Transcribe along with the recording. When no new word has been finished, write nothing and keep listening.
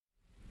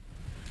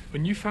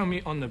When you found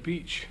me on the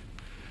beach,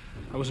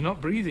 I was not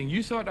breathing.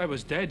 You thought I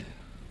was dead.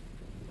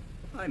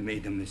 I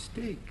made a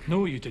mistake.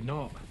 No, you did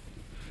not.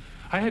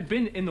 I had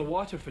been in the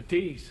water for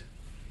days.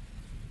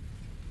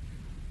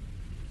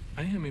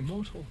 I am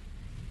immortal.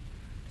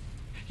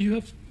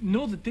 You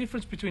know the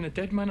difference between a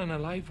dead man and a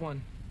live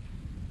one.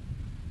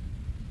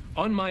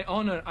 On my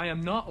honor, I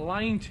am not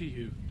lying to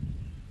you.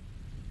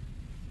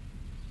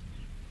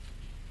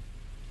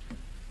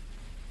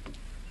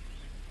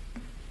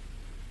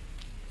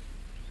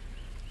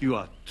 You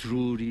are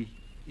truly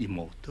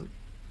immortal?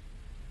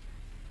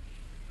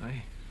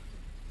 Aye.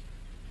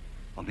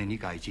 Are many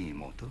Gaijin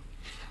immortal?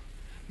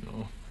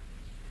 No.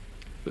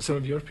 But some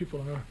of your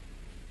people are.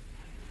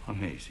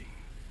 Amazing.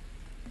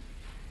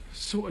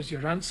 So is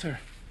your answer.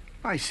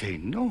 I say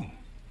no.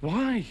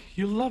 Why?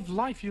 You love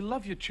life. You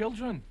love your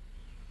children.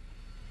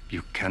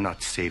 You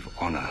cannot save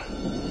honor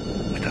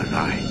with a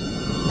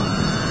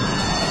lie.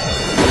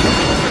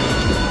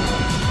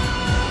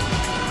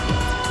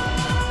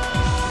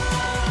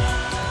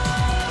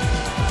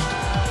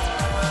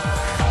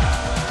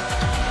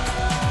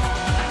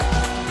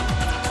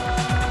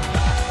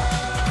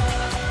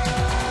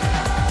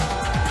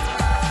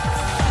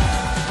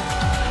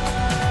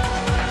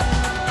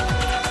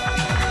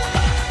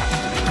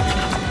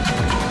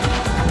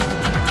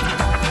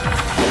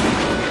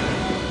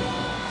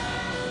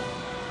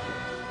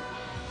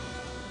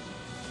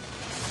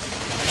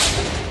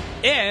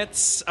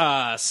 It's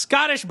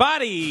Scottish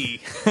Body.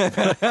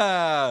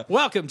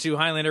 Welcome to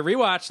Highlander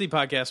Rewatch, the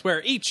podcast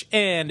where each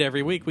and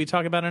every week we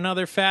talk about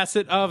another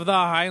facet of the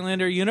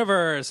Highlander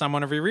universe. I'm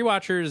one of your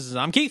rewatchers.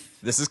 I'm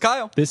Keith. This is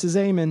Kyle. This is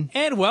Eamon.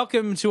 And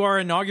welcome to our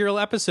inaugural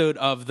episode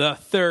of the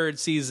third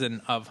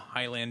season of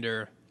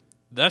Highlander,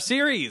 the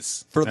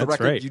series. For the That's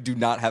record, right. You do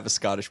not have a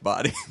Scottish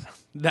body.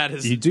 That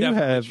is You do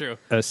definitely have true.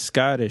 a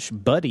Scottish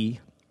buddy,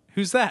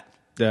 Who's that?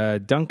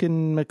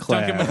 Duncan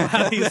MacLeod. Duncan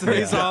MacLeod.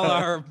 He's all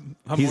our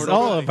He's immortal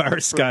all buddy. of our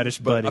Scottish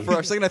buddies. For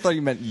a second, I thought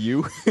you meant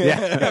you.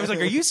 I was like,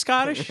 are you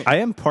Scottish? I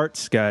am part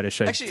Scottish,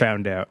 I Actually-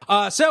 found out.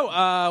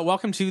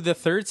 Welcome to the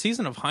third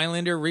season of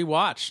Highlander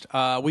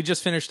Rewatched. We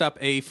just finished up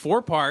a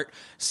 4-part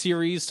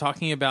series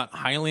talking about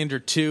Highlander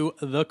 2,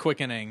 The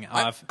Quickening.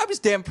 I was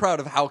damn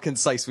proud of how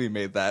concise we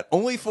made that.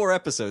 Only 4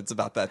 episodes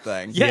about that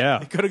thing.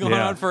 Yeah. It could have gone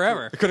Yeah. on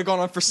forever. It could have gone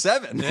on for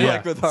 7,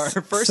 like with our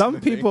first Some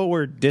movie. people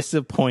were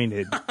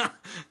disappointed.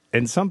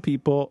 And some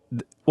people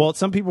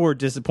were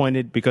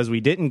disappointed because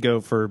we didn't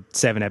go for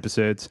 7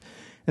 episodes.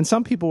 And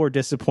some people were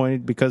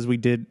disappointed because we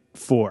did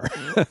 4.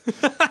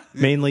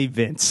 Mainly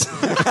Vince.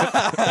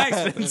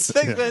 Thanks, Vince.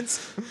 Thanks,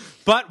 Vince.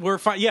 But we're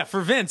fine. Yeah,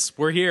 for Vince,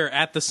 we're here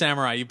at the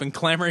Samurai. You've been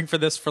clamoring for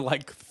this for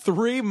like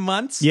 3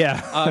 months.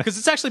 Yeah. Because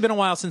it's actually been a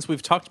while since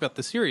we've talked about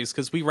the series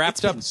because we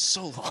wrapped up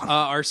so long.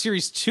 our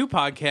Series 2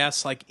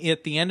 podcast like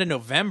at the end of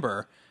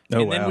November.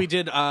 Oh, And then wow. we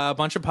did a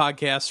bunch of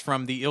podcasts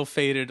from the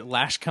ill-fated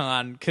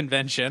LashCon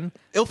convention.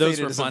 Those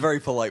Ill-fated were is fun. a very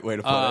polite way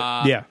to put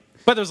it. Yeah.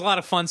 But there's a lot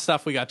of fun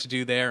stuff we got to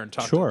do there and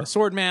talk to Sure. the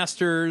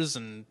Swordmasters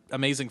and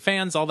amazing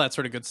fans, all that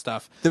sort of good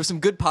stuff. There was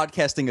some good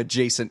podcasting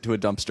adjacent to a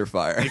dumpster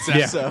fire. Exactly.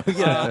 Yeah. So,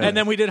 yeah. And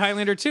then we did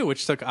Highlander 2,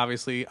 which took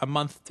obviously a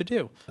month to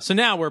do. So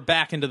now we're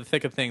back into the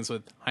thick of things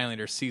with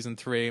Highlander Season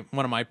 3.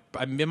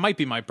 It might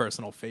be my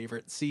personal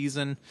favorite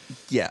season.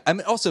 Yeah. I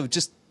mean, also,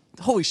 just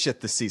holy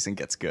shit, this season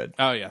gets good.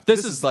 Oh, yeah.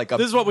 This is like a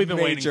this is what we've been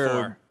waiting major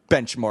for.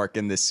 benchmark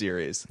in this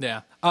series.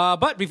 Yeah.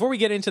 But before we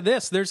get into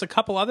this, there's a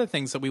couple other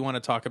things that we want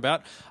to talk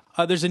about.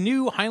 There's a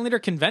new Highlander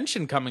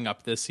convention coming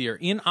up this year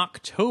in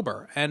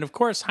October. And of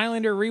course,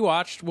 Highlander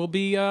Rewatched will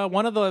be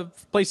one of the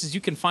places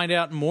you can find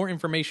out more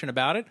information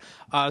about it.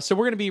 So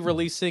we're going to be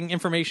releasing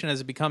information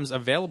as it becomes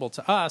available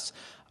to us.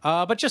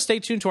 But just stay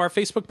tuned to our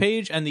Facebook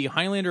page and the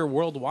Highlander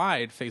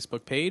Worldwide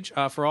Facebook page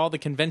for all the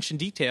convention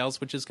details,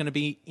 which is going to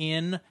be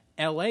in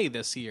LA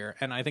this year.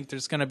 And I think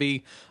there's going to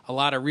be a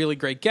lot of really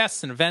great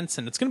guests and events,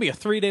 and it's going to be a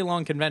 3-day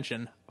long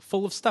convention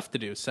full of stuff to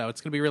do. So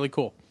it's going to be really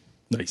cool.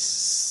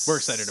 Nice. We're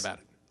excited about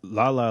it.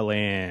 La La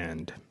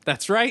Land.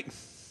 That's right.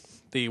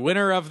 The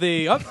winner of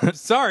the... Oh,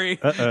 sorry.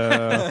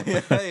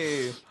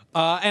 Hey.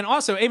 And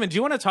also, Eamon, do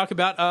you want to talk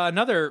about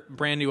another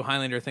brand new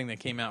Highlander thing that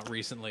came out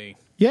recently?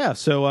 Yeah,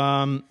 so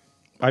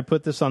I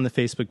put this on the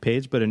Facebook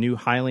page, but a new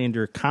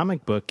Highlander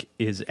comic book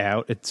is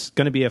out. It's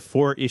going to be a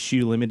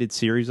 4-issue limited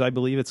series, I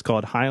believe. It's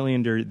called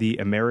Highlander: The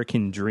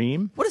American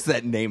Dream. What is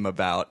that name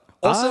about?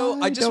 Also,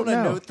 I just don't want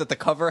to know. note that the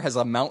cover has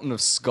a mountain of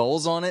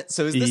skulls on it.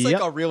 So is this like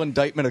Yep. a real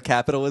indictment of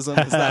capitalism?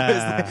 Is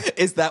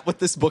that what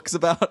this book's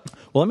about?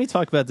 Well, let me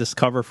talk about this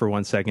cover for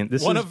 1 second.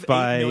 This One is of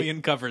by 8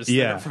 million covers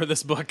Yeah. for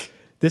this book.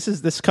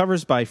 This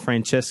cover's by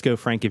Francesco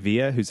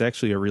Francavilla, who's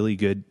actually a really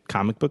good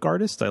comic book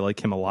artist. I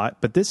like him a lot.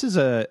 But this is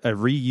a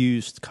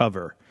reused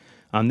cover.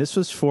 This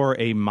was for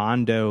a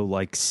Mondo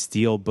like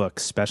Steelbook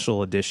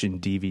special edition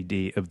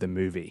DVD of the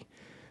movie.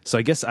 So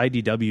I guess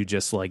IDW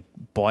just like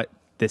bought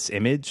this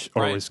image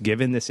or Right. was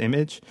given this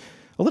image.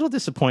 A little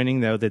disappointing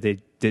though that they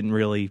didn't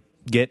really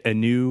get a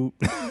new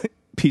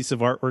piece of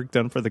artwork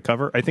done for the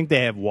cover. I think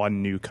they have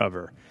one new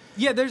cover.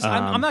 Yeah,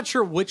 I'm not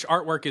sure which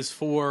artwork is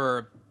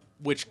for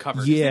which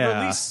covers. Yeah. They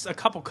release a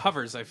couple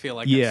covers, I feel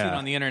like. I've Yeah. seen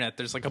on the internet.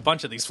 There's like a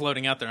bunch of these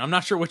floating out there. I'm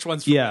not sure which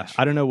one's from Yeah, which.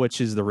 I don't know which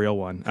is the real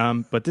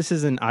one. But this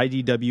is an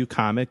IDW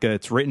comic.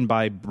 It's written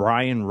by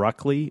Brian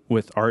Ruckley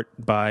with art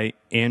by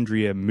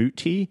Andrea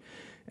Muti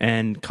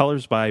and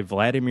colors by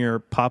Vladimir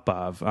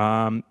Popov.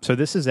 So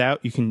this is out.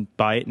 You can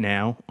buy it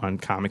now on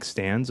comic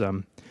stands.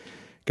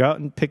 Go out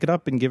and pick it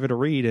up and give it a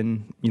read.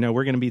 And,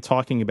 we're going to be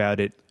talking about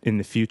it in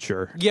the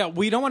future. Yeah,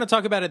 we don't want to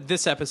talk about it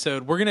this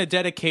episode. We're going to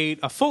dedicate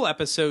a full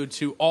episode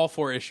to all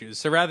 4 issues.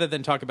 So rather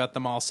than talk about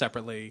them all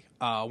separately,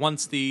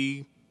 once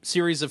the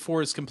series of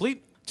 4 is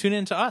complete, tune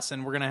in to us,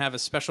 and we're going to have a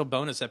special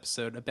bonus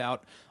episode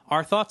about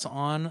our thoughts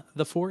on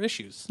the 4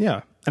 issues.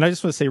 Yeah. And I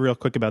just want to say real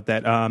quick about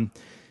that.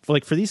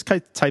 For these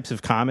types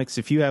of comics,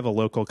 if you have a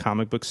local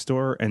comic book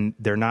store and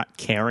they're not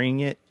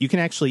carrying it, you can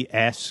actually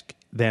ask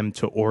them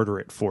to order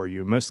it for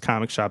you. Most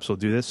comic shops will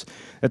do this.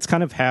 That's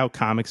kind of how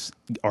comics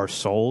are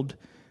sold.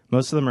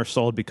 Most of them are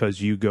sold because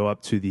you go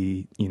up to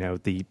the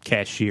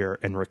cashier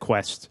and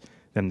request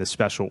them to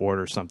special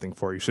order something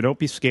for you. So don't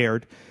be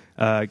scared.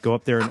 Go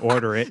up there and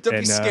order it. Don't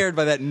be scared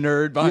by that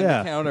nerd behind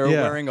the counter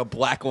wearing a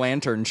Black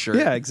Lantern shirt.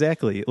 Yeah,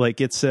 exactly. Like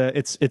it's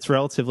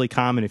relatively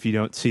common if you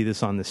don't see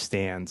this on the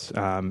stands.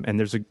 And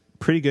there's a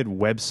pretty good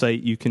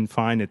website you can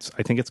find.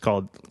 I think it's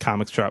called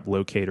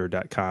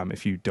comicsshoplocator.com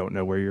if you don't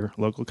know where your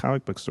local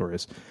comic book store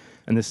is.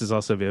 And this is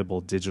also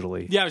available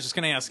digitally. Yeah, I was just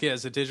going to ask,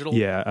 is it digital?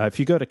 Yeah, if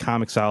you go to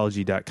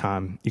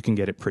comicsology.com, you can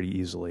get it pretty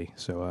easily.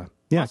 So,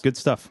 awesome. Good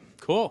stuff.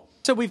 Cool.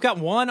 So we've got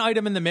one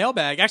item in the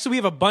mailbag. Actually, we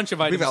have a bunch of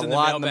items got a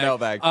lot in the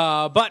mailbag.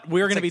 But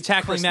we're going to like be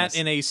tackling Christmas. that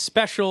in a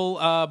special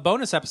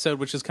bonus episode,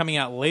 which is coming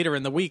out later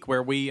in the week,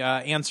 where we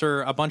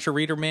answer a bunch of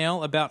reader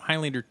mail about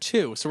Highlander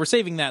 2. So we're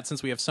saving that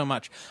since we have so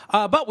much.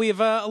 But we have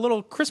a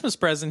little Christmas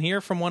present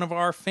here from one of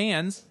our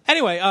fans.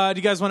 Anyway, do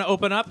you guys want to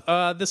open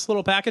up this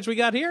little package we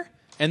got here?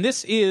 And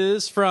this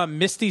is from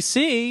Misty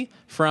C.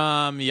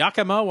 from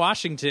Yakima,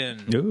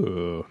 Washington.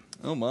 Ooh.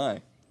 Oh,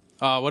 my.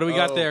 What do we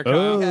got there,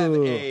 Kyle? We have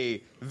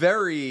a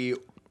very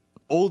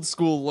old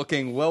school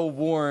looking, well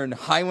worn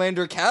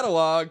Highlander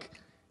catalog.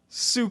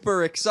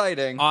 Super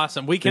exciting.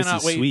 Awesome. We This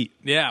cannot is wait. sweet.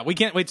 Yeah, we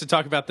can't wait to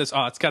talk about this.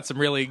 Oh, it's got some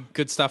really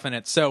good stuff in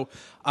it. So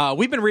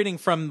we've been reading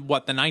from, the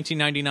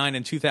 1999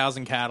 and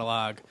 2000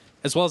 catalog,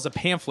 as well as a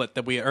pamphlet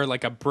or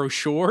like a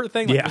brochure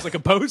thing. Like Yeah. It was like a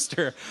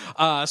poster.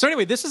 So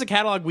anyway, this is a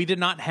catalog we did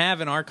not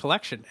have in our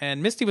collection.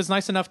 And Misty was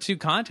nice enough to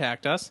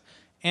contact us.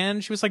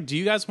 And she was like, do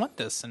you guys want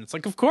this? And it's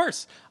like, of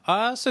course.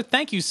 So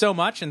thank you so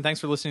much, and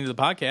thanks for listening to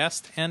the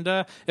podcast. And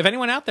if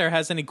anyone out there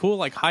has any cool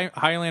like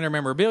Highlander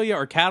memorabilia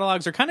or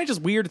catalogs or kind of just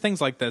weird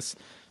things like this,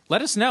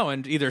 let us know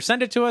and either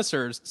send it to us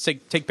or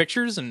take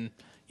pictures and,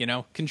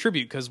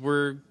 contribute, because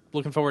we're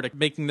looking forward to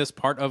making this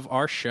part of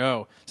our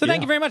show. So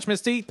thank you very much,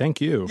 Misty.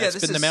 Thank you. Yeah, That's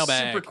this been the is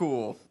mailbag. super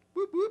cool.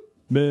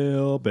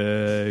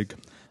 Mailbag.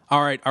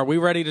 All right, are we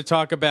ready to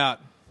talk about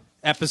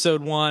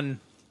episode 1,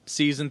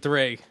 season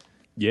 3?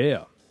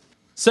 Yeah.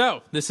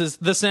 So, this is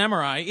The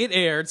Samurai. It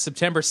aired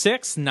September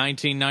 6th,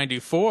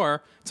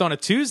 1994. It's on a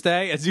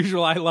Tuesday. As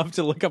usual, I love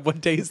to look up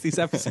what days these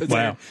episodes Wow.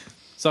 air.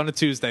 It's on a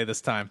Tuesday this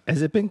time.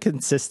 Has it been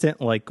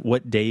consistent, like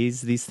what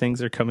days these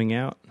things are coming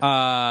out?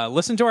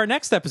 Listen to our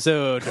next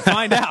episode to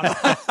find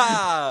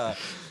out.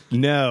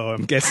 No,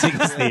 I'm guessing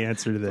it's the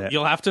answer to that.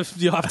 You'll have to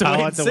I'll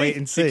wait have and to see. wait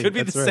and see. It could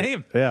be That's the right.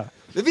 same. Yeah.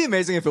 It'd be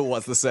amazing if it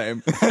was the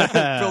same.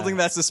 Building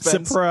that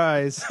suspense.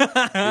 Surprise.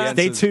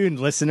 Stay tuned,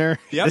 listener.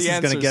 Yep. This The is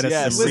going to get us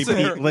yes. some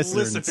Listener, repeat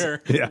listeners.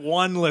 listener. Yeah.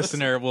 One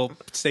listener will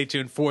stay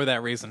tuned for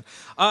that reason.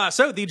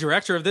 So the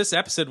director of this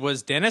episode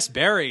was Dennis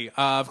Barry.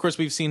 Of course,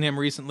 we've seen him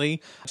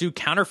recently do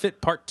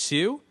Counterfeit Part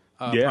 2,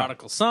 Yeah.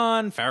 Prodigal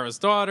Son, Pharaoh's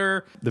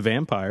Daughter. The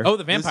vampire. Oh,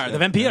 the Vampire. The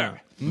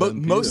Vampire.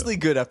 Mostly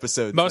good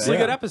episodes. Mostly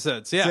man. good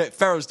episodes, yeah.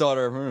 Pharaoh's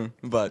Daughter,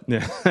 but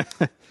Yeah.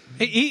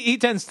 He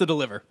tends to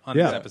deliver on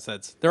Yeah. these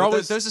episodes. They're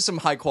always those are some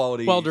high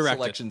quality well-directed.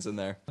 selections in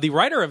there. The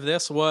writer of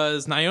this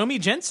was Naomi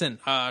Jensen.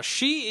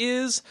 She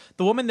is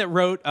the woman that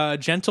wrote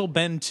Gentle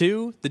Ben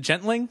 2, The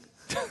Gentling.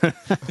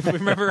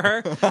 Remember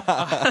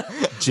her?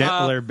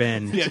 Gentler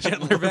Ben. Yeah,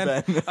 Gentler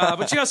Ben.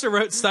 But she also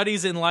wrote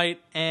Studies in Light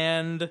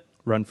and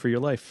Run for your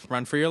life.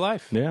 Run for Your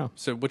Life. Yeah.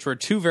 So, which were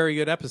 2 very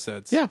good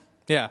episodes. Yeah.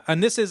 Yeah.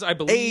 And this is, I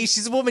believe... Hey,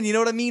 she's a woman. You know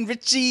what I mean,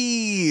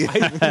 Richie?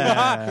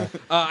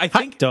 I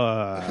think...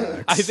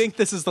 Dogs. I think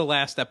this is the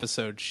last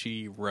episode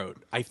she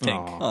wrote, I think.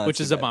 Aw. Which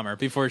that's is too a bad. bummer,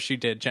 before she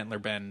did Gentler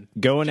Ben.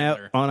 Going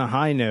Gentler. out on a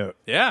high note.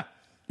 Yeah.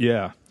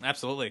 Yeah.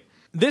 Absolutely.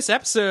 This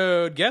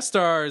episode guest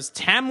stars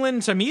Tamlin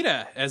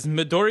Tamita as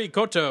Midori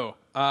Koto.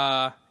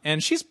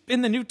 And she's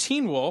in the new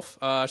Teen Wolf.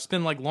 She's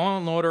been like Law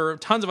and Order,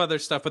 tons of other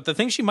stuff. But the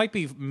thing she might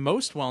be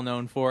most well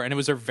known for, and it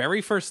was her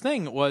very first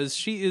thing, was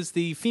she is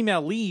the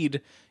female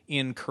lead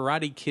in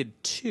Karate Kid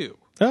 2.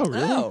 Oh,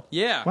 really? Oh.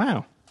 Yeah.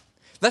 Wow.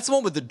 That's the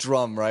one with the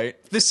drum, right?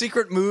 The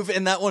secret move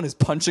in that one is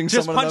punching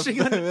Just someone punching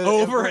in the, them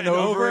over and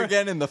over.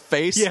 again in the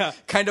face. Yeah.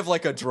 Kind of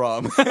like a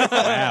drum.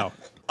 Wow.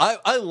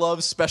 I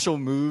love special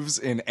moves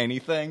in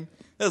anything.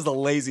 That's the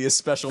laziest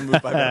special move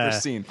I've ever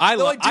seen. I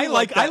Though like do I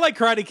like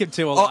Karate Kid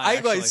 2 a lot. I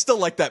actually. still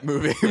like that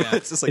movie.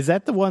 It's just like, Is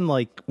that the one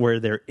like where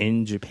they're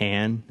in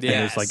Japan and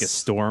there's like a Yes.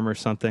 storm or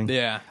something?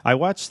 Yeah. I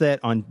watched that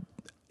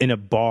in a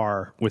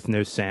bar with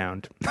no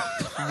sound.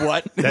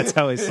 what? That's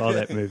how I saw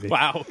that movie.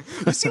 Wow.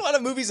 You see a lot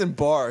of movies in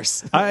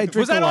bars. I drink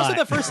Was that a also lot.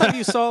 the first time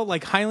you saw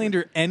like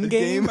Highlander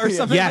Endgame or Yeah.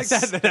 something Yes.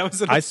 like that? That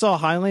was I saw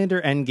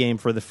Highlander Endgame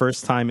for the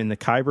first time in the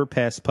Khyber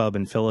Pass pub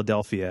in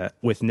Philadelphia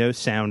with no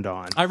sound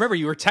on. I remember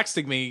you were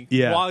texting me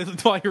Yeah. while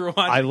you were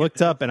watching. I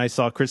looked up and I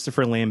saw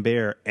Christopher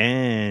Lambert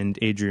and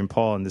Adrian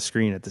Paul on the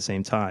screen at the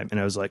same time, and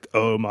I was like,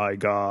 "Oh my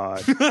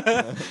god!"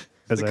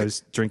 As I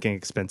was drinking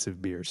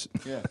expensive beers.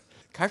 Yeah.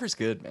 Kyver's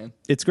good, man.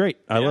 It's great.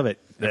 I love it.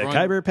 The Everyone-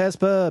 Khyber Pass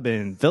pub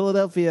in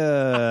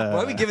Philadelphia.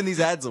 Why are we giving these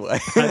ads away?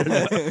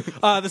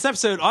 This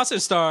episode also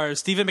stars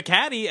Stephen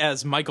McHattie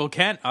as Michael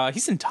Kent.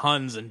 He's in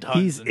tons and tons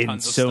He's and in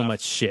tons of so stuff.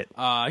 much shit.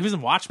 He was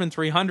in Watchmen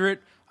 300.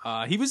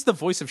 He was the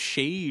voice of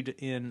Shade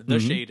in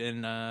Shade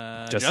in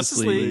Justice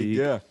League.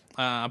 yeah.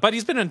 But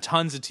he's been in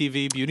tons of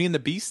TV. Beauty and the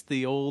Beast,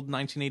 the old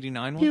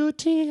 1989 one.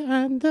 Beauty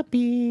and the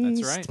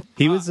Beast. That's right.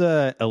 He was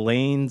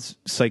Elaine's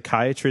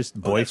psychiatrist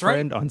Oh, that's right.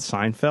 boyfriend on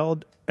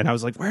Seinfeld. And I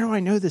was like, where do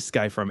I know this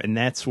guy from? And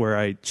that's where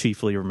I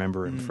chiefly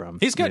remember him from.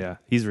 He's good. Yeah,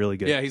 he's really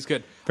good. Yeah, he's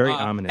good. Very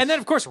ominous. And then,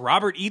 of course,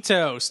 Robert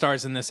Ito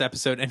stars in this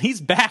episode, and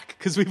he's back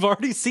because we've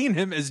already seen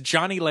him as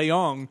Johnny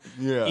Leong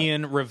Yeah.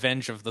 in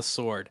Revenge of the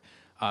Sword.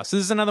 So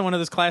this is another one of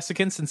those classic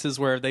instances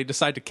where they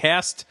decide to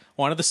cast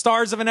one of the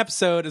stars of an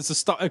episode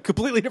as a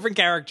completely different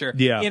character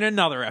in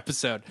another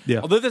episode.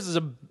 Yeah. Although this is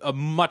a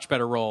much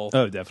better role.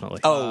 Oh,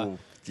 definitely. Oh,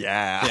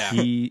 yeah.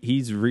 yeah.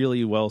 He's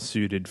really well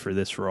suited for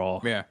this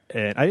role. Yeah.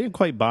 And I didn't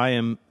quite buy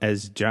him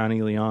as Johnny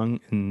Leong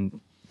in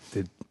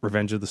the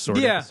Revenge of the Sword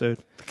Yeah.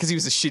 episode. Because he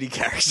was a shitty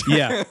character.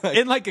 Yeah.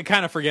 In like a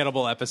kind of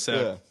forgettable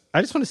episode. Yeah.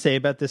 I just want to say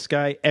about this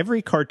guy,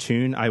 every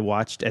cartoon I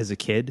watched as a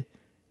kid,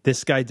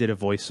 this guy did a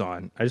voice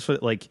on. I just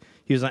like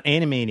he was on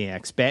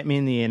Animaniacs,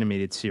 Batman the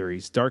Animated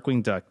Series,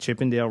 Darkwing Duck,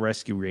 Chippendale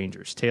Rescue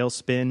Rangers,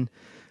 Tailspin,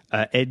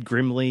 Ed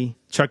Grimley,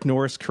 Chuck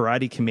Norris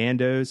Karate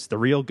Commandos, The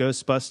Real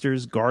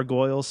Ghostbusters,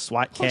 Gargoyles,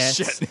 SWAT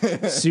Cats,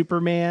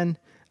 Superman,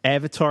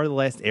 Avatar: The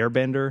Last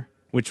Airbender,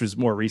 which was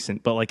more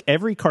recent. But like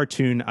every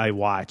cartoon I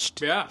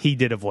watched, he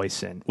did a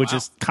voice in, which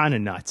is kind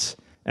of nuts.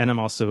 And I'm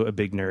also a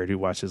big nerd who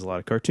watches a lot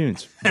of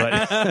cartoons.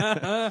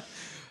 But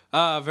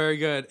Very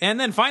good. And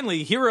then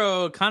finally,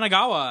 Hiro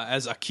Kanagawa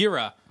as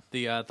Akira,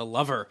 the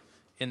lover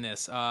in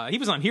this. He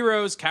was on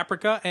Heroes,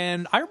 Caprica,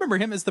 and I remember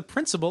him as the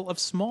principal of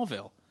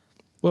Smallville.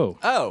 whoa.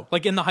 Oh.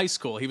 Like in the high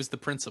school, he was the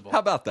principal. How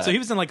about that? So he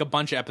was in like a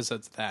bunch of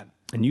episodes of that.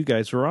 And you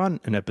guys were on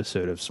an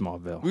episode of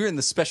Smallville. We were in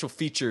the special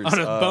features. On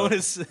a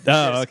bonus.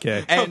 Oh,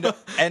 okay. and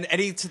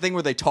anything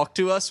where they talked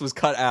to us was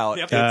cut out.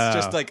 Yep. It's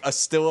just like a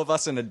still of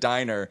us in a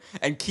diner,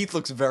 and Keith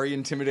looks very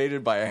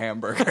intimidated by a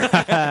hamburger.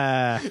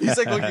 He's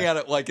like looking at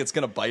it like it's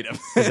gonna bite him.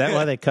 Is that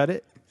why they cut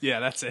it? Yeah,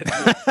 that's it.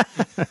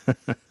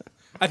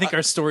 I think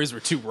our stories were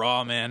too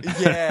raw, man.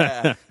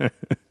 Yeah.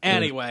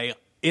 Anyway,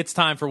 it's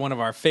time for one of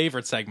our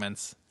favorite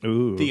segments,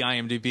 Ooh. the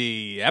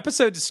IMDb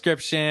episode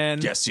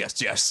description.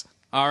 Yes.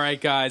 All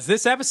right, guys.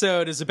 This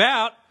episode is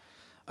about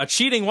a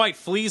cheating wife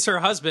flees her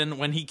husband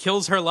when he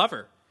kills her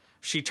lover.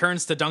 She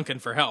turns to Duncan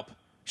for help.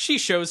 She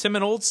shows him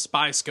an old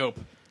spy scope.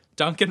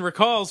 Duncan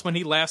recalls when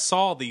he last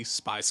saw the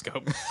spy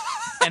scope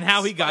and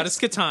how he got his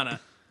katana.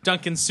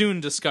 Duncan soon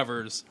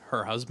discovers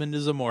her husband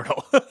is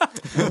immortal.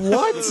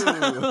 What?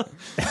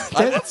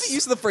 I love the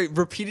use of the phrase,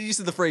 repeated use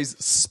of the phrase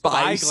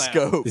spy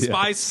scope.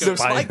 Spy So scope.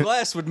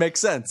 spyglass would make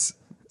sense.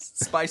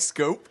 Spy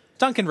scope?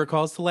 Duncan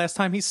recalls the last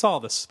time he saw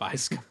the spy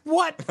scope.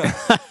 What?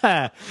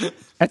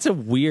 That's a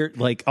weird,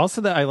 like,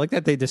 also that I like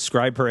that they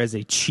describe her as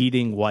a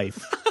cheating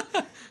wife.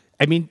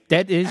 I mean,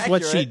 that is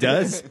what she Accurate.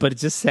 does, but it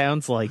just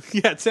sounds like,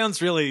 Yeah, it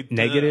sounds really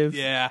Negative?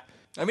 Yeah.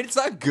 I mean, it's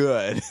not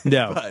good.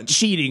 no, But-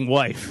 cheating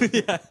wife.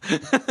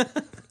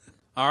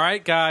 All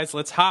right, guys,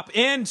 let's hop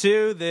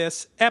into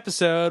this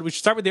episode. We should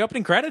start with the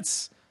opening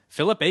credits.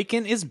 Philip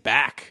Aiken is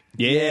back.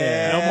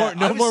 Yeah.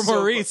 No I was more so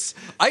Maurice.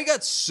 I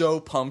got so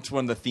pumped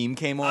when the theme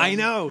came on. I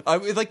know.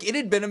 Like, it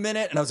had been a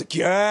minute, and I was like,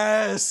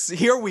 yes,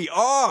 here we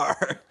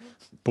are.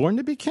 Born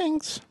to be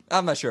kings.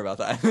 I'm not sure about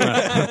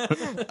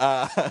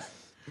that.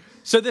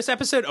 So this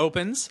episode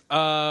opens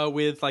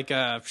with like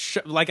a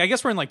like I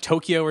guess we're in like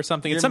Tokyo or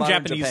something. You're It's in some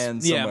modern Japanese, Japan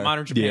yeah, somewhere.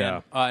 modern Japan,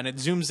 Yeah. and it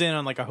zooms in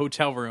on like a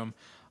hotel room,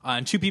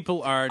 and two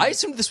people are. I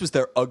assumed this was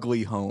their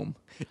ugly home.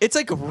 It's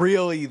like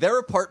really, their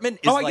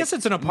apartment is Oh, I like guess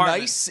it's an apartment.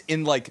 nice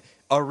in like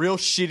a real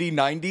shitty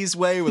 90s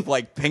way with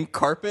like pink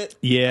carpet.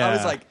 Yeah. I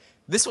was like,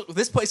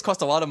 this place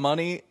cost a lot of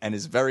money and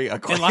is very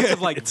ugly. and lots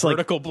of like It's like-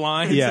 vertical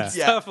blinds Yeah. and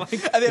stuff. Like,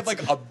 and they have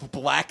like a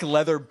black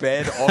leather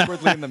bed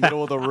awkwardly in the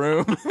middle of the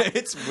room.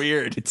 It's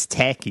weird. It's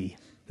tacky,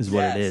 is what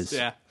Yes. it is.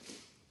 yeah,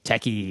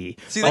 Tacky.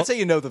 See, that's how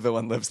you know the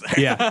villain lives there.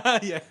 Yeah.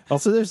 yeah.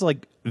 Also, there's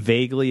like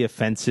vaguely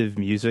offensive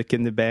music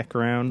in the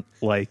background.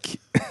 Like,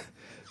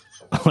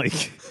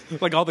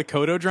 Like all the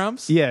Kodo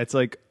drums. yeah, it's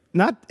like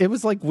not, it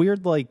was like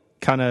weird, like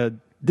kind of,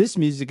 this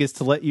music is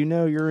to let you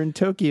know you're in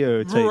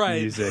Tokyo type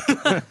Right. music.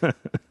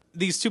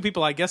 these two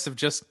people, I guess, have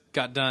just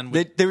got done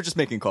with... They were just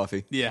making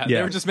coffee. Yeah, Yeah.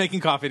 they were just making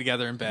coffee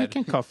together in bed.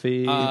 Making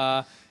coffee.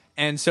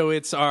 And so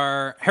it's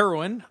our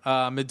heroine,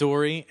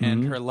 Midori,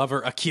 and her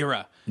lover,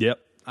 Akira. Yep.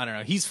 I don't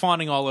know. He's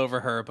fawning all over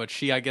her, but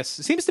she, I guess,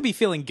 seems to be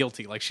feeling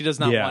guilty. Like, she does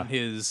not Yeah. want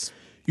his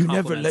You never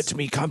compliments. let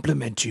me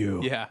compliment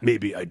you. Yeah.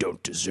 Maybe I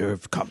don't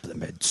deserve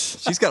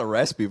compliments. She's got a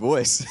raspy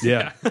voice.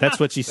 Yeah, that's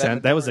what she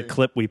sent. That was a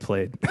clip we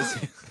played.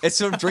 It's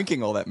from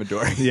drinking all that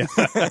Midori.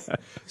 Yeah.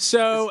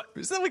 So,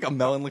 Is that like a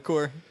melon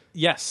liqueur?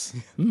 yes,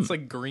 it's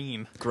like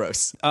green.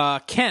 Gross.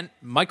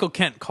 Michael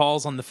Kent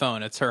calls on the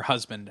phone. It's her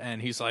husband,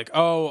 and he's like,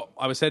 "Oh,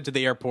 I was headed to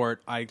the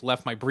airport. I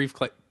left my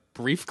briefcase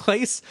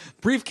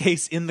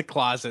in the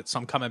closet, so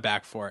I'm coming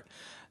back for it."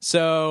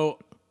 So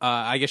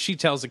I guess she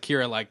tells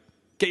Akira, like,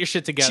 "Get your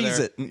shit together. Cheese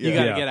it. You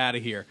got to Yeah. get out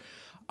of here."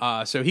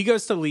 So he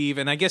goes to leave,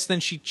 and I guess then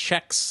she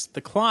checks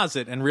the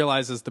closet and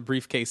realizes the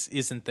briefcase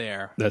isn't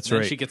there. That's and then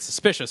right. She gets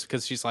suspicious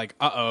because she's like,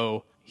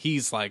 "Uh-oh,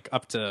 he's like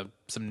up to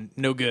some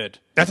no good."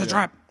 That's a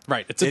trap.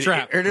 Right, it's a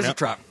trap. It is a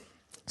trap.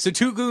 So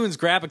two goons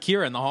grab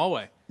Akira in the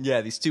hallway.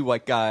 Yeah, these two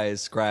white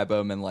guys grab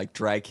him and like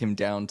drag him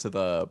down to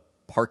the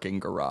parking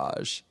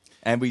garage.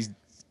 And we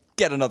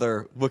get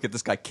another look at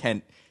this guy,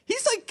 Kent.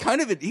 He's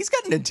like he's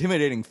got an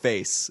intimidating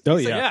face. Oh,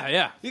 So, yeah.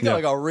 yeah. He's got Yeah.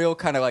 like a real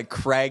kind of like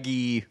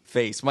craggy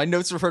face. My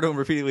notes refer to him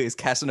repeatedly as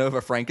Casanova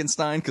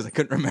Frankenstein because I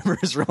couldn't remember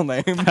his real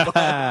name. But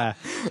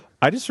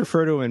I just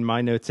refer to him in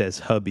my notes as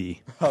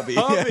hubby. hubby.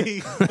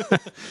 Hubby.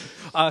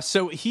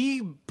 So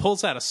he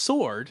pulls out a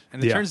sword,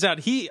 and it Yeah. turns out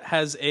he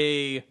has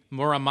a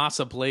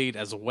Muramasa blade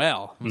as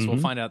well. As we'll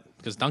find out,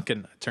 because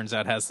Duncan, it turns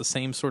out, has the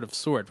same sort of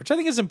sword, which I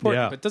think is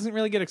important, Yeah. but doesn't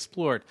really get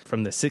explored.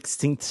 From the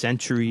 16th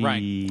century.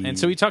 Right. And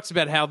so he talks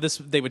about how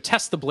they would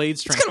test the blade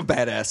strength. It's kind of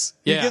badass.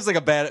 He Yeah. gives like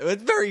a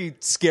very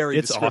scary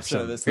It's description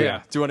awesome. of this thing.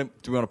 Yeah. Do you want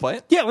to play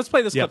it? Yeah, let's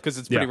play this Yeah. clip because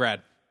it's pretty Yeah.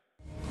 rad.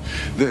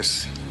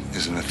 This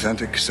is an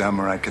authentic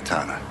samurai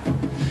katana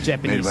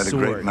Japanese made by the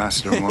sword. great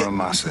master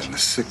Muramasa in the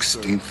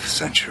 16th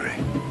century.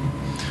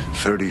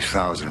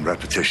 30,000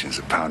 repetitions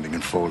of pounding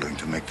and folding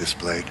to make this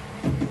blade.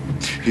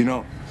 You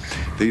know,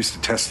 they used to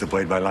test the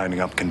blade by lining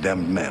up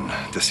condemned men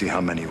to see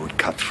how many would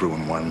cut through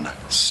in one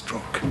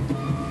stroke.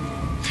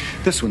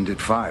 This one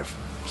did 5.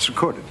 It's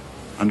recorded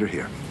under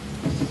here.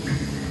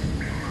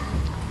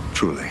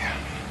 Truly,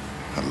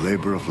 a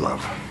labor of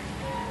love.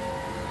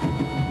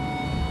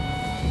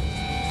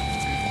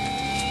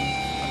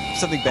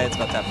 Something bad's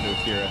about to happen to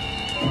Akira.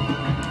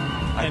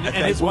 And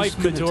his wife,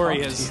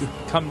 Midori, has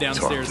come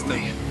downstairs Talk to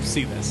me. to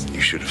see this. You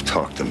should have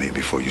talked to me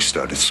before you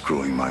started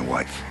screwing my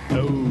wife.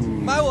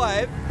 My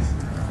wife.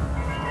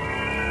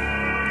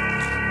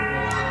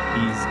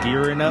 He's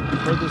gearing up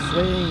for the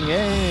swing,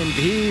 and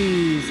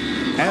he's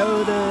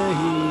out of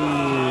here.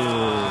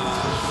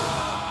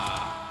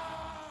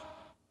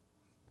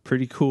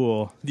 Pretty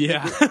cool.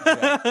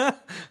 Yeah.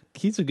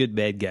 He's a good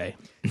bad guy.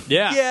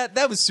 Yeah. Yeah,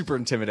 that was super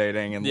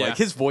intimidating, and Yeah. like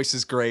his voice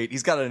is great.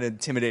 He's got an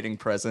intimidating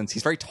presence.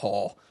 He's very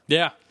tall.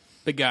 Yeah,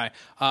 big guy.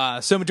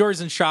 So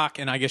Midori's in shock,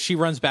 and I guess she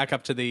runs back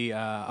up to the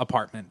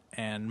apartment,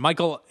 and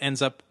Michael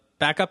ends up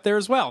back up there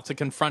as well to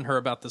confront her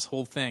about this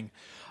whole thing.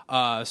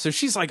 So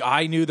she's like,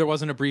 "I knew there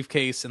wasn't a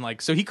briefcase," and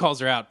like, so he calls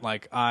her out,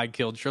 like, "I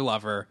killed your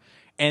lover,"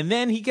 and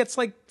then he gets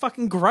like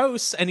fucking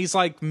gross, and he's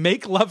like,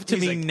 "Make love to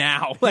me like-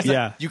 now." Like,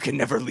 Yeah. You can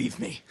never leave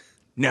me.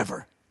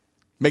 Never.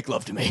 Make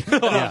love to me.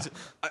 Yeah.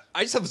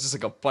 I just have just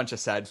like a bunch of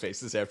sad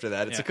faces after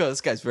that. It's Yeah. like, oh,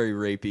 this guy's very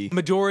rapey.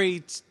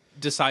 Midori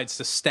decides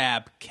to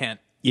stab Kent.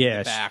 Yeah, in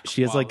the back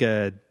she has while- like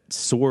a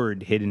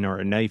sword hidden or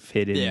a knife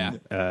hidden.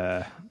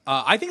 Yeah.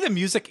 I think the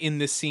music in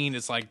this scene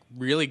is like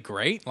really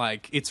great.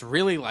 Like it's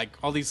really like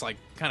all these like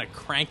kind of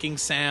cranking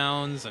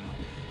sounds, and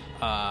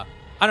I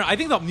don't know. I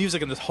think the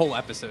music in this whole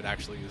episode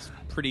actually is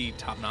pretty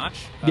top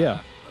notch.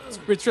 Yeah.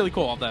 It's really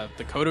cool. All the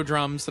Kodo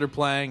drums that are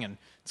playing, and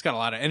it's got a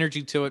lot of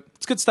energy to it.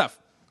 It's good stuff.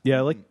 Yeah,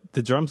 I like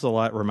the drums a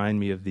lot. Remind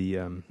me of the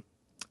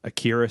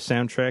Akira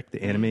soundtrack,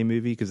 the anime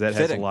movie, because that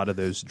has Fitting. a lot of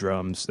those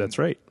drums. That's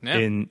right. Yeah.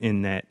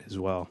 In that as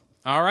well.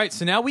 All right,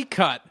 so now we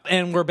cut,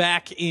 and we're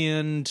back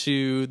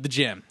into the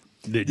gym.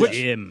 The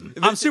gym.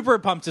 I'm super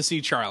pumped to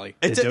see Charlie.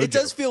 It dojo.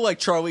 does feel like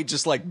Charlie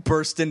just like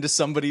burst into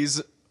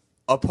somebody's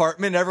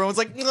apartment. Everyone's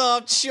like,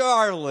 "Oh,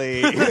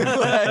 Charlie!"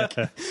 Like,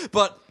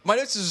 but my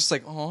notes is just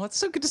like, "Oh, it's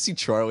so good to see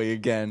Charlie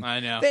again." I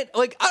know. Man,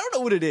 like, I don't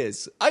know what it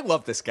is. I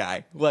love this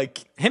guy. Like,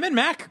 Him and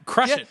Mac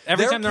crush yeah, it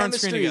every their time they're on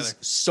screen chemistry together.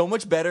 is so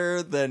much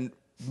better than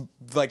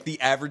like the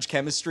average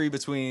chemistry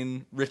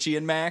between Richie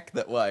and Mac.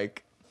 That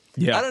like,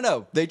 Yeah. I don't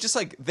know. They just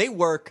like they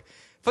work.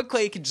 If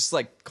Clay Aiken just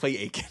like Clay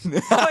Aiken,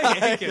 Clay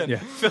Aiken. Yeah.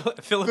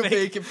 Philip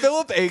Aiken.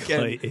 Philip Aiken.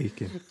 Clay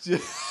Aiken.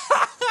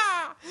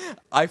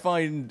 I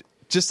find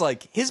just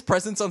like his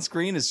presence on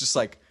screen is just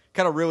like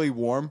kind of really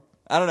warm.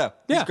 I don't know.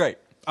 He's great.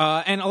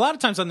 And a lot of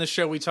times on this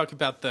show, we talk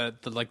about the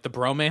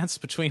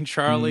bromance between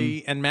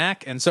Charlie and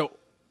Mac, and so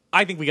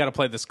I think we got to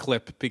play this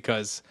clip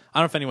because I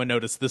don't know if anyone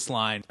noticed this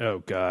line. Oh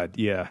God,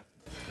 yeah.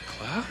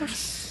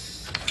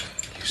 Klaus?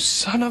 You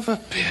son of a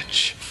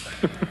bitch.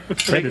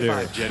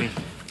 Predator. Jenny.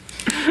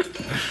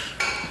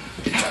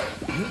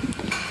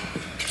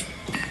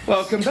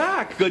 Welcome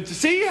back. Good to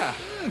see ya.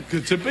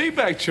 Good to be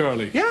back,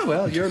 Charlie. Yeah,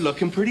 well, you're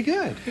looking pretty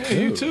good. Yeah,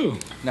 you too.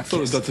 Now I thought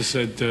kiss. the doctor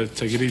said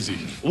take it easy.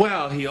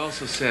 Well, he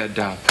also said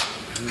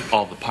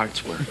all the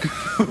parts work.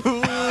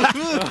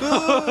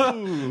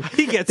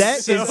 He gets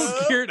That so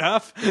is- geared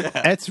up,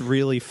 That's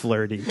really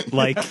flirty.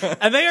 Like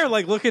and they are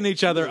like looking at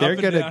each other. they're up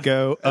and gonna down.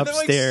 go they're like-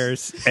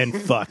 upstairs and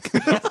fuck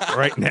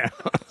right now.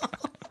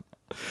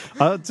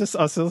 I'll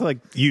say like,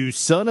 you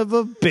son of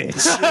a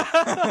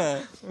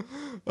bitch.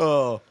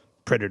 Oh,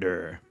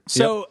 Predator.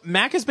 So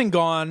Mac has been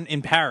gone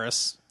in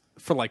Paris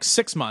for like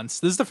 6 months.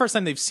 This is the first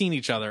time they've seen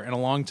each other in a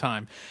long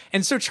time.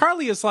 And so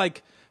Charlie is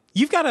like,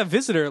 you've got a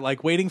visitor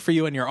like waiting for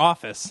you in your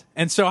office.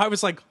 And so I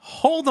was like,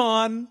 hold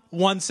on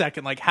 1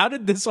 second. Like, how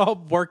did this all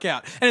work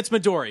out? And it's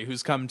Midori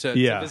who's come to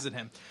visit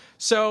him.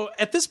 So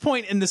at this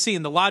point in the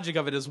scene, the logic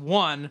of it is,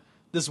 one,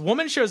 this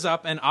woman shows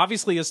up and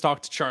obviously has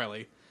talked to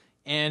Charlie.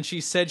 And she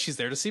said she's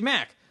there to see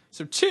Mac.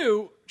 So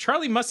two,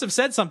 Charlie must have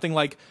said something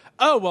like,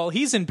 oh, well,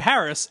 he's in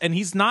Paris and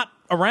he's not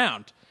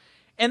around.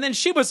 And then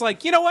she was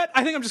like, you know what?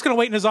 I think I'm just going to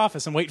wait in his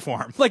office and wait for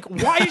him. Like,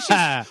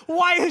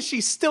 why is she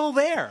still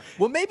there?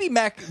 well, maybe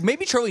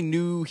Charlie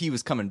knew he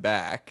was coming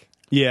back.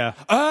 Yeah.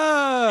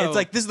 Oh. It's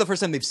like this is the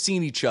first time they've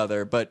seen each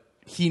other, but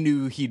he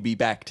knew he'd be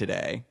back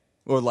today,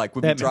 or like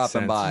would be That makes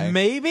dropping sense. by.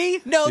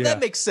 Maybe? No, Yeah. that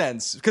makes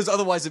sense because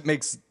otherwise it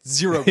makes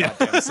zero goddamn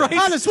sense. Right.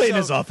 I'll just wait in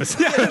his office.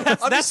 I'm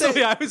That's just saying, the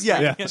way I was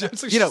yeah, thinking. It's like,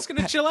 you she's know, just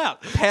going to chill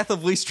out. path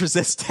of least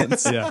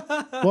resistance. Yeah.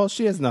 Well,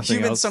 she has nothing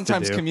Humans else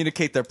sometimes to do.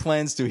 communicate their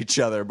plans to each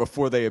other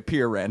before they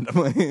appear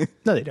randomly.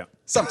 No, they don't.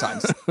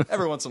 Sometimes,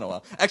 every once in a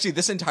while. Actually,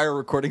 this entire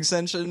recording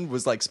session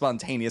was like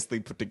spontaneously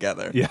put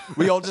together. Yeah.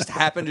 We all just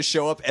happened to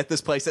show up at this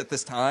place at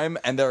this time,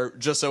 and there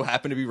just so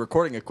happened to be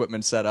recording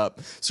equipment set up.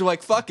 So,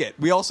 like, fuck it.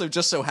 We also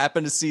just so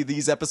happened to see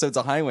these episodes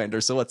of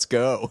Highlander, so let's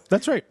go.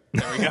 That's right.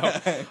 There we go.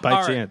 By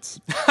All right. chance.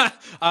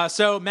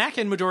 So Mac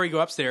and Midori go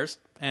upstairs,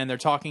 and they're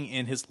talking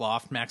in his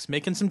loft. Mac's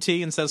making some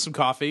tea and says some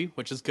coffee,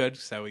 which is good.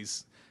 So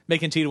he's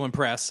making tea to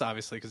impress,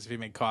 obviously, because if he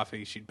made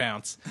coffee, she'd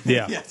bounce.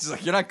 Yeah. Yeah, it's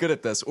like, you're not good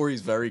at this, or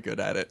he's very good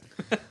at it.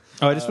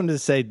 Oh, I just wanted to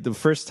say the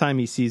first time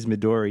he sees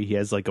Midori, he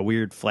has like a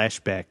weird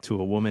flashback to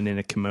a woman in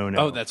a kimono.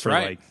 Oh, that's for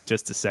right. like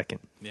just a second.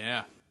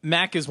 Yeah.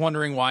 Mac is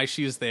wondering why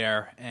she's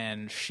there,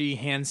 and she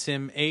hands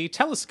him a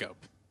telescope.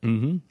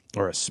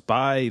 Or a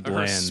spy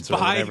lens or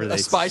whatever they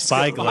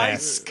spy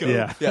glass. scope.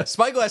 Yeah. Yeah,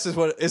 spyglass is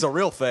what is a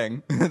real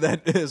thing.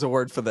 That is a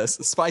word for this.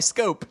 Spy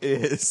scope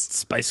is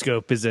Spy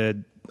scope is a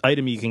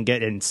item you can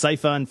get in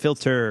Siphon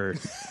Filter.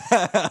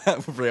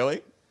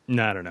 really.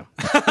 No, I don't know.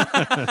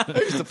 I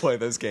used to play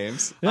those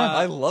games.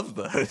 I love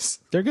those.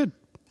 They're good.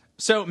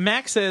 So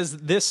Mac says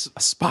this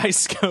spy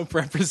scope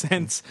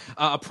represents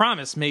a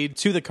promise made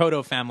to the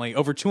Kodo family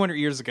over 200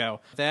 years ago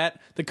that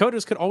the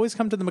Kodos could always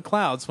come to the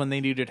McLeods when they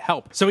needed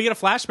help. So we get a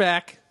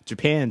flashback.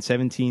 Japan,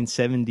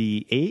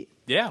 1778.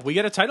 Yeah, we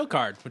get a title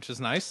card, which is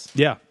nice.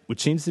 Yeah,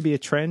 which seems to be a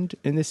trend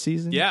in this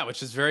season. Yeah,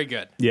 which is very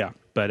good. Yeah,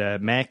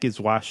 but Mac is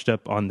washed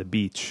up on the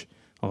beach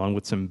along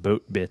with some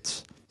boat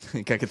bits.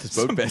 Gotta get this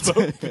boat bits.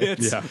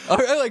 Yeah.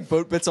 I like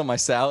boat bits on my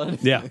salad.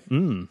 Yeah.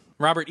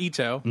 Robert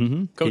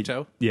Ito,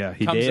 Koto, Yeah,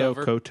 comes Hideo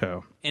over,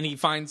 Koto. and he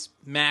finds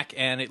Mac,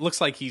 and it looks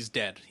like he's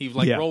dead. He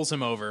like Yeah. rolls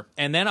him over,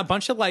 and then a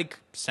bunch of like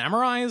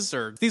samurais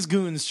or these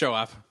goons show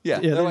up. Yeah,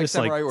 Yeah, they're like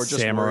samurai or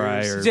just samurai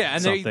warriors. or Yeah,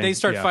 and they something.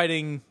 start Yeah.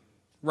 fighting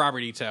Robert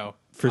Ito.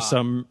 For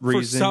some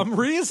reason. For some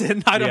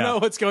reason. I don't Yeah. know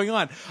what's going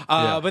on.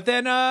 Yeah. But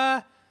then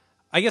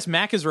I guess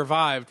Mac is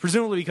revived,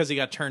 presumably because he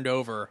got turned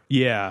over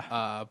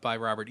Yeah. by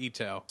Robert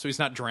Ito. So he's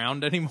not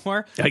drowned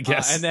anymore. I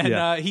guess, And then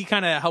yeah. he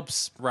kind of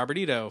helps Robert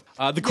Ito.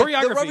 The Yeah,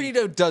 choreography. the Robert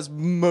Ito does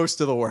most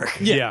of the work.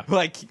 Yeah.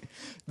 like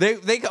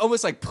they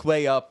almost like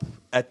play up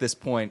at this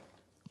point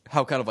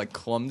how kind of like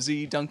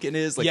clumsy Duncan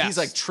is. Like Yes. he's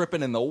like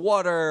tripping in the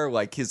water.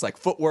 Like his like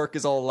footwork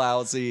is all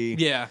lousy.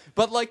 Yeah.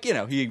 but like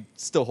he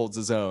still holds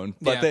his own.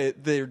 But Yeah.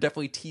 they're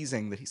definitely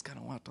teasing that he's kind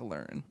of want to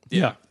learn.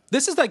 Yeah.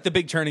 This is like the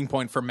big turning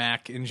point for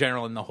Mac in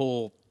general in the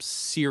whole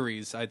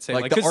series, I'd say.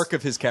 Like the arc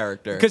of his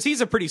character. Because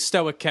he's a pretty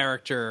stoic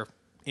character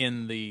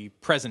in the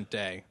present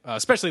day,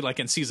 especially like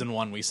in season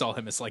 1, we saw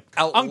him as like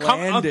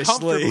Outlandishly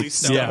uncomfortably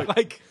stoic. Yeah.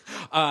 Like,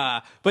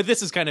 but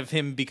this is kind of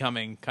him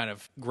becoming kind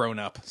of grown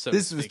up. So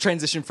This to was speak.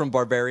 transition from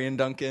Barbarian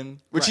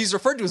Duncan, which Right. he's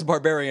referred to as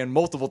Barbarian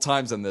multiple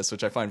times in this,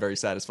 which I find very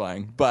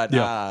satisfying. But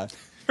Yeah.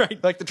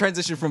 Right. like the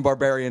transition from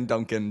Barbarian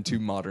Duncan to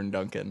modern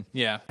Duncan.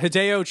 Yeah,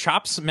 Hideo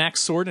chops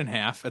Mac's sword in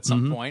half at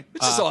some point,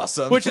 Which is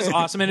awesome. Which is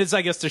awesome, and it's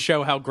I guess to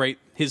show how great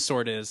his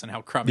sword is and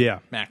how crummy Yeah.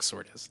 Mac's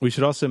sword is. We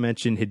should also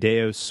mention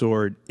Hideo's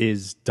sword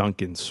is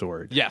Duncan's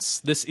sword.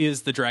 Yes, this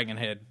is the Dragon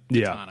Head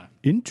katana.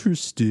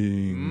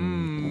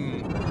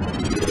 Interesting.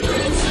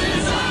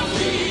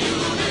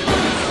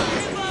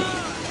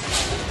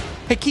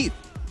 Hey Keith,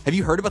 have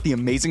you heard about the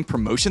amazing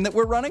promotion that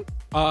we're running?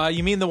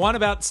 You mean the one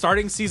about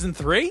starting season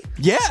 3?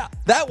 Yeah,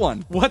 that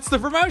one. What's the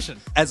promotion?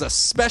 As a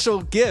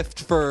special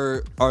gift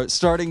for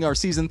starting our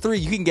season 3,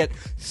 you can get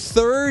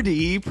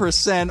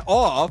 30%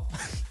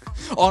 off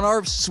on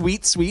our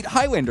sweet, sweet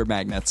Highlander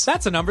magnets.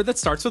 That's a number that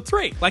starts with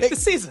 3, like the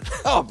season.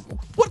 Oh,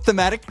 what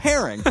thematic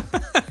pairing.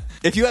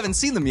 If you haven't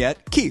seen them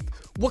yet, Keith,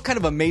 what kind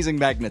of amazing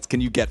magnets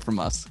can you get from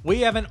us?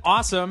 We have an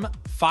awesome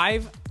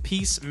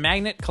 5-piece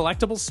magnet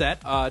collectible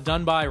set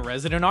done by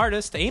resident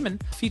artist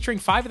Eamon, featuring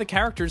 5 of the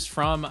characters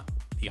from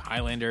the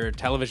Highlander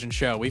television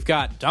show. We've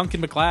got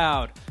Duncan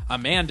MacLeod,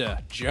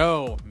 Amanda,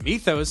 Joe,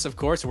 Mythos, of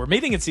course, who we're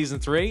meeting in season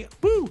 3,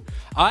 woo,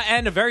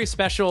 and a very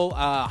special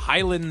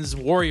Highlands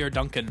warrior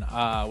Duncan,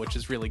 which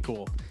is really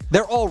cool.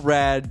 They're all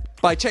rad.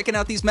 By checking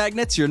out these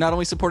magnets, you're not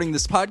only supporting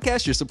this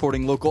podcast, you're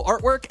supporting local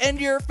artwork and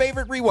your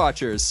favorite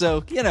rewatchers.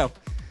 So,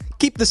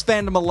 keep this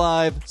fandom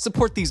alive,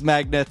 support these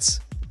magnets,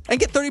 and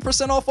get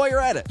 30% off while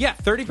you're at it. Yeah,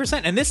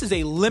 30%. And this is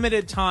a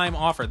limited time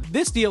offer.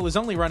 This deal is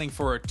only running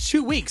for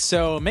 2 weeks,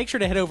 so make sure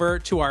to head over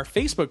to our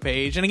Facebook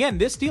page. And again,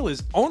 this deal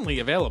is only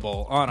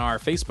available on our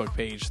Facebook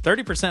page.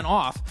 30%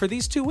 off for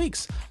these 2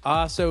 weeks.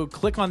 So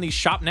click on the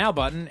Shop Now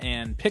button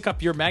and pick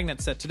up your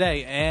magnet set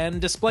today and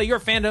display your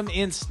fandom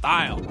in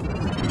style.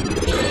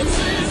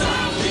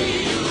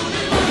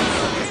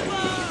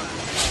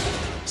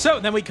 So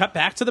then we cut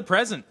back to the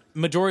present.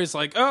 Midori's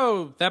like,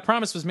 oh, that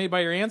promise was made by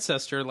your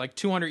ancestor like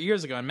 200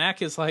 years ago. And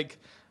Mac is like,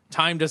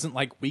 time doesn't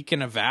like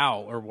weaken a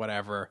vow or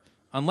whatever.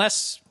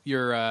 Unless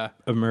you're A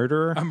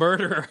murderer? a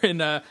murderer in,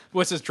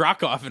 what's this,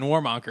 Dracov in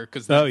Warmonger.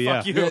 Because Oh, yeah.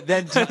 fuck you.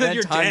 Then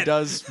you're time dead.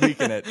 does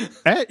weaken it.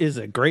 That is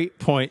a great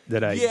point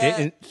that I Yeah.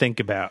 didn't think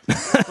about.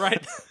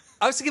 Right?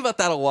 I was thinking about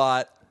that a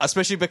lot,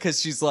 especially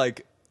because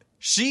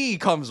she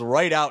comes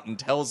right out and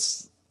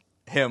tells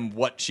him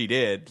what she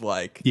did.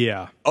 Like,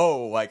 Yeah.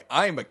 oh, like,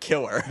 I'm a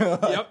killer.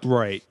 Yep.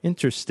 Right.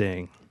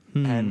 Interesting.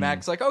 And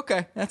Mac's like,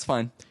 okay, that's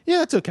fine.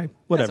 Yeah, it's okay.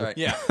 Whatever. That's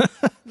all right.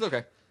 Yeah. It's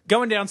okay.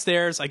 Going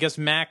downstairs, I guess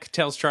Mac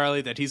tells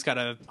Charlie that he's got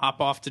to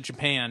hop off to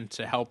Japan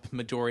to help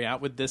Midori out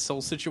with this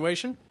whole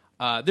situation.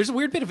 There's a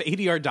weird bit of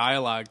ADR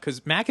dialogue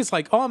because Mac is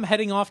like, oh, I'm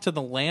heading off to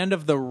the land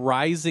of the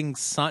rising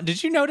sun.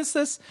 Did you notice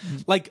this?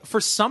 Like, for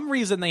some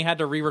reason, they had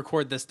to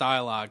re-record this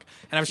dialogue.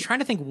 And I was trying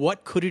to think,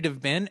 what could it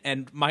have been?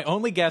 And my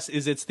only guess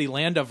is it's the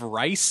land of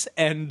rice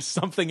and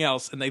something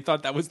else. And they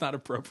thought that was not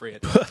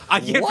appropriate. I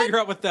can't figure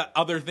out what the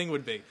other thing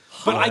would be.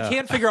 But I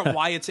can't figure out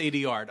why it's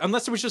ADR'd,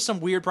 unless there was just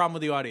some weird problem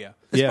with the audio.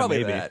 It's Yeah, probably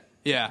maybe. that.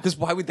 Yeah. Because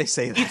why would they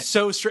say that? It's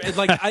so strange.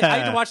 Like, I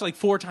had to watch it like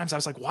 4 times. I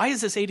was like, why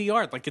is this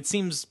ADR? Like, it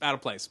seems out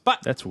of place.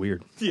 But That's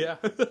weird. yeah.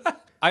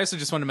 I also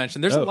just want to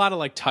mention there's a lot of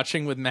like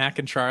touching with Mac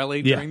and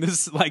Charlie Yeah. during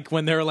this, like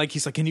when they're like,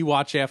 he's like, can you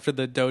watch after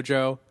the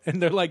dojo?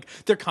 And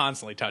they're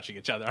constantly touching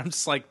each other. I'm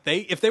just like,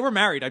 if they were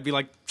married, I'd be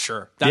like,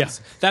 sure,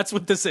 that's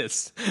what this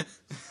is.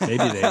 Maybe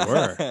they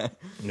were.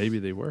 Maybe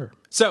they were.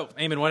 So,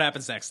 Eamon, what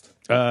happens next?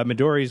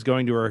 Midori's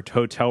going to her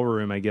hotel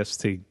room, I guess,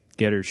 to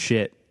get her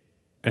shit.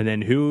 And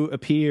then who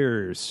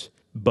appears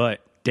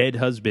but dead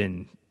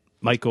husband,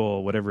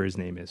 Michael, whatever his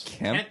name is.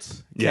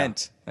 Kent. Yeah.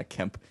 Kent. Not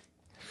Kemp.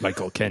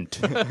 Michael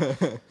Kent.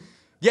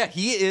 Yeah,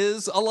 he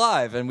is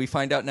alive, and we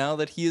find out now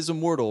that he is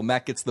immortal.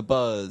 Mac gets the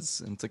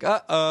buzz, and it's like,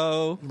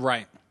 uh-oh.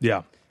 Right.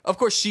 Yeah. Of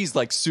course, she's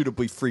like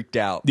suitably freaked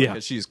out Yeah.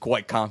 because she's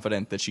quite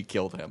confident that she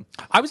killed him.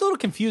 I was a little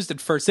confused at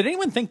first. Did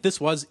anyone think this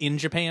was in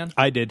Japan?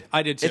 I did.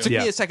 I did too. It took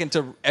Yeah. me a second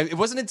to. It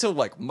wasn't until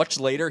like much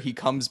later he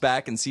comes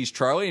back and sees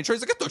Charlie, and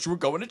Charlie's like, I thought you were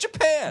going to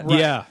Japan.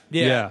 Yeah.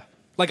 Yeah. Yeah.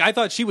 Like, I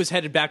thought she was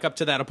headed back up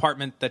to that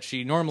apartment that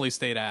she normally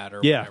stayed at or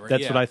Yeah, whatever.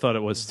 that's what I thought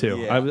it was too.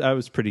 Yeah. I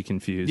was pretty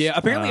confused. Yeah,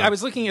 apparently I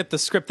was looking at the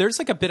script. There's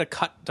like a bit of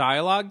cut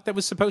dialogue that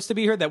was supposed to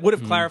be here that would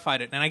have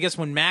clarified it. And I guess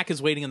when Mac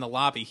is waiting in the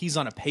lobby, he's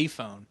on a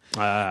payphone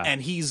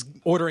and he's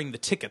ordering the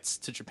tickets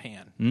to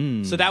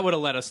Japan. So that would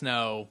have let us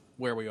know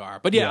where we are.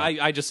 But yeah,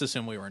 I just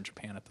assumed we were in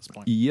Japan at this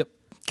point. Yep.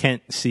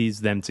 Kent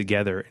sees them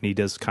together and he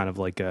does kind of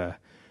like a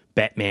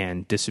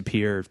Batman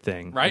disappear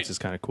thing, Right. which is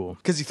kind of cool.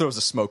 Because he throws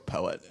a smoke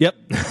pellet. Yep.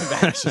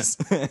 Vanishes.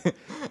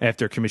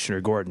 After Commissioner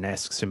Gordon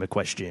asks him a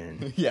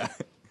question. Yeah.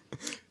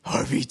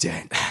 Harvey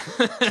Dent.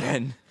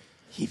 Can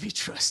he be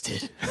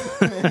trusted?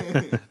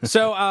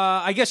 So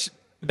I guess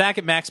back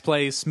at Mac's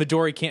place,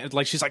 Midori can't,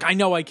 like, she's like, I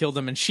know I killed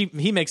him. And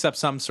he makes up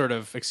some sort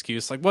of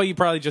excuse. Like, well, you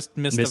probably just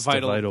missed a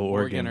vital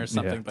organ or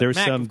something. Yeah. But There's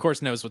Mac, some of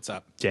course, knows what's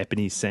up.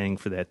 Japanese saying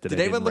for that Did I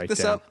didn't anyone look write this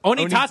down. up?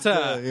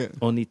 Onitata.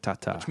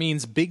 Onitata.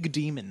 Means big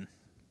demon.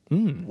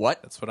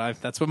 What?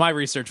 That's what my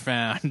research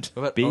found.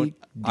 What about Big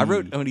I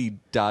wrote D.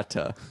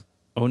 Onidata.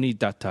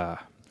 Onidata.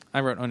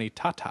 I wrote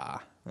Onitata.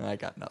 I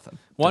got nothing.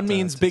 One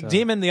means big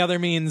demon, the other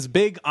means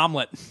big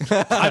omelet.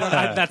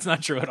 That's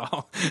not true at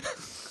all.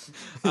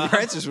 Your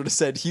answers would have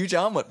said huge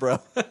omelet, bro.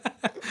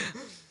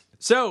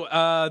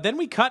 So then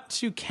we cut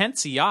to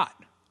Kent's yacht,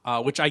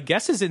 which I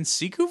guess is in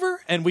Seacouver,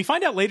 and we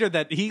find out later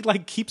that he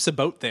like keeps a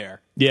boat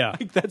there. Yeah.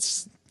 Like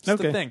that's the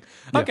thing.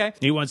 Yeah. Okay.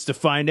 He wants to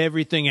find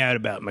everything out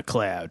about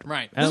McLeod.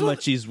 Right. How This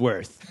much he's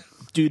worth.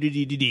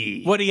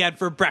 Doo-doo-doo-doo-doo. What he had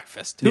for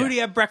breakfast. Who Yeah. did he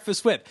have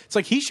breakfast with? It's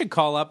like he should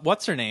call up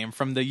what's her name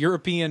from the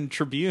European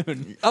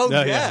Tribune. Oh,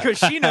 yeah. yeah. Because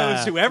she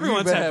knows who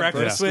everyone's better had have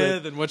breakfast breakfast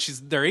with and what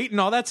they're eating,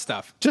 all that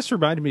stuff. Just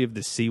reminded me of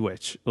the Sea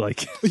Witch.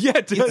 Like, Yeah,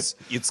 it does.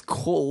 It's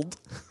cold.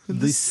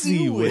 the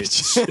Sea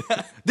Witch.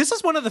 This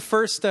is one of the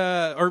first,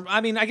 or I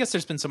mean, I guess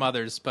there's been some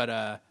others,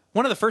 but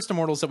one of the first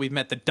immortals that we've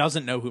met that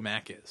doesn't know who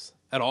Mac is.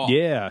 at all.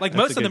 Yeah, like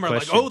that's most a of them good are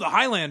question. like, oh, the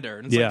Highlander,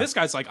 and it's Yeah. like this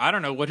guy's like, I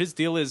don't know what his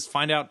deal is.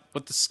 Find out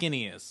what the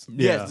skinny is.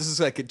 Yeah, Yeah. this is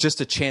like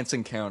just a chance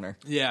encounter.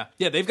 Yeah,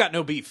 they've got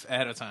no beef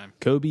ahead of time.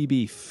 Kobe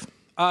beef.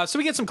 So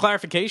we get some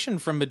clarification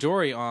from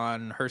Midori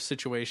on her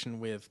situation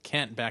with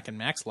Kent back in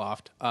Mac's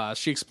loft.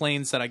 She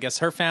explains that I guess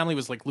her family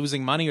was like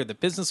losing money, or the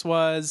business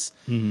was.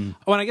 Oh, and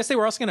I guess they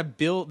were also going to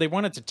build. They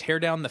wanted to tear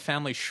down the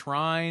family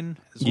shrine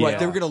as well. Right,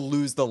 they were going to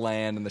lose the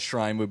land and the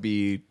shrine would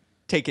be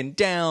taken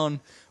down.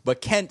 But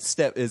Kent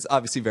is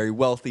obviously very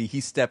wealthy. He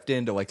stepped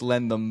in to like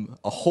lend them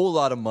a whole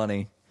lot of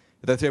money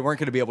that they weren't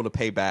going to be able to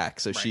pay back.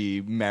 So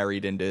she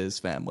married into his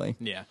family.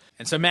 Yeah,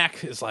 and so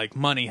Mac is like,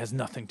 money has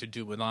nothing to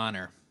do with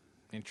honor.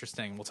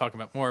 Interesting. We'll talk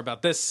about more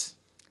about this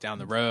down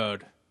the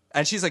road.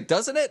 And she's like,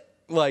 doesn't it?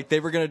 Like they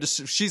were going to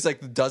she's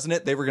like, doesn't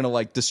it? They were going to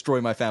like destroy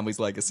my family's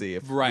legacy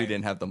if we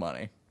didn't have the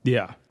money.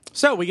 Yeah.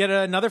 So we get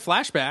another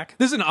flashback.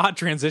 This is an odd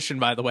transition,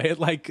 by the way. It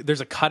like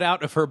there's a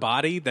cutout of her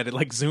body that it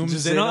like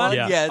zooms in on.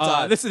 Yeah. Yeah, it's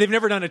odd. They've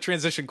never done a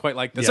transition quite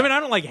like this. Yeah. I mean, I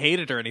don't like hate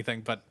it or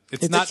anything, but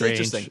it's not strange.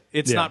 interesting.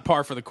 It's Yeah. not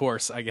par for the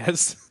course, I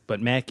guess. But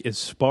Mac is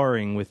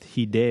sparring with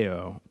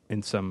Hideo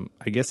in some,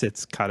 I guess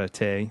it's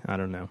karate. I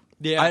don't know.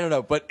 Yeah, I don't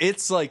know, but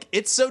it's like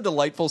it's so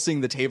delightful seeing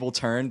the table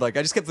turned. Like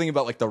I just kept thinking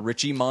about like the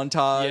Richie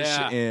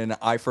montage in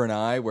Eye for an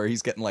Eye, where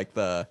he's getting like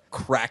the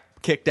crack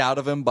kicked out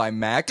of him by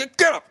Mac.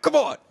 Get up, come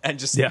on, and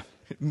just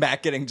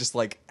Mac getting just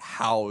like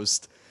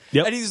housed.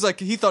 Yep. And he's like,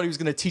 he thought he was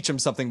going to teach him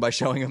something by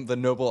showing him the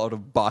noble art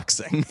of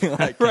boxing.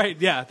 Like, Right,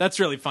 yeah, that's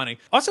really funny.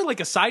 Also, like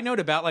a side note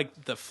about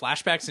like the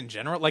flashbacks in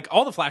general, like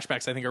all the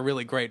flashbacks I think are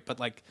really great, but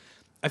like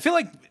I feel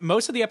like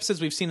most of the episodes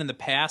we've seen in the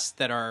past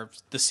that are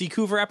the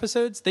Seacouver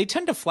episodes, they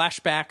tend to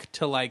flashback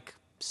to like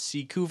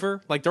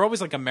Seacouver. Like they're always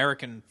like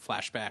American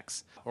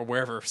flashbacks or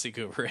wherever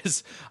Seacouver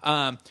is.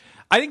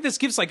 I think this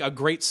gives like a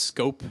great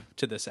scope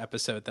to this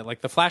episode that like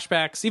the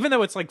flashbacks, even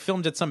though it's like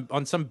filmed at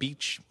on some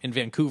beach in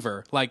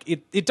Vancouver, like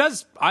it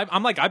does.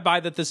 I'm like, I buy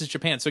that this is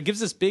Japan. So it gives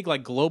this big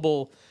like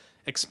global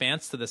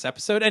expanse to this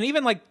episode. And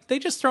even like they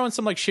just throw in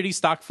some like shitty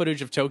stock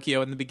footage of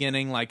Tokyo in the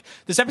beginning. Like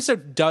this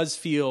episode does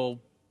feel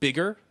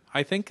bigger,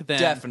 I think, than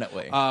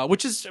Definitely.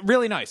 which is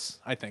really nice,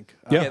 I think.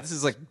 yeah, this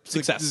is like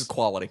Success. This is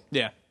quality.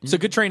 Yeah. So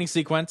good training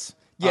sequence.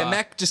 Yeah,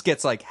 Mac just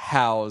gets like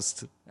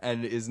housed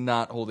and is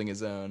not holding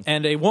his own.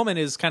 And a woman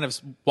is kind of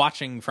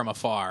watching from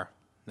afar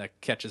that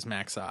catches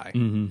Mac's eye.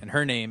 And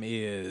her name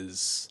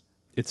is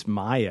It's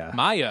Maya.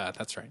 Maya.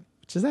 That's right.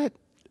 Is that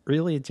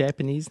really a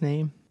Japanese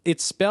name?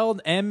 It's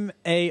spelled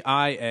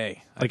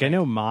M-A-I-A. Like I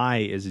know Mai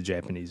is a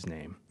Japanese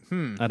name.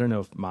 I don't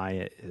know if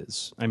Maya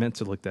is. I meant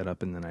to look that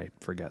up and then I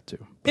forgot to.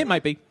 It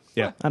might be.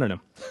 Yeah, I don't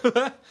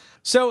know.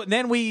 So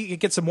then we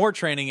get some more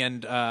training,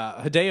 and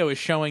Hideo is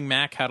showing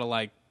Mac how to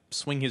like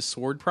swing his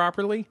sword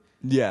properly.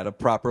 Yeah, to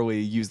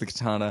properly use the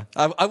katana.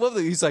 I love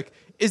that he's like,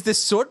 is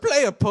this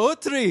swordplay or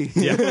poetry?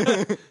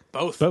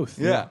 Both. Both.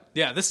 Yeah.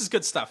 Yeah, this is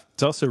good stuff.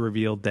 It's also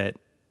revealed that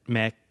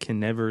Mac can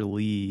never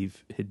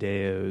leave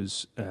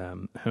Hideo's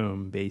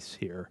home base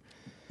here.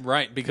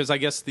 Right, because I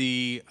guess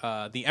the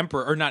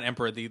emperor, or not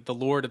emperor, the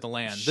lord of the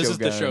land, this is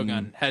the Shogun.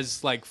 shogun,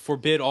 has like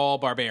forbid all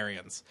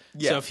barbarians.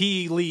 Yeah. So if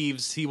he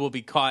leaves, he will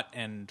be caught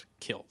and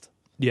killed.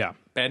 Yeah.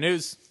 Bad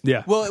news.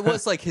 Yeah. Well, it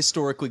was like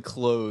historically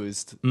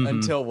closed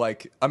until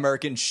like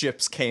American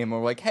ships came and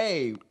were like,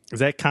 hey, Is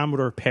that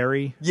Commodore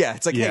Perry? yeah,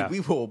 it's like, Yeah. hey, we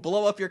will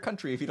blow up your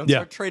country if you don't Yeah.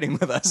 start trading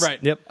with us. Right.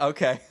 Yep.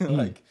 Okay.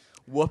 Like,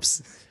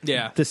 whoops.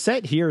 Yeah. The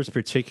set here is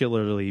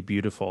particularly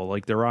beautiful.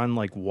 Like they're on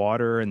like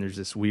water and there's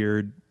this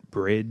weird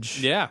bridge.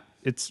 Yeah.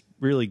 It's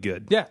really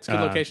good. Yeah, it's a good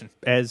location.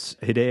 As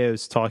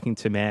Hideo's talking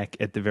to Mac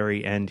at the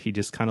very end, he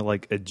just kind of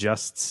like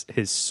adjusts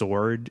his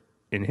sword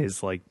in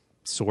his like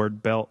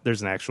sword belt.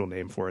 There's an actual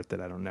name for it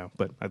that I don't know,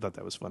 but I thought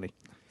that was funny.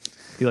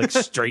 He like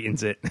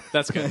straightens it.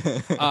 That's good.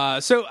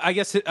 So I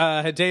guess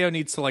Hideo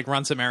needs to like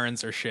run some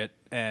errands or shit,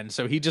 and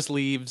so he just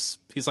leaves.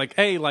 He's like,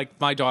 "Hey, like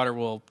my daughter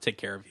will take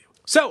care of you."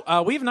 So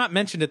we have not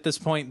mentioned at this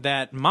point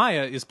that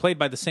Maya is played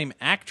by the same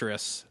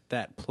actress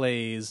that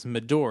plays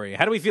Midori.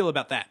 How do we feel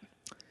about that?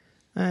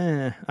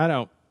 I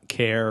don't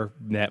care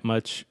that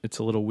much. It's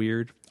a little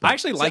weird. I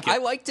actually like I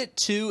it. liked it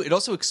too. It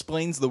also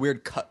explains the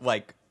weird cut,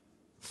 like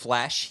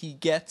flash he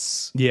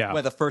gets. Yeah.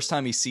 When the first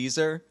time he sees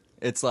her,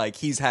 it's like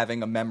he's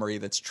having a memory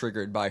that's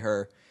triggered by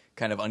her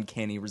kind of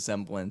uncanny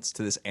resemblance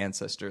to this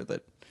ancestor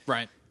that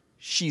Right.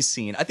 she's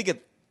seen. I think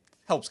it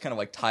helps kind of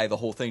like tie the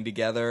whole thing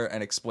together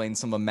and explain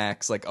some of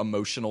Mac's like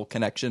emotional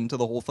connection to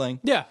the whole thing.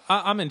 Yeah,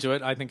 I'm into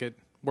it. I think it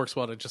works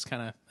well to just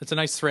kind of, it's a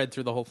nice thread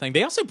through the whole thing.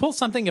 They also pull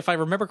something, if I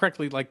remember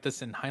correctly, like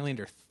this in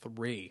Highlander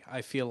 3.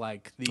 I feel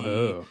like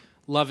the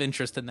love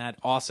interest in that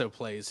also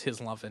plays his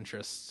love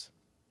interest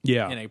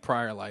Yeah. in a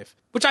prior life,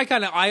 which I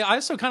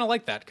also kind of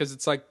like that, because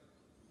it's like,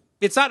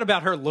 it's not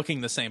about her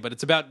looking the same, but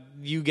it's about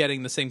you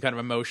getting the same kind of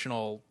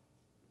emotional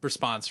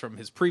response from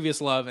his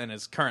previous love and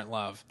his current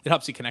love. It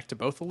helps you connect to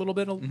both a little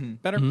bit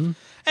better.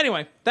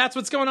 Anyway, that's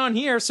what's going on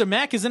here. So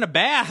Mac is in a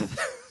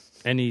bath.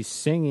 And he's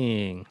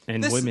singing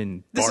and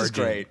women this barging. is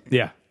great.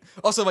 Yeah.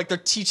 Also, like they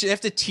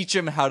have to teach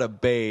him how to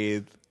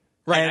bathe.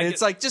 Right, And I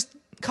it's get- like just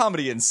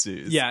comedy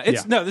ensues.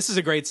 Yeah, no, this is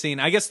a great scene.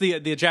 I guess the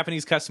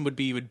Japanese custom would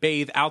be you would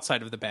bathe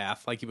outside of the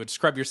bath, like you would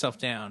scrub yourself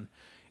down,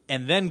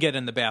 and then get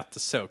in the bath to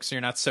soak, so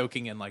you're not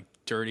soaking in like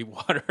dirty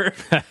water.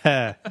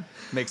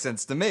 Makes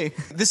sense to me.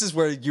 This is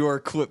where your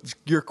quote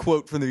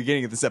from the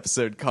beginning of this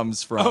episode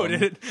comes from. Oh,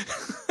 did it?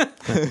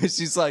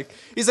 She's like,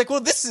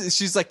 this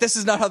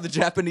is not how the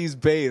Japanese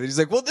bathe. And he's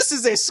like, well, this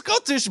is a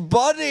Scottish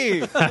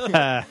body.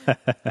 And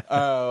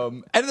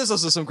there's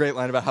also some great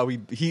line about how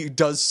he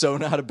does so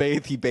know how to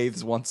bathe. He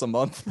bathes once a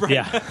month.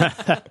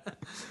 Yeah.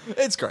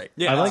 It's great.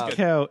 Yeah, I that's like good.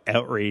 how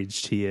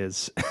outraged he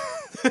is.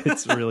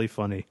 It's really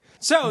funny.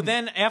 So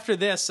then after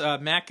this,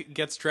 Mac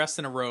gets dressed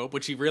in a robe,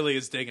 which he really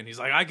is digging. He's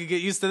like, I could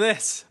get used to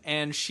this.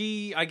 And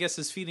she, I guess,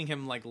 is feeding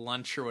him like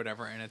lunch or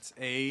whatever, and it's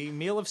a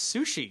meal of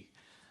sushi,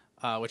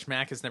 which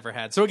Mac has never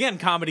had. So again,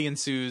 comedy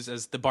ensues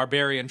as the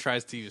barbarian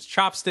tries to use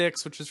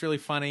chopsticks, which is really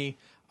funny.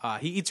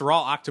 He eats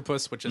raw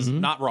octopus, which is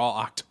not raw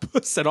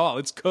octopus at all.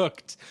 It's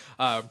cooked.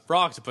 Raw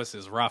octopus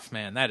is rough,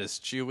 man. That is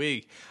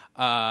chewy.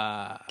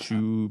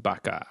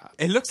 Chewbacca.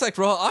 It looks like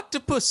raw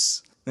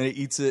octopus. Then he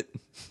eats it.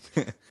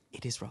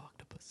 It is raw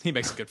octopus. He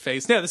makes a good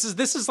face. No, this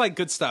is like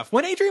good stuff.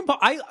 When Adrian Paul,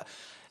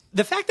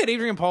 the fact that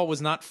Adrian Paul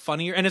was not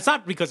funnier, and it's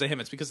not because of him,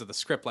 it's because of the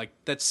script. Like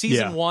that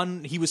season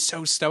 1, he was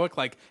so stoic.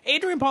 Like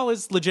Adrian Paul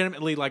is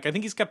legitimately like, I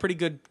think he's got pretty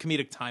good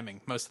comedic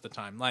timing most of the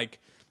time. Like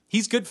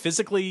he's good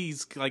physically.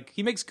 He's like,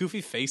 he makes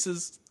goofy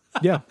faces.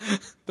 Yeah.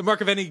 The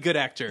mark of any good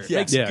actor. Yeah.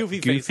 Makes Yeah, goofy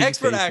goofy faces.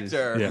 Expert faces.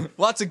 actor. Yeah.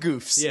 Lots of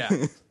goofs.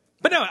 Yeah.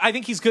 But no, I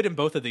think he's good in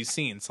both of these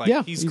scenes. Like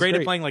Yeah, he's he's great at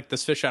great. playing like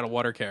this fish out of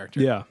water character.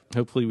 Yeah.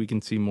 Hopefully we can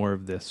see more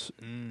of this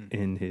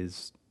in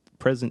his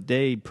present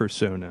day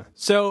persona.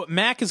 So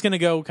Mac is going to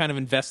go kind of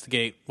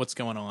investigate what's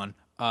going on.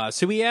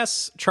 So he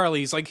asks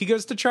Charlie, he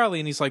goes to Charlie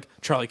and he's like,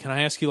 Charlie, can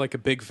I ask you like a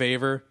big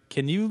favor?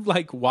 Can you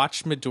like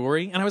watch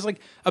Midori? And I was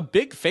like, a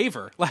big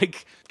favor?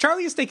 Like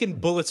Charlie has taken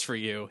bullets for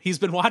you. He's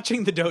been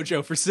watching the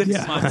dojo for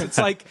 6 months. It's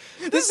like,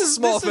 this is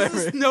small this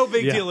is favor. no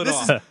big Yeah. deal at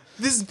all.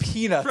 This is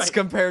peanuts Right.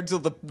 compared to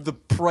the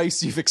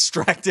price you've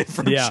extracted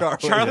from Yeah. Charlie.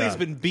 Charlie's Yeah.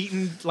 been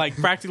beaten like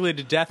practically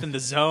to death in the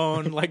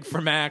zone, like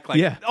for Mac, like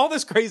Yeah. all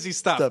this crazy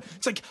stuff. Stuff.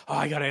 It's like, oh,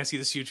 I gotta ask you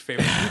this huge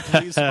favor. Can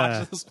you please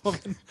watch this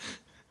woman?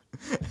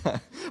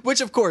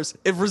 Which, of course,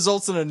 it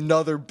results in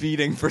another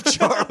beating for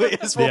Charlie,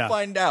 as we'll Yeah.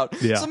 find out.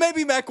 Yeah. So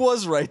maybe Mac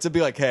was right to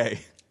be like,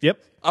 hey, Yep.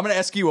 I'm going to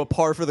ask you a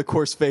par for the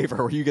course favor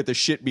where you get the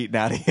shit beaten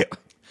out of you.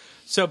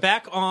 So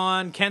back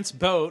on Kent's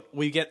boat,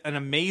 we get an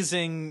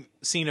amazing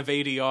scene of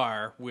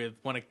ADR with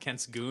one of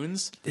Kent's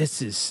goons.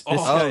 This is Oh,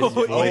 guy's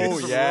voice.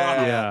 it's yeah.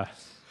 rough.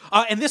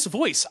 Yeah. And this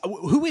voice,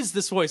 who is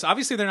this voice?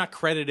 Obviously, they're not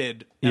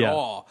credited at Yeah.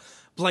 all.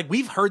 But like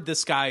we've heard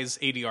this guy's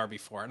ADR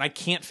before, and I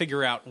can't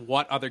figure out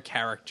what other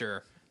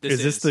character this is.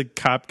 Is this the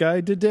cop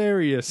guy,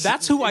 Darius?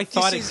 That's who I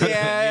thought it could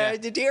Yeah,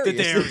 have been.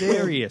 Darius.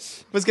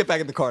 Darius. Let's get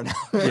back in the car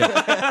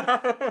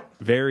now.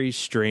 Very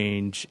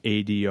strange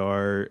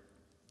ADR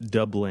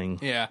doubling.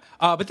 Yeah.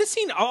 But this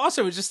scene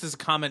also just as a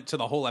comment to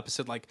the whole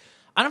episode, like,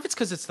 I don't know if it's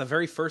because it's the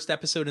very first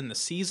episode in the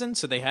season,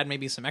 so they had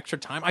maybe some extra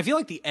time. I feel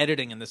like the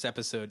editing in this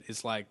episode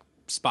is like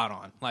spot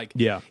on. Like,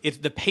 Yeah. if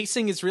the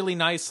pacing is really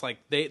nice, like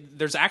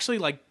there's actually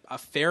like a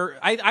fair,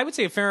 I would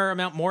say a fair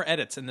amount more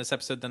edits in this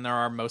episode than there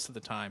are most of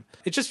the time.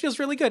 It just feels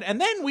really good. And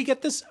then we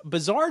get this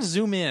bizarre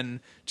zoom in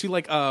to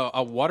like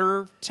a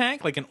water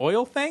tank, like an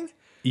oil thing.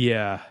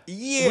 Yeah.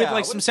 Yeah. With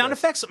like some what's sound that?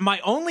 effects.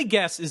 My only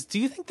guess is, do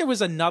you think there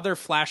was another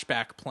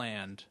flashback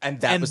planned? And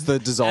that was the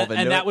dissolve and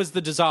into that it? was the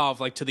dissolve,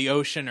 like to the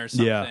ocean or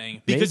something. Yeah,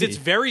 Because maybe. it's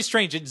very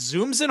strange. It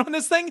zooms in on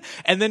this thing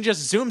and then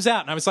just zooms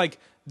out. And I was like,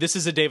 this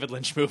is a David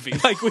Lynch movie.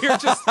 Like we're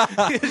just,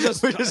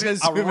 We're just gonna a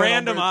zoom in on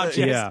random weird object.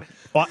 things. Yeah.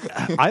 Well,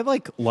 I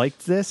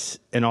liked this,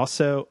 and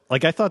also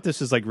like I thought this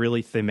was like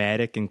really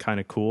thematic and kind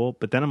of cool.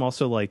 But then I'm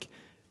also like,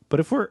 but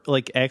if we're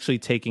like actually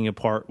taking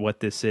apart what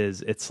this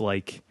is, it's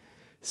like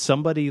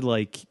somebody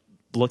like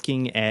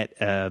looking at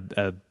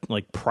a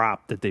like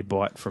prop that they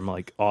bought from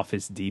like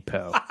Office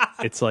Depot.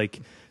 It's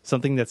like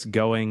something that's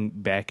going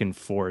back and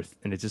forth,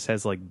 and it just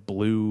has like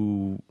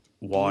blue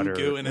water.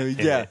 goo in it.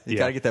 Yeah, you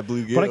gotta get that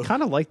blue goo. But I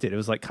kind of liked it. It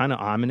was like kind of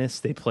ominous.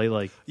 They play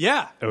like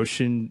Yeah.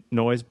 ocean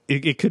noise.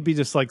 It could be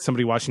just like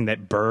somebody watching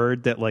that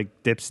bird that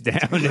like dips down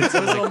into Those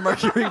little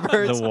mercury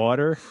birds. the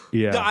water.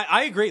 Yeah. No,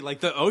 I agree. Like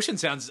the ocean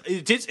sounds,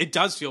 it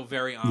does feel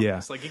very ominous.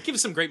 Yeah. Like it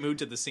gives some great mood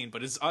to the scene,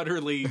 but it's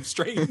utterly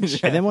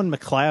strange. And then when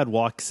McLeod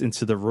walks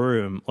into the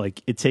room,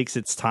 like it takes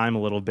its time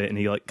a little bit, and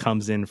he like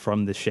comes in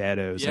from the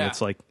shadows, Yeah. and it's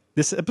like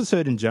this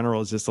episode in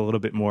general is just a little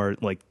bit more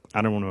like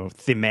I don't know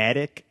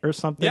thematic or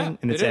something Yeah,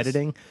 in its it is.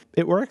 editing.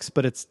 It works,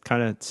 but it's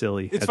kind of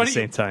silly It's at funny the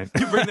same time.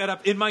 you bring that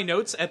up. In my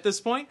notes at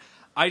this point,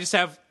 I just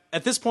have,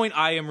 at this point,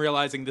 I am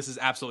realizing this is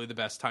absolutely the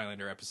best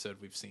Highlander episode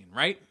we've seen,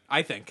 right?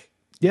 I think.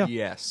 Yeah,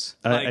 Yes.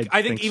 Like,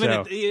 I think even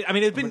so. I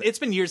mean it's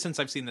been years since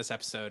I've seen this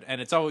episode, and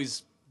it's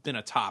always been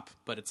a top.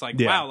 But it's like,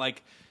 Yeah. wow,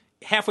 like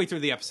halfway through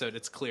the episode,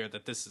 it's clear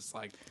that this is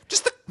like,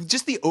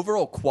 Just the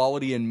overall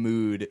quality and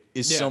mood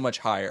is Yeah. so much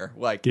higher.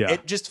 Like Yeah.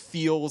 it just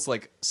feels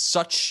like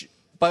such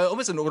by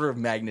almost an order of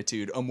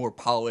magnitude, a more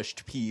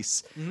polished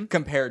piece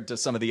compared to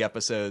some of the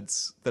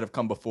episodes that have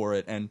come before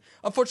it, and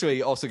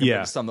unfortunately also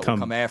compared to some that will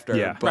come after.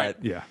 Yeah,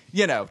 but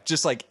yeah.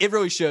 Just like it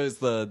really shows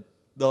the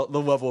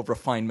level of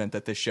refinement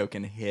that this show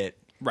can hit.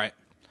 Right.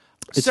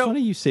 It's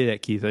funny you say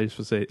that, Keith. I just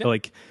want to say,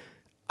 like,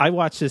 I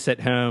watch this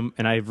at home,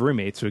 and I have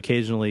roommates, so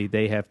occasionally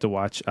they have to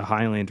watch a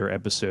Highlander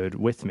episode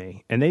with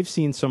me, and they've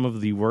seen some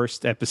of the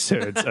worst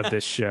episodes of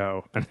this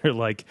show, and they're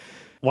like,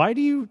 why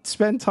do you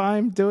spend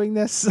time doing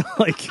this?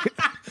 Like,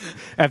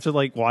 after,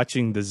 like,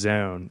 watching The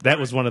Zone. That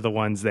was one of the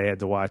ones they had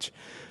to watch.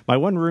 My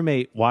one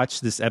roommate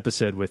watched this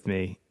episode with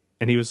me,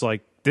 and he was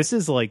like, this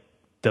is, like,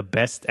 the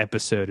best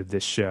episode of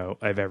this show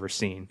I've ever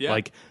seen. Yeah.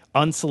 Like,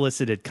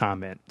 unsolicited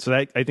comment. So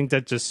I think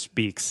that just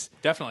speaks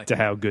Definitely to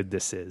how good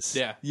this is.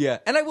 Yeah. Yeah,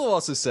 and I will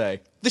also say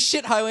the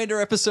shit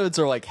Highlander episodes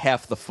are like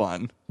half the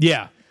fun.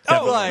 Yeah.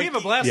 Oh, Like- we have a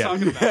blast Yeah.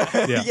 talking about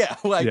it.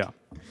 Yeah.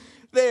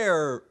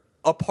 They're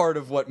a part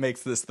of what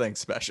makes this thing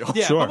special.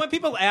 Yeah, Sure. but when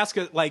people ask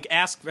at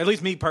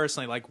least me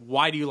personally, like,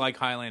 why do you like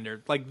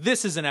Highlander? Like,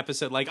 this is an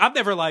episode. Like, I'm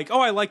never like, oh,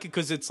 I like it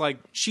because it's like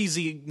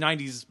cheesy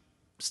 '90s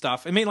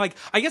stuff. I mean, like,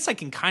 I guess I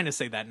can kind of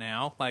say that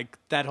now. Like,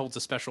 that holds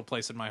a special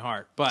place in my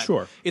heart. But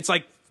Sure. it's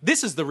like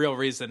this is the real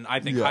reason I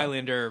think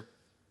Highlander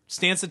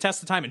stands the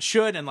test of time and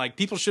should, and like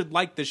people should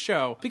like this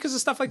show because of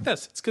stuff like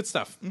this. It's good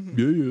stuff.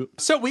 Yeah.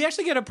 So we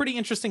actually get a pretty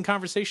interesting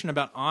conversation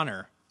about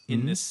honor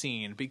in this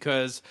scene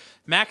because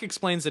Mac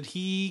explains that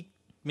he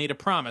made a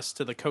promise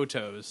to the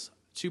Kotos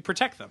to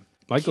protect them.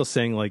 Michael's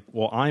saying, like,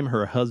 well, I'm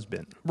her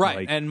husband. Right.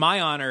 Like, And my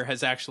honor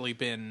has actually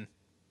been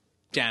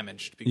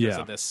damaged because Yeah.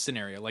 of this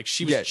scenario. Like,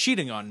 she was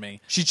cheating on me.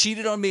 She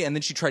cheated on me and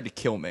then she tried to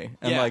kill me.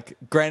 And Yeah. like,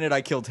 granted,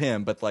 I killed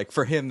him, but like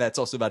for him, that's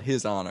also about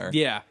his honor.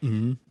 Yeah.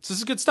 So this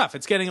is good stuff.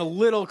 It's getting a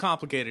little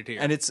complicated here.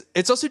 And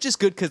it's also just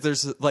good because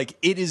there's like,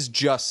 it is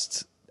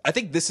just, I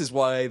think this is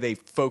why they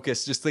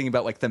focus, just thinking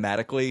about like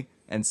thematically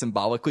and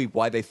symbolically,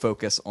 why they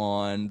focus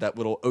on that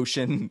little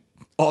ocean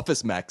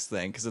office max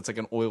thing, because it's like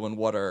an oil and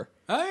water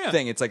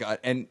thing. It's like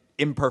an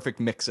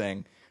imperfect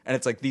mixing. And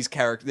it's like these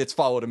characters, it's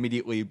followed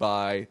immediately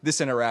by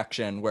this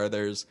interaction where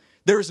there is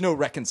no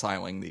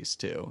reconciling these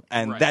two.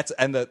 And that's,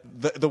 and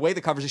the way the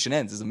conversation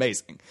ends is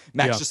amazing.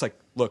 Mac's just like,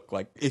 look,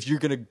 like, if you're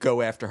going to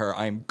go after her,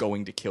 I'm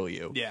going to kill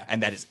you. Yeah.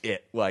 And that is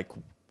it. Like,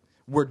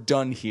 we're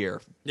done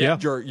here. Yeah.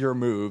 Your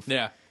move.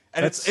 Yeah.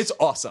 And it's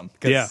awesome.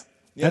 'Cause, yeah.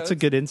 you know, That's a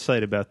good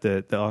insight about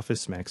the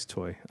Office Max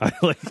toy. I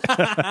like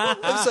I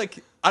was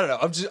like, I don't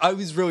know. I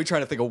was really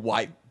trying to think of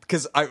why,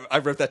 because I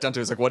wrote that down too.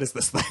 I was like, what is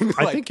this thing?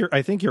 I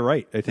think you're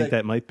right. I think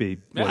that might be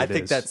what I it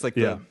think is. that's like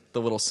yeah.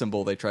 the little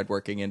symbol they tried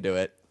working into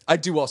it. I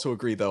do also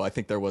agree, though. I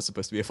think there was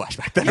supposed to be a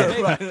flashback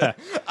there.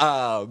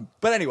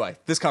 But anyway,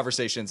 this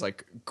conversation's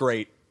like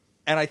great.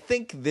 And I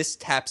think this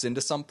taps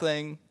into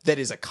something that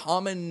is a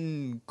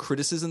common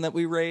criticism that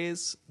we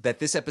raise, that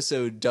this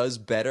episode does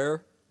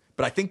better,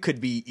 but I think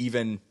could be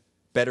even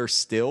better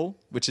still,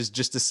 which is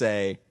just to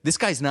say, this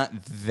guy's not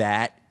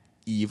that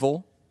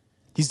evil.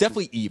 He's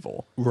definitely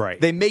evil. Right.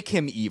 They make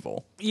him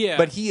evil. Yeah.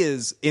 But he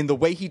is, in the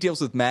way he deals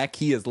with Mac,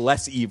 he is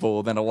less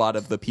evil than a lot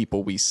of the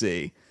people we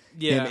see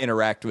him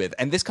interact with.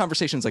 And this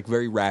conversation is like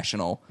very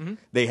rational.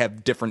 They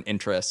have different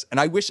interests. And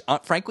I wish,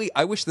 frankly,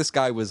 I wish this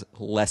guy was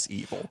less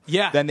evil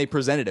than they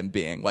presented him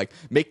being. Like,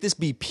 make this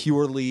be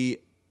purely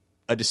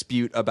a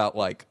dispute about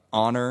like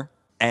honor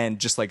and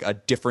just like a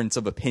difference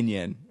of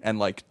opinion and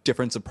like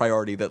difference of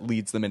priority that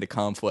leads them into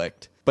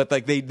conflict. But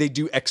like they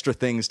do extra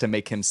things to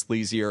make him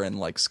sleazier and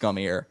like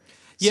scummier.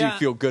 So you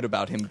feel good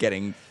about him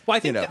getting. Well, I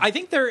think you know, I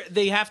think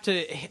they have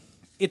to.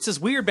 It's this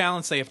weird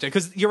balance they have to,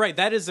 because you're right.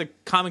 That is a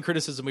common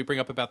criticism we bring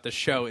up about this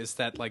show, is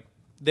that like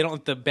they don't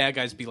let the bad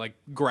guys be like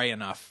gray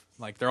enough.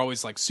 Like they're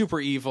always like super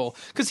evil,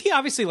 because he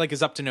obviously like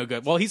is up to no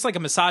good. Well, he's like a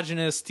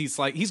misogynist. He's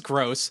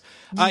gross.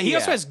 He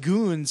also has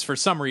goons for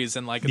some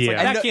reason. Like it's like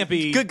Yeah. that can't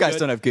be good guys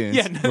don't have goons.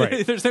 Yeah, no,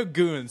 Right. there's no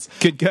goons.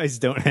 Good guys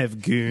don't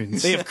have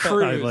goons. They have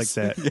crews. I like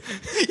that.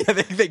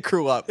 yeah, they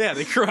crew up. Yeah,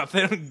 they grew up.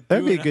 They don't.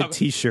 That'd be a goon good up.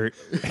 T-shirt.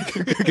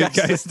 Good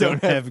guys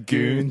don't have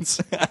goons.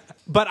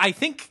 But I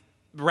think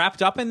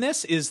wrapped up in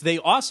this is they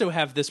also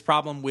have this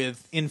problem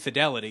with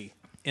infidelity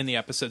in the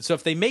episode. So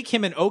if they make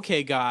him an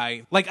okay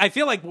guy, like I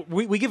feel like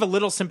we give a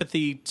little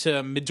sympathy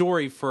to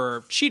Midori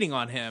for cheating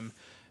on him,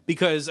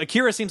 because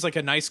Akira seems like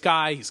a nice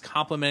guy. He's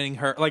complimenting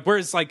her, like,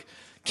 whereas like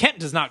Kent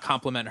does not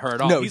compliment her at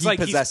all. No, he's he like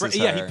possesses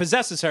he her.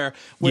 possesses her.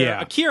 Where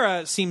Yeah.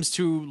 Akira seems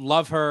to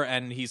love her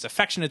and he's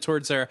affectionate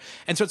towards her.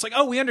 And so it's like,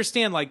 oh, we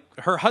understand like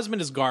her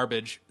husband is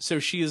garbage, so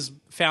she has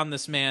found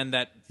this man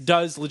that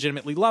does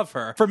legitimately love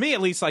her. For me, at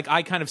least, like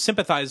I kind of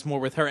sympathize more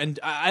with her, and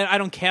I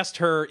don't cast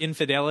her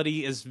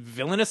infidelity as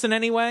villainous in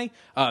any way.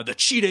 The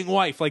cheating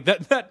wife, like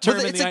that term.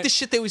 Well, it's like the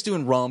shit they always do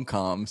in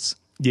rom-coms.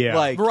 Yeah.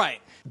 Like,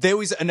 Right. They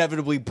always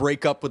inevitably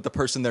break up with the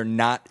person they're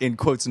not, in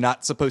quotes,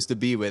 not supposed to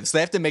be with. So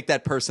they have to make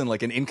that person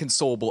like an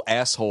inconsolable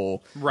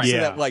asshole. Right. So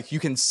Yeah. that like you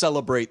can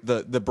celebrate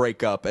the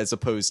breakup as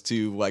opposed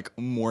to like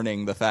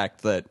mourning the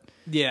fact that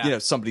Yeah. you know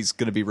somebody's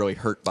going to be really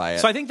hurt by it.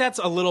 So I think that's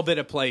a little bit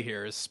at play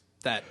here. Is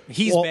that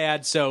he's Well-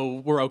 bad,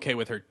 so we're okay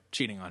with her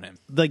cheating on him.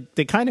 Like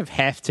they kind of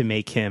have to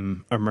make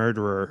him a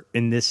murderer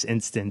in this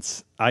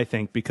instance, I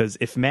think, because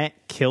if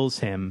Mac kills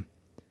him,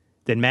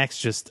 then Mac's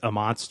just a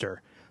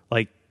monster.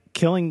 Like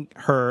killing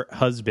her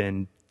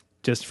husband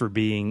just for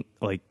being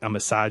like a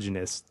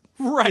misogynist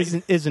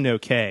isn't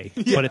okay.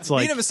 But it's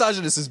like being a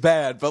misogynist is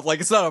bad, but like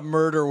it's not a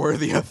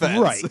murder-worthy offense.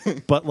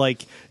 right. But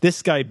like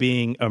this guy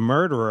being a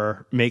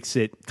murderer makes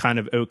it kind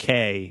of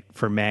okay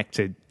for Mac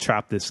to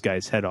chop this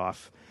guy's head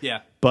off.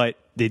 Yeah. But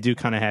they do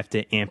kind of have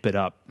to amp it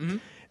up.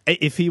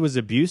 If he was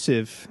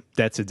abusive,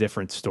 that's a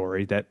different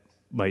story. That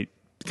might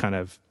kind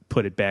of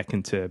put it back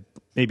into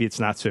maybe it's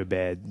not so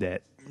bad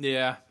that,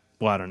 Yeah.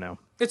 well, I don't know.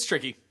 It's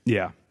tricky.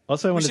 Yeah.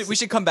 Also, I want We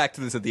should come back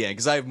to this at the end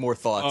because I have more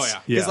thoughts. Oh,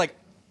 yeah. Because Yeah. like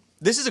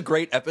this is a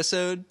great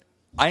episode.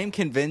 I am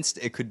convinced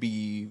it could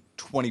be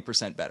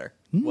 20% better.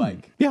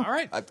 Like, yeah. All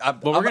right. I'm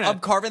Well, we're I'm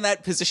carving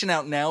that position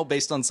out now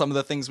based on some of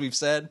the things we've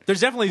said.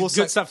 There's definitely We'll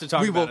good stuff to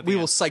talk we about Will, at the we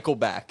end. will cycle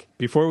back.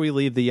 Before we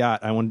leave the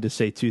yacht, I wanted to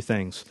say two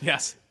things.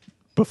 Yes.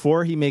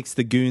 Before he makes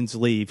the goons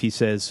leave, he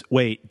says,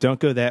 "Wait, don't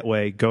go that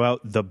way. Go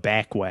out the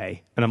back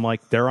way." And I'm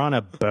like, "They're on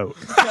a boat."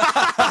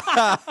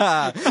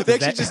 They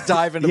actually just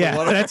dive into the Yeah,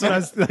 water. that's what I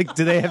was like.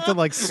 Do they have to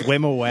like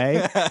swim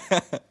away?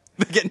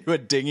 They get into a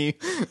dinghy.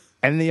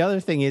 And the other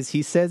thing is,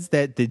 he says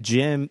that the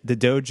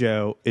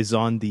dojo, is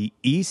on the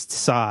east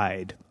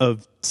side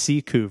of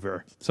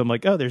Seacouver. So I'm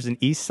like, oh, there's an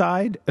east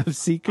side of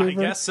Seacouver?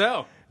 I guess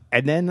so.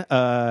 And then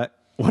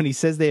when he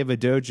says they have a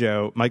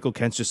dojo, Michael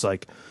Kent's just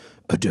like,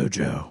 a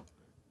dojo.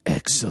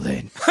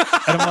 Excellent.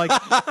 And I'm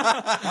like,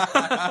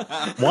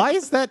 why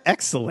is that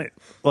excellent?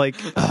 Like,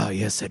 oh,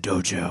 yes, a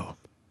dojo.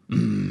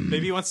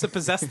 Maybe he wants to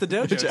possess the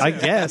dojo. I too.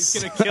 guess.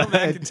 He's going to kill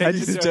Mac and take I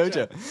his just-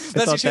 dojo. That's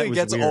thought actually that was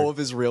gets weird. all of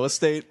his real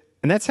estate.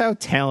 And that's how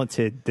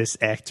talented this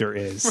actor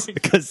is,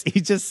 because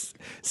he just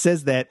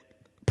says that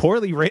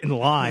poorly written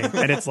line,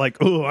 and it's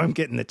like, ooh, I'm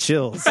getting the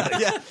chills.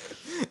 Yeah.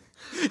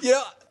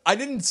 Yeah. I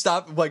didn't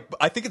stop. Like,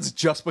 I think it's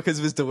just because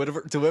of his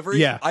delivery.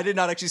 Yeah. I did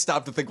not actually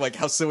stop to think like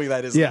how silly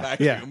that is. Yeah, in a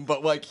vacuum. yeah.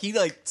 But like he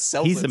like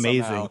sells He's it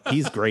amazing. somehow.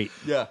 He's great.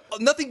 Yeah.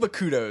 Nothing but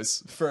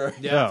kudos for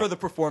the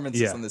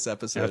performances Yeah. in this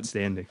episode.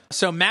 Outstanding.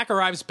 So Mac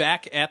arrives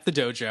back at the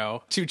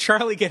dojo to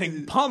Charlie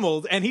getting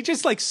pummeled, and he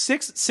just like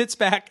sits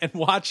back and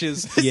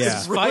watches. Yeah.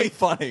 It's really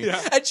fight. funny.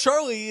 Yeah. And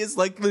Charlie is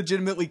like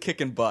legitimately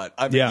kicking butt.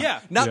 I mean, Yeah. Yeah.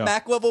 not Yeah.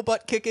 Mac level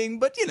butt kicking,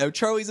 but you know,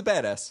 Charlie's a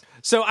badass.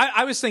 So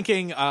I was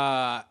thinking,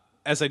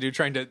 as I do,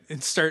 trying to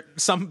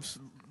insert some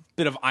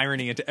bit of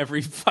irony into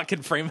every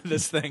fucking frame of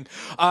this thing.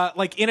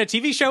 Like in a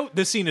TV show,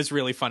 this scene is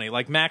really funny.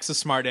 Like Mac's a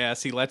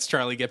smartass. He lets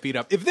Charlie get beat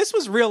up. If this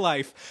was real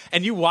life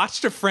and you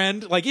watched a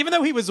friend, like even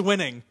though he was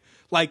winning,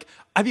 like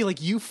I'd be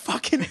like, you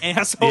fucking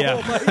asshole.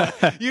 Yeah.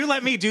 Like, you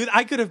let me do that.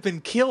 I could have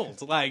been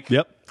killed. Like,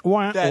 Yep.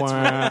 Wah, That's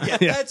wah.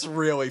 that's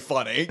really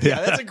funny.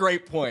 Yeah, that's a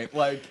great point.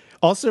 Like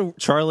Also,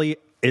 Charlie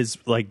is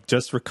like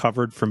just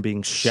recovered from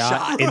being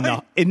shot,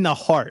 Shot. in the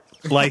heart.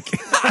 Like,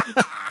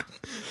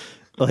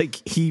 like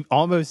he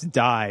almost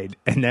died,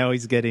 and now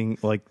he's getting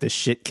like the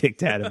shit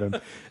kicked out of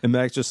him. And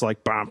Mac's just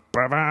like, bum,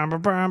 ba, bum, ba,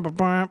 bum, ba,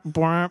 bum,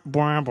 bum,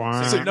 bum,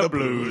 bum. sing the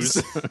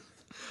blues.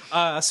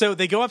 So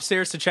they go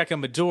upstairs to check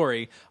on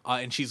Midori,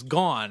 and she's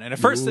gone. And at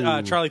first,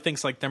 Charlie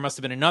thinks like there must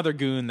have been another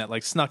goon that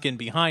like snuck in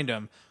behind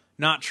him.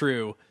 Not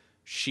true.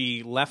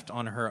 She left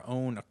on her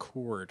own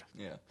accord.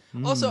 Yeah.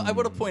 Also, I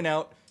want to point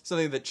out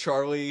something that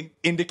Charlie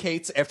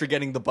indicates after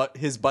getting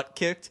his butt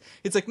kicked.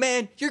 It's like,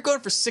 man, you're gone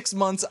for 6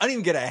 months. I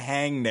didn't even get a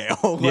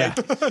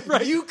hangnail.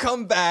 Like, you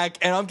come back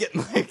and I'm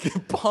getting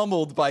like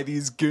pummeled by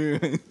these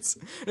goons.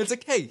 And it's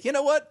like, hey, you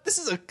know what? This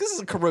is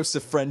a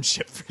corrosive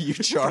friendship for you,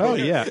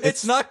 Charlie. Oh, yeah.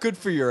 It's not good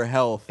for your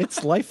health.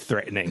 It's life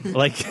threatening.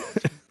 Like,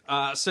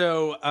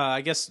 So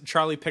I guess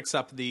Charlie picks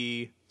up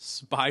the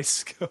spy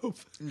scope.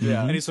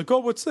 Yeah. And he's like, oh,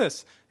 what's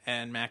this?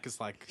 And Mac is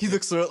like, He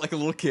looks through it like a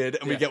little kid,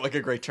 and we Yeah. get like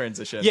a great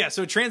transition. yeah,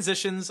 so it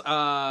transitions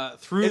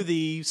through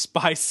the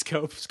spy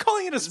scope.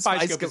 Calling it a spy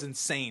spy scope scope. is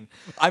insane.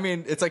 I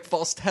mean, it's like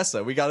false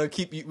Tessa. We gotta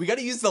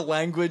use the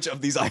language of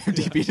these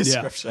IMDb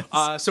descriptions.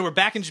 So we're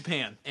back in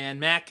Japan, and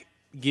Mac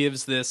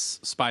gives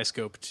this spy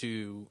scope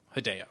to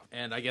Hideo.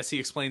 And I guess he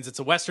explains it's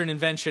a Western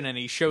invention, and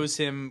he shows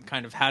him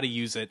kind of how to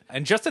use it.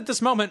 And just at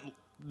this moment,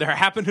 there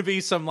happen to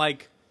be some,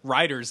 like,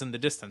 riders in the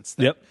distance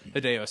that Yep.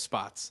 Hideo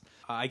spots.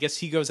 I guess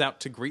he goes out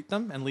to greet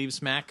them and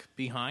leaves Mac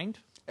behind.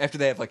 After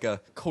they have like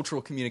a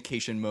cultural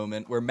communication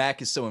moment where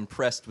Mac is so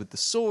impressed with the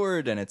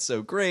sword and it's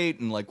so great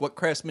and like what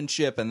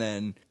craftsmanship, and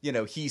then, you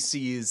know, he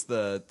sees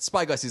the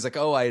spyglass. He's like,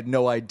 oh, I had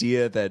no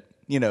idea that,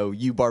 you know,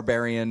 you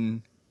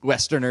barbarian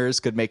Westerners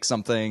could make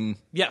something,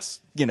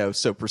 Yes. you know,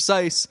 so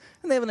precise.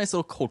 And they have a nice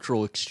little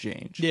cultural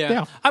exchange.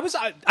 Yeah.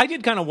 Yeah. I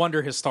did kind of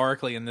wonder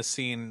historically in this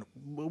scene,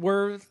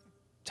 were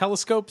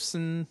telescopes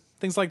and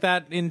things like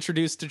that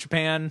introduced to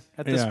Japan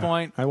at this Yeah,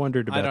 point? I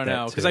wondered about I don't that,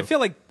 know, because too. I feel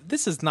like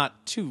this is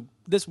not too.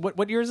 This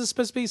what year is this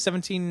supposed to be?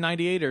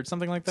 1798 or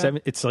something like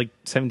that. it's like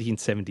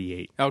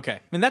 1778. Okay, I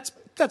mean that's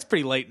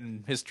pretty late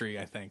in history.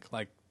 I think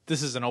like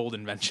this is an old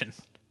invention.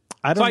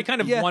 I So don't. I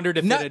kind of wondered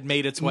if it had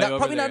made its way over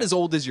Probably there. not as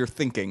old as you're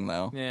thinking,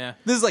 though. Yeah.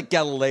 This is like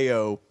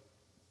Galileo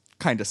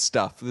kind of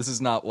stuff. This is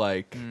not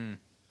like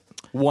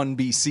 1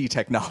 BC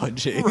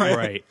technology.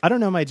 Right. I don't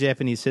know my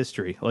Japanese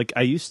history. Like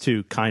I used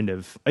to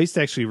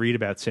actually read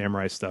about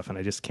samurai stuff and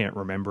I just can't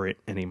remember it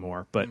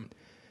anymore. But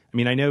I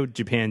mean, I know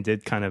Japan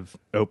did kind of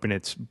open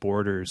its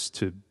borders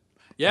to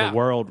the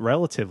world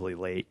relatively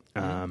late.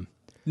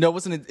 No, it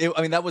wasn't.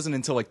 That wasn't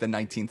until like the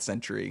 19th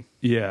century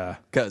Yeah.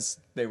 because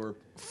they were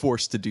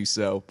forced to do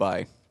so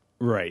by.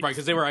 Right. Right,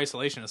 because they were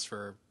isolationists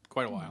for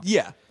quite a while.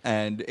 Yeah,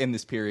 and in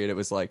this period, it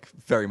was like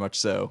very much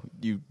so.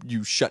 You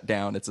shut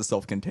down. It's a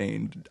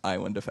self-contained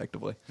island,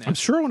 effectively. I'm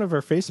sure one of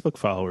our Facebook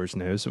followers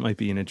knows. It might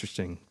be an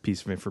interesting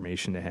piece of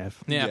information to have.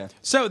 Yeah.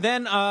 So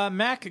then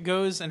Mac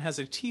goes and has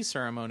a tea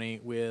ceremony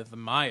with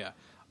Maya.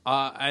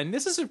 And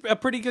this is a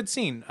pretty good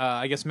scene.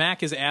 I guess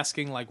Mac is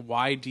asking, like,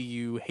 why do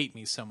you hate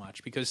me so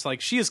much? Because, like,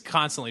 she is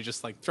constantly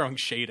just, like, throwing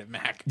shade at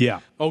Mac.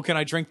 Yeah. Oh, can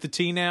I drink the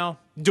tea now?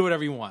 Do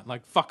whatever you want.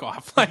 Like, fuck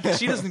off. Like,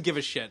 she doesn't give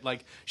a shit.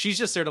 Like, she's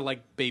just there to,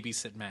 like,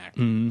 babysit Mac.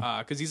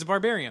 Because he's a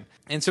barbarian.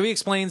 And so he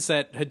explains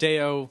that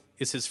Hideo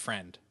is his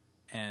friend.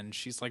 And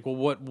she's like, well,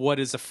 what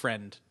is a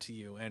friend to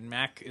you? And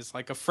Mac is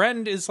like, a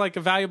friend is, like,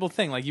 a valuable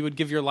thing. Like, you would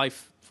give your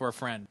life for a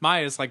friend.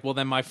 Maya is like, well,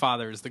 then my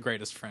father is the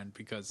greatest friend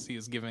because he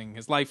is giving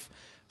his life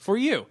for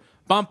you.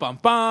 Bum, bum,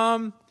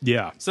 bum.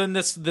 Yeah. So then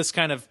this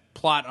kind of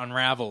plot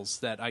unravels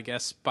that I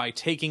guess by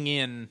taking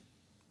in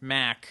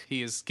Mac,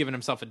 he has given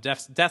himself a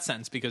death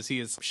sentence because he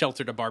has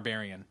sheltered a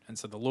barbarian. And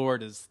so the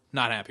Lord is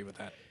not happy with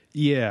that.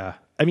 Yeah.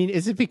 I mean,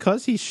 is it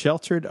because he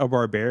sheltered a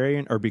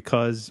barbarian or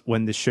because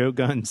when the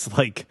Shogun's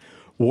like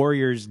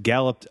warriors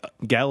galloped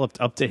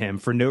up to him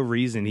for no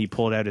reason, he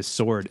pulled out his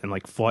sword and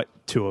like fought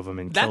two of them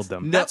and killed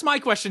them? That's my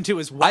question too,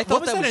 is what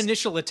was that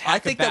initial attack I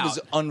think about? that was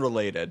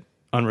unrelated.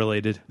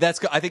 Unrelated.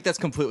 I think that's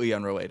completely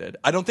unrelated.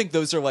 I don't think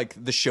those are like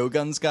the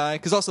Shogun's guy,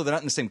 because also they're not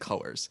in the same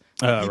colors.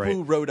 People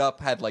who rode up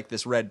had like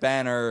this red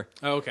banner.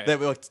 Oh, okay.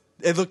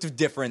 It looked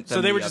different. Than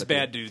So they were the just other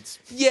bad people. dudes.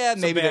 Yeah,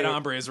 Some maybe bad they were-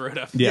 hombres rode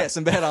up. Yeah,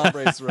 some bad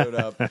hombres rode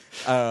up.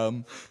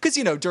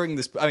 Because during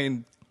this, I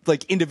mean,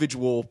 like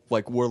individual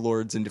like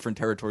warlords in different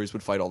territories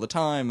would fight all the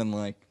time, and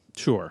like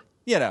Sure.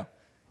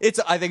 it's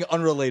I think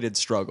unrelated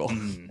struggle.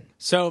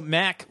 So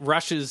Mac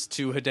rushes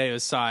to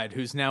Hideo's side,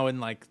 who's now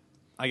in like,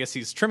 I guess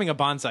he's trimming a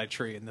bonsai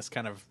tree in this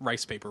kind of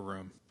rice paper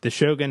room. The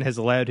Shogun has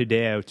allowed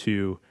Hideo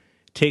to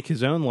take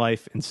his own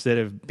life instead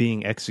of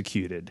being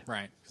executed.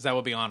 Right, because that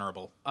would be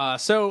honorable.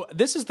 So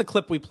this is the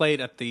clip we played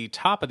at the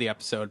top of the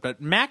episode,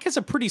 but Mac has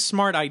a pretty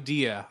smart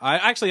idea.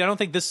 I don't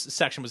think this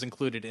section was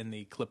included in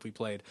the clip we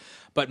played,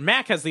 but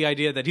Mac has the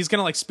idea that he's going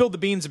to like spill the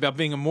beans about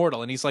being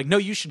immortal, and he's like, no,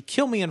 you should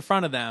kill me in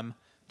front of them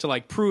to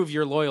like prove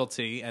your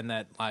loyalty, and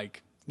that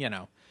like,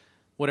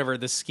 whatever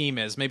this scheme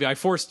is, maybe I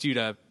forced you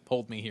to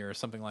hold me here or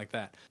something like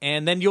that.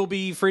 And then you'll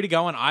be free to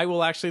go and I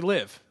will actually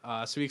live.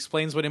 So he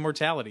explains what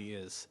immortality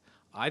is.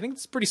 I think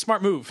it's a pretty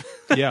smart move.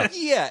 Yeah.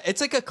 Yeah,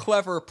 it's like a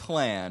clever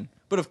plan,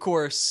 but of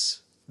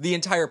course, the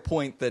entire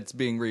point that's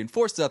being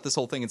reinforced about this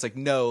whole thing, it's like,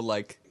 no,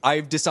 like,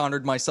 I've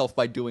dishonored myself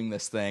by doing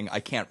this thing. I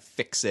can't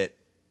fix it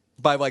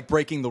by, like,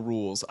 breaking the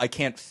rules. I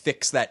can't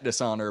fix that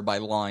dishonor by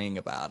lying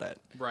about it.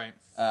 Right.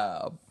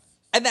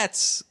 And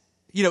that's,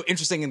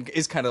 interesting and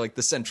is kind of like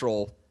the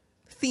central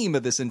theme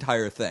of this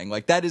entire thing.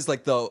 Like, that is,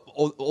 like, the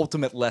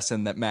ultimate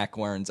lesson that Mac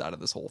learns out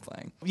of this whole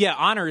thing. Yeah,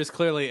 honor is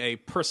clearly a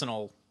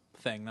personal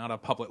thing, not a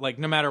public. Like,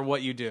 no matter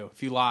what you do,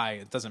 if you lie,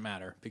 it doesn't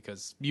matter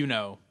because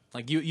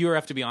like you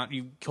have to be on.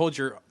 You hold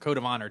your code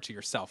of honor to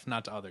yourself,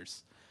 not to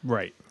others.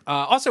 Right.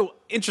 Also,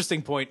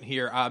 interesting point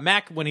here.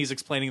 Mac, when he's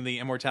explaining the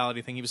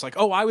immortality thing, he was like,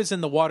 "Oh, I was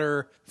in the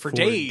water for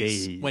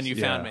days when you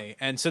found me,"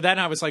 and so then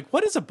I was like,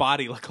 "What does a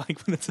body look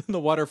like when it's in the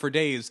water for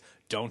days?"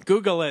 Don't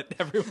Google it,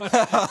 everyone.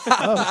 Oh,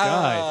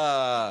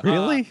 God.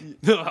 Really?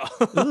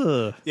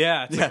 Ugh.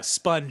 Yeah, it's like a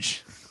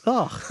sponge.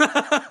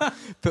 Ugh.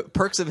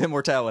 Perks of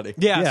immortality.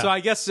 Yeah, Yeah. so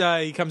I guess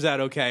he comes out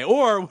okay.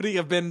 Or would he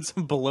have been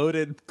some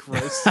bloated,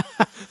 gross,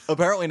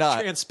 Apparently not.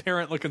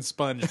 transparent-looking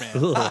sponge,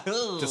 man?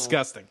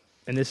 Disgusting.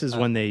 And this is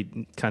when they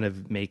kind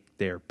of make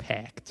their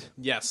pact.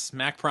 Yes,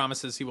 Mac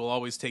promises he will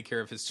always take care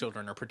of his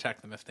children or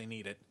protect them if they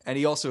need it. And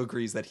he also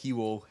agrees that he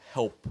will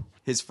help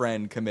his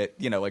friend commit,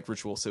 like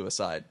ritual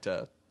suicide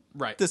to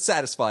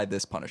satisfy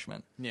this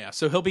punishment. Yeah,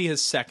 so he'll be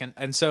his second.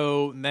 And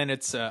so then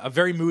it's a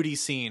very moody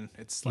scene.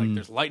 It's like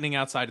there's lightning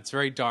outside. It's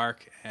very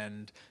dark.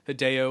 And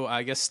Hideo,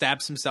 I guess,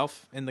 stabs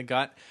himself in the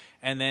gut.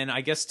 And then I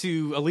guess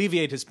to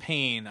alleviate his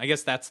pain, I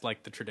guess that's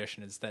like the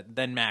tradition is that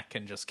then Mac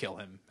can just kill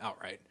him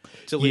outright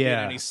to alleviate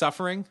any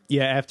suffering.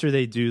 Yeah, after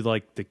they do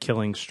like the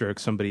killing stroke,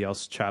 somebody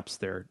else chops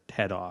their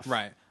head off.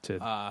 Right.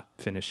 To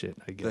finish it,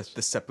 I guess.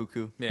 The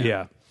seppuku.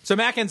 Yeah. So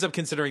Mac ends up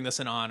considering this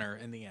an honor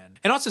in the end.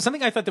 And also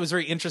something I thought that was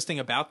very interesting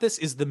about this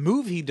is the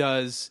move he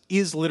does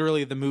is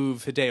literally the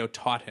move Hideo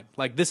taught him.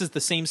 Like this is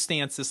the same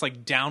stance, this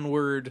like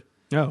downward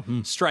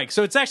strike.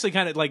 So it's actually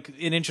kind of like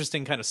an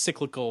interesting kind of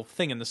cyclical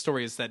thing in the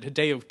story is that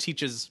Hideo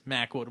teaches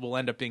Mac what will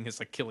end up being his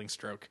like killing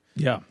stroke.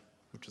 Yeah.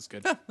 Which is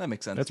good. That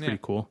makes sense. That's pretty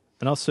cool.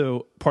 And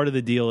also, part of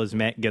the deal is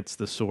Mac gets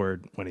the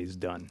sword when he's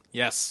done.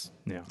 Yes.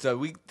 Yeah.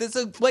 So there's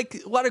a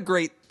lot of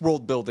great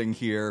world building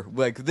here.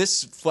 Like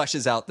this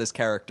fleshes out this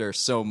character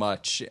so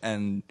much,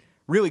 and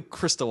really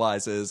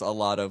crystallizes a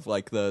lot of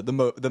like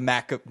the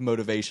Mac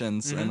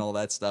motivations and all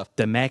that stuff.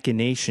 The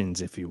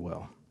machinations, if you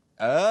will.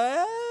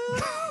 Yummy.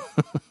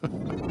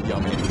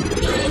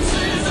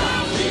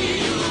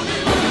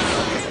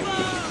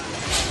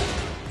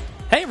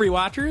 Hey,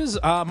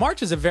 rewatchers!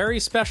 March is a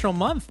very special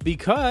month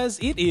because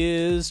it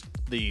is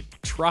the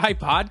Try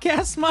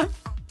Podcast month.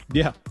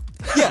 Yeah.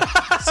 Yeah.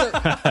 So,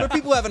 for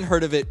people who haven't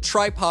heard of it,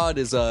 Tripod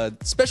is a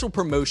special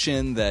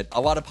promotion that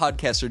a lot of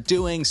podcasts are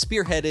doing,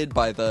 spearheaded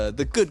by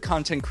the good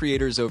content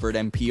creators over at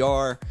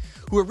NPR,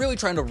 who are really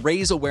trying to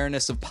raise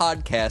awareness of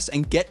podcasts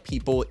and get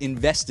people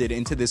invested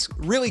into this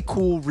really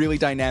cool, really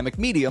dynamic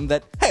medium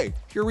that, hey,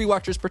 your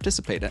rewatchers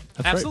participate in.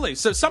 Absolutely.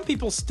 So some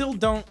people still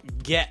don't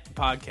get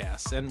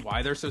podcasts and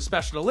why they're so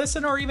special to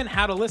listen or even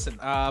how to listen.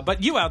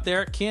 But you out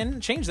there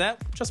can change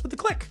that just with a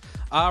click.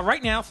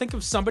 Right now, think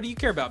of somebody you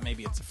care about.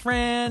 Maybe it's a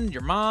friend,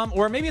 your mom,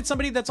 or maybe it's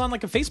somebody that's on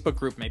like a Facebook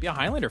group, maybe a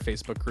Highlander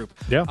Facebook group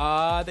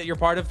that you're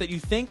part of that you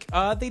think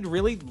they'd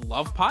really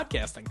love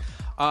podcasting.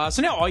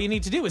 So now all you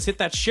need to do is hit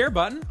that share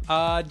button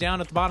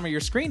down at the bottom of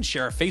your screen,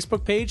 share a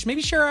Facebook page,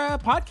 maybe share a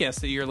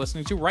podcast that you're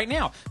listening to right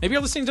now. Maybe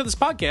you're listening to this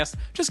podcast.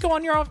 Just go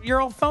on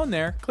your old phone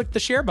there, click the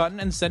share button,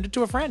 and send it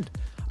to a friend.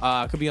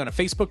 It could be on a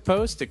Facebook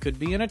post. It could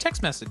be in a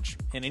text message,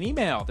 in an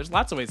email. There's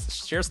lots of ways to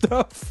share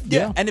stuff.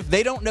 Yeah. And if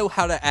they don't know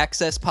how to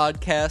access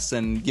podcasts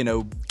and,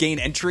 gain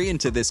entry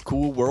into this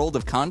cool world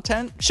of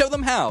content, show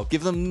them how.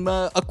 Give them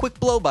a quick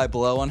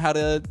blow-by-blow on how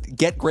to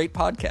get great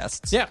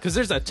podcasts. Yeah, because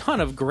there's a ton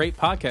of great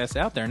podcasts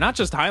out there, not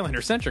just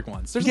Highlander-centric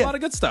ones. There's a lot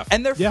of good stuff.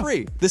 And they're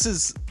free. This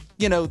is,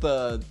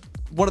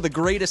 one of the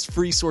greatest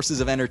free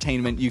sources of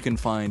entertainment you can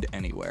find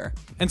anywhere.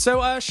 And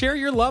so share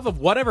your love of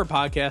whatever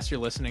podcast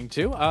you're listening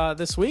to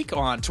this week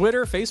on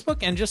Twitter, Facebook,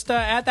 and just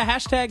add the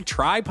hashtag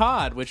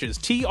TryPod, which is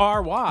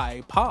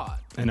TRY pod.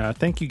 And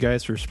thank you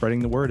guys for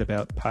spreading the word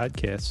about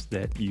podcasts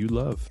that you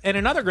love. And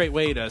another great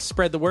way to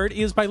spread the word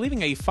is by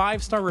leaving a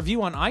 5-star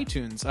review on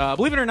iTunes.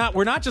 Believe it or not,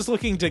 we're not just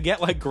looking to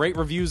get like great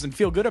reviews and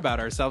feel good about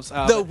ourselves.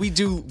 Though we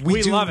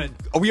love it.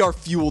 We are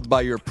fueled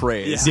by your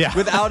praise. Yeah.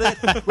 Without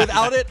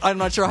it, I'm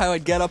not sure how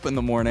I'd get up in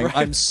the morning. Right.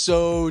 I'm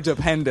so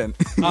dependent.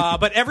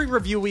 But every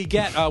review we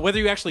get, whether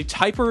you actually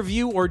type a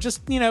review or just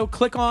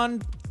click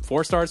on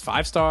 4 stars,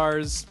 5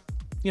 stars,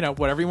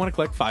 whatever you want to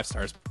click, 5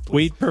 stars.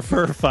 We'd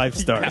prefer 5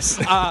 stars.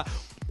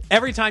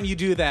 Every time you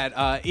do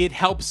that, it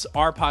helps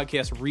our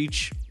podcast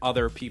reach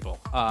other people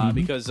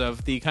because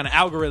of the kind of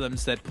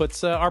algorithms that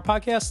puts our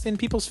podcast in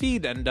people's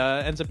feed and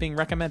ends up being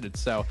recommended.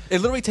 So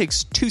it literally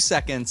takes 2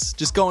 seconds.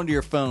 Just go into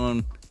your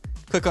phone,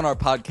 click on our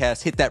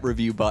podcast, hit that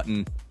review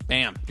button.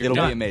 Bam. It'll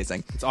be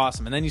amazing. It's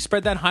awesome. And then you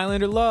spread that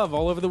Highlander love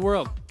all over the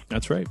world.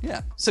 That's right.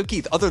 Yeah. So,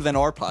 Keith, other than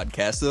our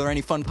podcast, are there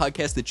any fun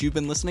podcasts that you've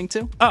been listening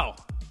to? Oh,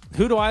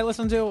 who do I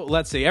listen to?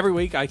 Let's see. Every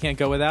week I can't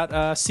go without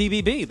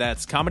CBB.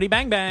 That's Comedy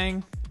Bang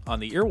Bang on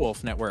the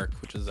Earwolf Network,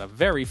 which is a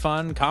very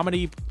fun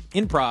comedy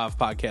improv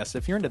podcast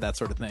if you're into that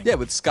sort of thing. Yeah,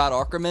 with Scott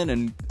Aukerman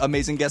and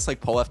amazing guests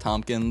like Paul F.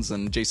 Tompkins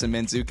and Jason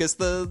Mantzoukas.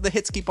 The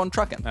hits keep on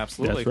trucking.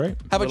 Absolutely. That's right.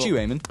 How about you,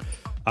 Eamon?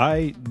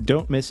 I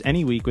don't miss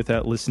any week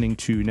without listening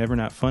to Never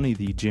Not Funny,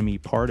 the Jimmy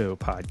Pardo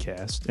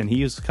podcast. And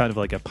he is kind of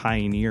like a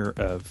pioneer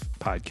of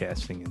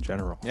podcasting in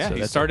general. Yeah, so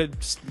he started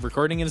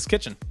recording in his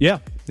kitchen. Yeah.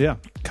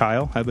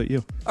 Kyle, how about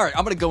you? All right,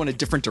 I'm going to go in a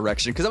different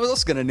direction because I was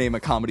also going to name a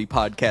comedy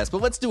podcast.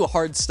 But let's do a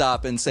hard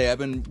stop and say I've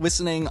been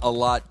listening a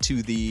lot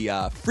to the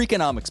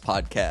Freakonomics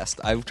podcast.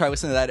 I try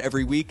listening to that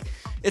every week.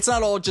 It's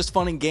not all just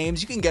fun and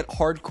games. You can get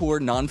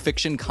hardcore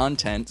nonfiction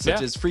content,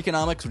 such as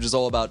Freakonomics, which is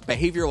all about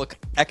behavioral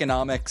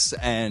economics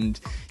and,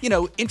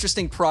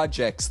 interesting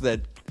projects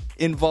that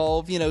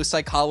involve,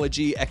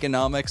 psychology,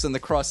 economics, and the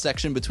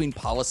cross-section between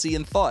policy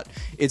and thought.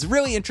 It's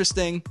really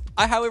interesting.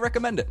 I highly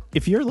recommend it.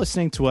 If you're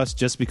listening to us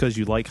just because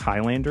you like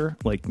Highlander,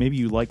 like maybe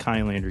you like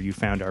Highlander, you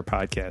found our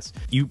podcast,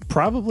 you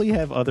probably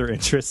have other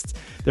interests.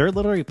 There are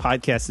literally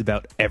podcasts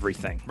about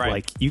everything. Right.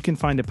 Like you can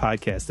find a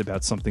podcast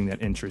about something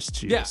that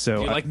interests you. Yeah. So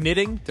do you like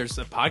knitting? There's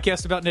a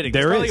podcast about knitting.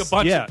 There There's is.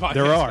 probably a bunch Yeah, of podcasts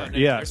there are. about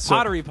knitting. Yeah, There's so-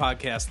 pottery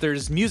podcasts.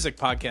 There's music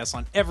podcasts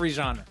on every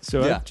genre.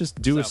 So Yeah. just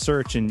do a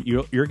search and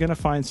you're going to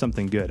find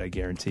something good, I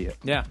guarantee it.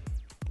 Yeah.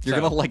 You're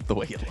going to like the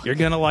way you look. You're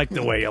going to like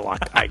the way you look,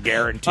 I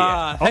guarantee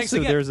it. Thanks Also,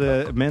 again. there's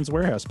a Men's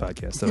Warehouse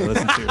podcast that I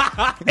listen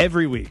to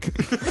every week.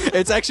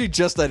 It's actually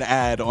just an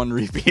ad on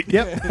repeat.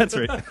 Yep, that's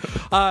right.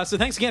 So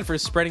thanks again for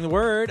spreading the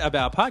word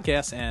about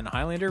podcasts and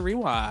Highlander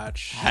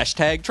Rewatch.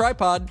 Hashtag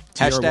tripod.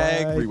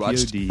 Hashtag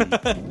rewatched.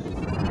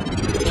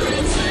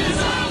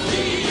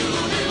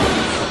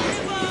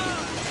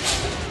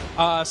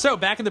 So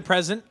back in the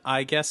present,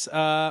 I guess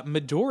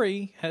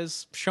Midori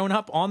has shown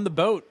up on the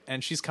boat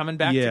and she's coming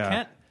back to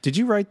Kent. Did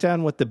you write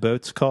down what the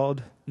boat's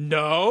called?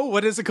 No,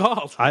 what is it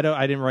called? I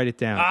didn't write it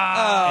down.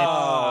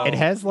 It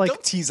has like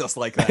Don't tease us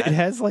like that. it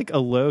has like a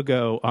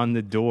logo on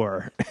the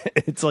door.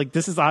 It's like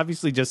this is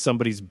obviously just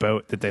somebody's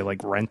boat that they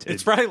like rented.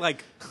 It's probably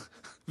like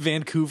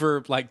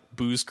Vancouver like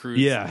booze cruise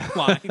Yeah.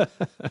 line.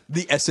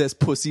 The SS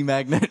Pussy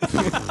Magnet.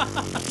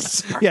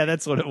 Yeah,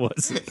 that's what it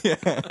was.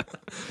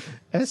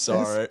 SS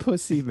Sorry.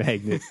 Pussy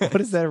Magnet.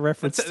 What is that a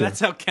reference to? That's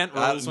how Kent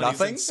rolls when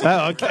nothing? he's in.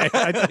 Oh, okay.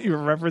 I thought you were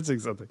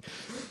referencing something.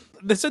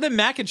 So then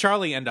Mac and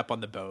Charlie end up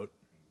on the boat.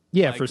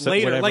 Yeah, Like, for some,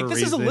 later, whatever like this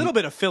is a reason. little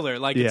bit of filler.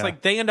 Like Yeah. it's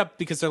like they end up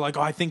because they're like,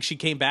 oh, I think she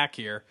came back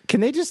here.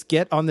 Can they just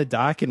get on the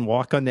dock and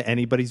walk onto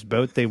anybody's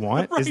boat they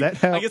want? Is that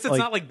how? I guess it's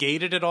not like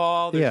gated at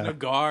all. There's Yeah. no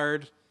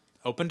guard.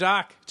 Open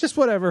dock. just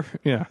whatever.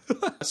 Yeah.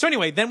 So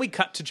anyway, then we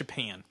cut to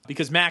Japan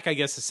because Mac, I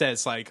guess,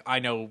 says like, I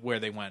know where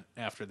they went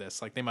after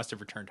this. Like they must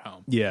have returned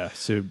home. Yeah.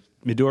 So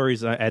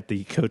Midori's at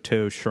the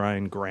Koto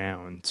Shrine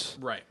grounds,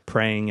 Right.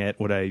 praying at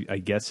what I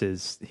guess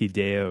is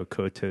Hideo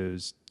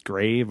Koto's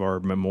grave or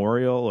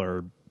memorial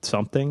or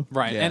something.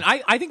 Right. Yeah. And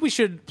I think we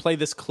should play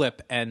this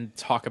clip and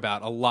talk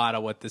about a lot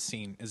of what this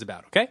scene is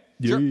about. Okay?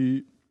 Yeah.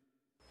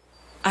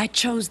 I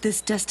chose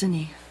this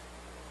destiny.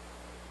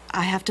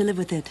 I have to live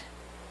with it.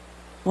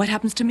 What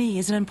happens to me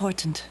isn't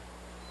important.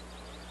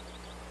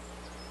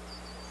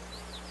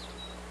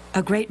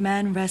 A great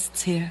man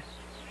rests here,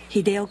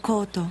 Hideo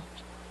Koto.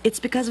 It's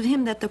because of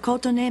him that the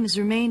Koto name has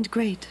remained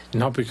great.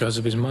 Not because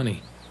of his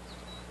money.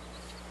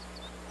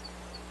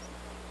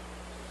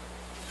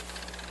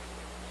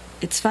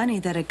 It's funny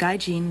that a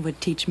gaijin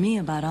would teach me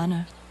about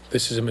honor.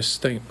 This is a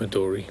mistake,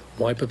 Midori.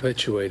 Why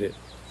perpetuate it?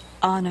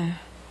 Honor.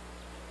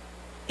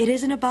 It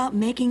isn't about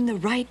making the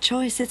right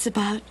choice, it's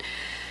about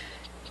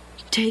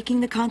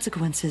taking the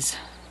consequences.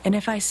 And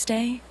if I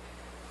stay,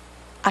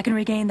 I can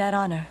regain that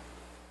honor.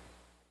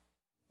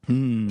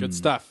 Good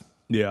stuff.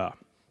 Yeah.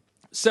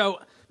 So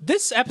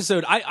this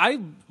episode, I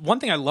one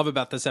thing I love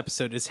about this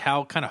episode is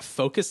how kind of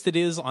focused it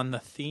is on the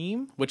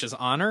theme, which is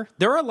honor.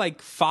 There are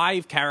like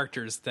 5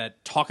 characters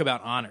that talk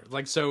about honor.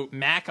 Like, so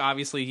Mac,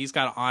 obviously, he's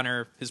got to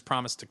honor his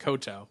promise to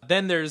Koto.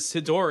 Then there's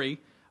Hidori.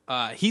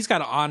 He's got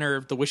to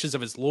honor the wishes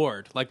of his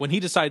lord. Like when he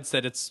decides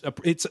that it's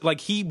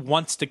like he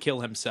wants to kill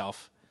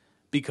himself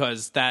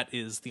because that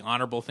is the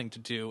honorable thing to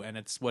do, and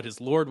it's what his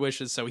lord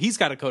wishes. So he's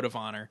got a code of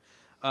honor.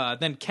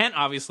 Then Kent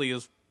obviously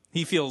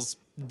he feels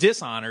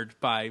dishonored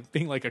by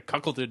being like a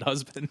cuckolded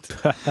husband.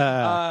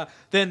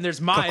 Then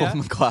there's Maya.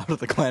 Cuckle McCloud of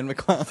the Clan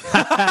McCloud.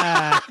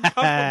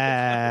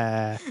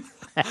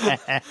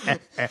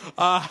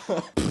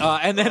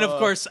 And then, of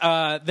course,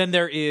 then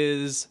there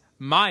is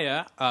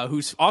Maya,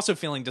 who's also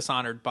feeling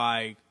dishonored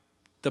by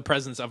the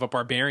presence of a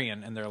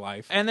barbarian in their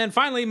life. And then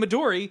finally,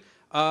 Midori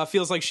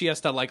feels like she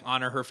has to like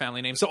honor her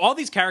family name. So all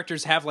these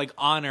characters have like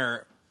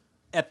honor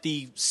at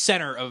the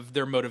center of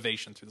their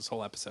motivation through this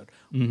whole episode.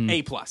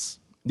 A+.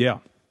 Yeah.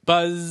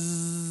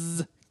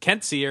 Buzz.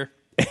 Kent's here.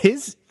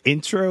 His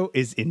intro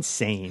is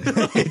insane.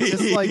 It's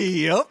just like,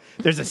 Yep.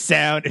 there's a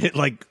sound, and it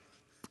like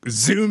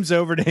zooms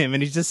over to him,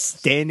 and he's just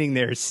standing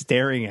there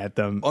staring at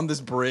them. On this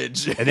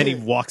bridge. And then he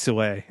walks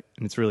away,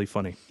 and it's really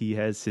funny. He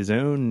has his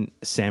own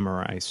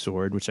samurai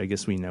sword, which I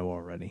guess we know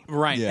already.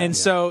 Right. Yeah. And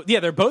so, yeah,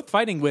 they're both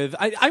fighting with...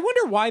 I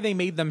wonder why they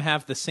made them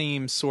have the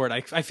same sword.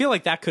 I feel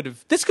like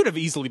this could have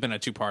easily been a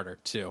 2-parter,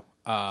 too.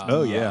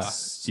 Oh, yeah.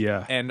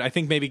 Yeah. And I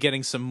think maybe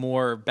getting some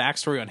more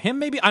backstory on him,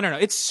 maybe. I don't know.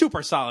 It's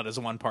super solid as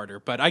a 1-parter,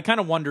 but I kind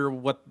of wonder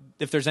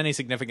if there's any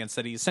significance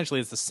that he essentially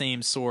has the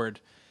same sword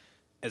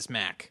as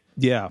Mac.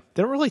 Yeah.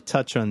 They don't really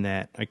touch on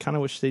that. I kind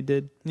of wish they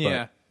did. but-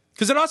 Yeah.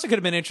 Because it also could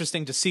have been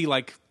interesting to see,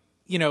 like,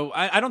 you know,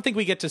 I don't think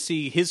we get to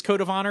see his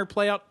code of honor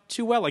play out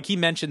too well. Like, he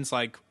mentions,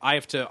 like, I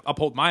have to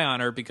uphold my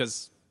honor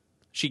because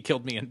she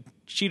killed me and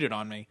cheated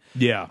on me.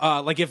 Yeah.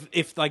 Like,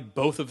 if like,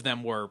 both of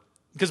them were...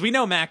 Because we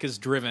know Mac is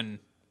driven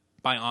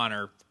by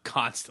honor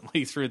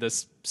constantly through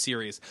this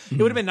series. It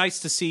would have been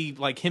nice to see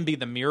like him be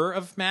the mirror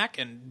of Mac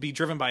and be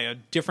driven by a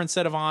different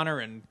set of honor,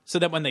 and so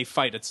that when they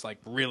fight, it's like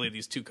really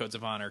these 2 codes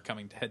of honor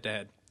coming head to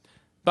head.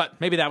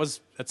 But maybe that was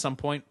at some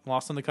point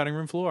lost on the cutting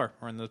room floor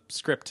or in the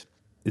script.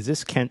 Is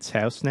this Kent's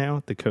house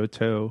now, the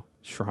Koto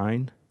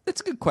Shrine?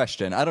 That's a good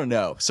question. I don't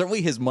know.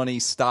 Certainly his money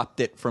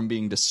stopped it from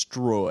being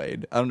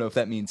destroyed. I don't know if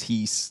that means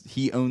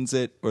he owns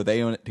it or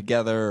they own it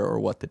together or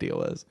what the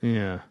deal is.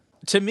 Yeah.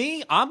 To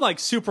me, I'm like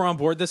super on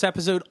board this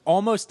episode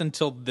almost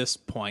until this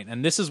point.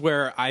 And this is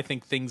where I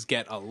think things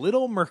get a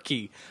little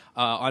murky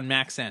on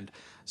Mac's end.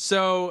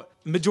 So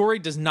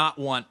Midori does not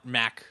want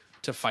Mac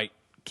to fight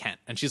Kent.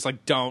 And she's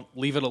like, don't,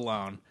 leave it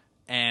alone.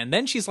 And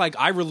then she's like,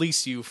 I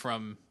release you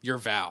from your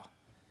vow.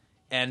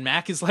 And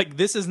Mac is like,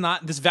 this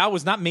vow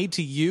was not made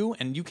to you,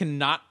 and you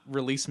cannot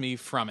release me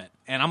from it.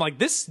 And I'm like,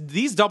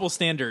 these double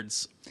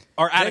standards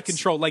are out of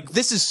control. Like,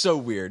 This is so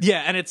weird.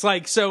 yeah, and it's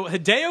like, so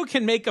Hideo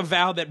can make a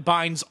vow that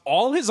binds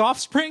all his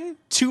offspring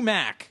to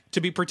Mac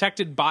to be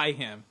protected by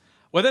him,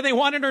 whether they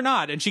want it or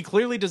not. And she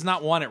clearly does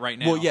not want it right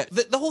now. Well, yeah,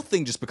 the whole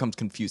thing just becomes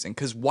confusing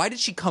because why did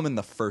she come in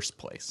the first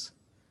place?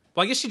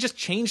 Well, I guess she just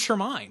changed her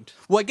mind.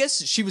 Well, I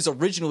guess she was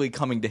originally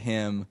coming to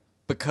him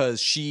because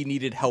she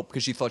needed help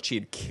because she thought she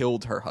had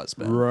killed her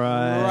husband.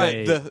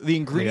 Right. The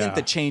ingredient Yeah.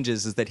 that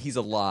changes is that he's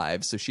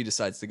alive, so she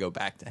decides to go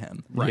back to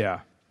him. Yeah.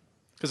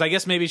 Because I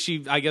guess maybe she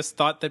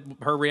thought that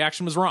her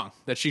reaction was wrong,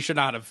 that she should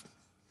not have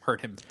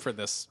hurt him for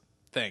this.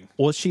 thing?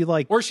 Well, she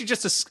like Or is she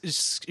just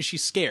is she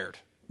scared?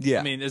 Yeah.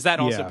 I mean, is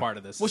that also Yeah. part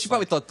of this? Well, It's she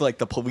probably like- thought like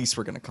the police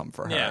were going to come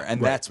for her, Yeah.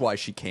 and that's why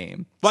she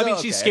came. Well, I So, mean,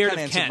 okay, she's I scared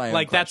kinda of answered Kent. my own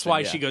Like, that's question, why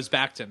yeah. she goes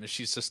back to him. Is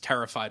she's just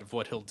terrified of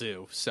what he'll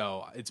do.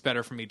 So it's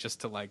better for me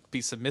just to like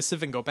be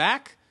submissive and go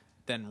back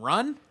than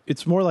run.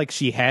 it's more like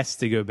she has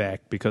to go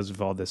back because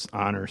of all this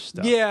honor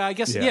stuff. Yeah, I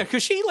guess. Yeah. Yeah,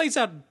 because she lays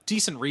out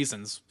decent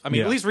reasons. I mean,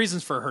 Yeah. at least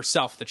reasons for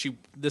herself that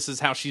this is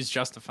how she's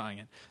justifying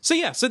it. So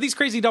yeah, so these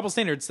crazy double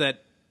standards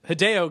that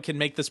Hideo can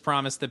make this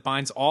promise that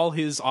binds all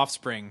his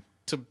offspring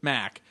to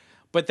Mac,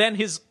 but then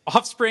his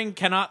offspring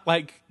cannot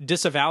like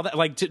disavow that.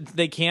 Like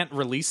they can't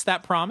release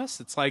that promise.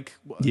 It's like,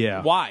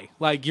 Yeah. why?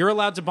 Like you're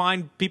allowed to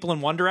bind people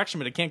in one direction,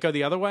 but it can't go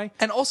the other way.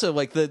 And also,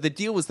 like the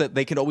deal was that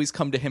they could always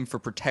come to him for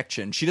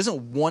protection. She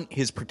doesn't want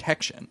his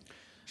protection.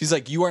 She's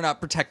like, "You are not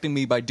protecting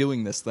me by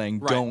doing this thing.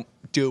 Right. Don't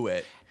do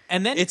it."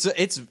 And then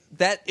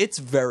it's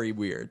very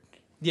weird.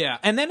 yeah,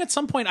 and then at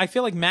some point, I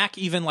feel like Mac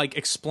even like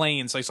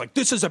explains. Like, it's like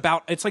this is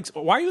about. It's like,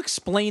 why are you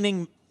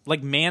explaining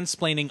like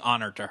mansplaining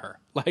honor to her?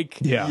 Like,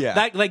 Yeah.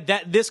 Yeah.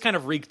 that. This kind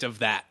of reeked of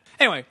that.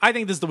 Anyway, I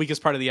think this is the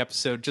weakest part of the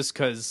episode, just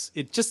because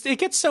it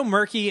gets so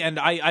murky, and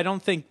I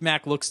don't think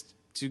Mac looks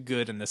too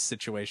good in this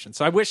situation.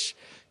 So I wish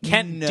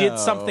Kent did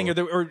something,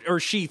 or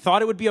she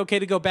thought it would be okay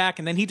to go back,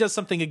 and then he does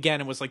something again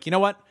and was like, you know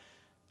what,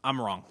 I'm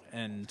wrong,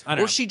 and I don't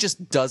Or know. she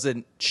just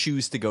doesn't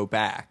choose to go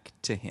back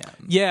to him.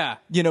 Yeah.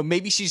 You know,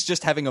 maybe she's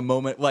just having a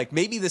moment, like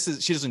maybe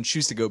she doesn't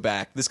choose to go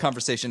back. This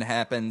conversation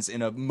happens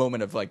in a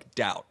moment of like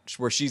doubt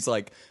where she's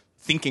like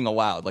thinking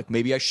aloud, like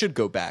maybe I should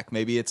go back.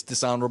 Maybe it's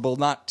dishonorable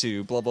not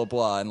to, blah, blah,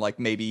 blah. And like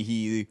maybe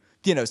he,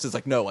 says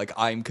like, no, like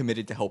I'm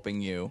committed to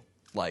helping you.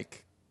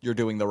 Like you're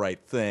doing the right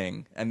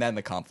thing. And then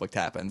the conflict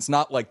happens.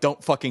 Not like,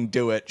 don't fucking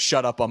do it.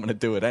 Shut up. I'm going to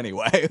do it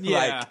anyway.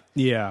 Yeah. Like,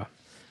 Yeah.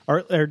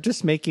 Or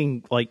just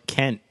making like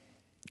Kent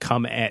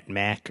come at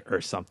Mac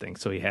or something,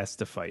 so he has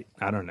to fight.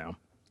 I don't know.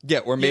 yeah,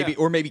 or Yeah.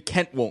 maybe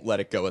Kent won't let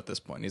it go at this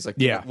point. He's like,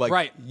 Yeah. like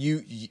Right.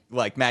 you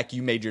like Mac,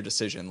 you made your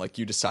decision. Like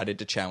you decided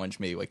to challenge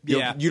me. Like you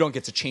Yeah. you don't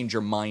get to change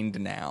your mind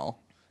now.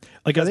 Like,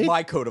 are Because they?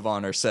 my code of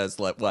honor says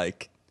that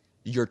like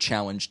your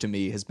challenge to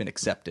me has been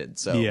accepted.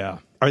 So Yeah.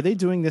 Are they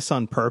doing this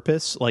on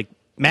purpose? Like,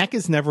 Mac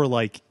is never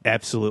like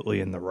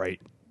absolutely in the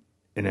right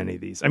in any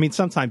of these. I mean,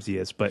 sometimes he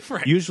is, but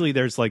Right. usually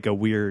there's like a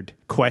weird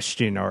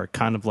question or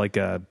kind of like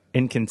a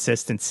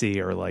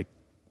inconsistency or like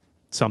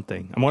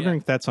something. I'm wondering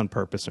if that's on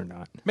purpose or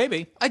not.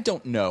 Maybe. I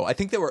don't know. I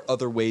think there were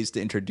other ways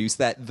to introduce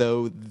that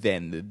though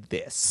than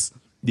this.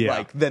 Yeah.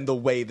 Like than the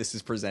way this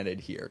is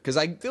presented here. Because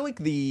I feel like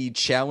the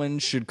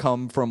challenge should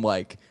come from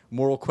like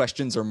moral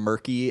questions are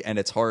murky and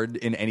it's hard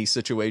in any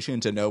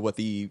situation to know what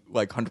the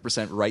like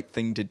 100% right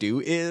thing to do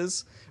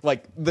is.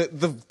 Like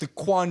the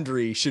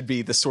quandary should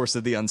be the source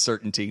of the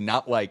uncertainty,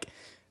 not like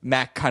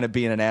Mac kind of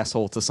being an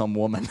asshole to some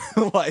woman.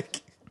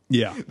 Like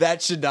Yeah.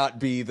 that should not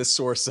be the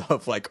source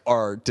of like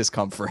our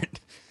discomfort.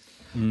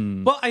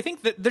 Well, I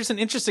think that there's an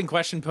interesting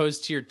question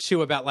posed here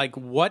too about like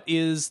what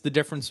is the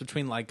difference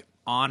between like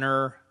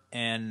honor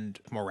and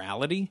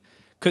morality,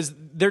 because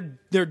they're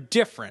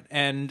different,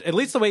 and at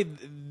least the way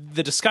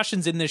the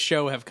discussions in this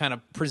show have kind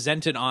of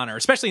presented honor,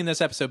 especially in this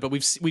episode, but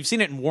we've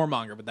seen it in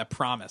Warmonger with that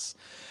promise,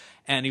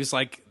 and he was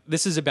like,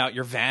 "This is about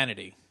your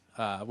vanity."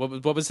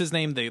 What was his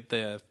name?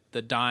 The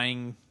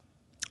dying.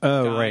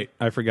 Oh, guy. right.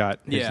 I forgot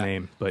his Yeah.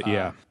 name, but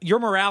yeah. Your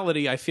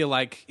morality, I feel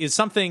like, is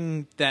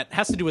something that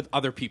has to do with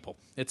other people.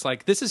 It's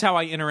like, this is how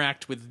I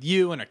interact with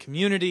you and a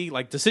community.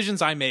 Like,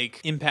 decisions I make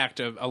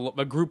impact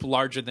a group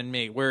larger than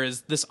me.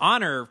 Whereas this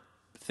honor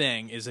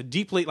thing is a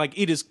deeply, like,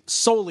 it is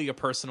solely a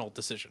personal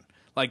decision.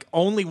 Like,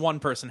 only one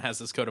person has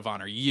this code of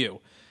honor, you.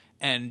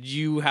 And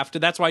you have to,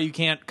 that's why you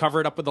can't cover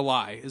it up with a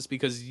lie, is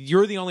because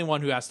you're the only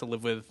one who has to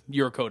live with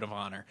your code of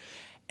honor.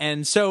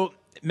 And so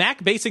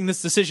Mac basing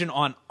this decision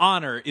on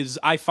honor is,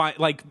 I find,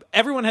 like,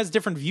 everyone has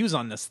different views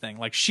on this thing.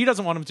 Like, she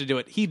doesn't want him to do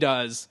it. He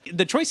does.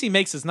 The choice he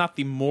makes is not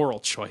the moral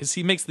choice.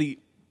 He makes the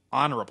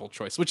honorable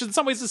choice, which in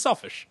some ways is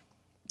selfish.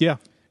 Yeah.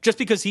 Just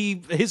because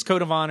his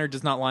code of honor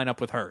does not line up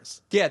with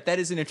hers. Yeah, that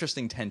is an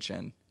interesting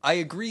tension. I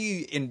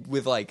agree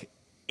with like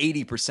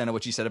 80% of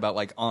what you said about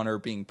like honor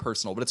being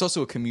personal, but it's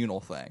also a communal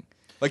thing.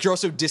 Like you're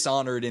also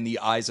dishonored in the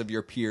eyes of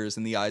your peers,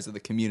 in the eyes of the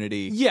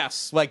community.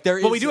 Yes. Like there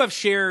is, But we do have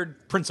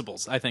shared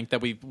principles, I think,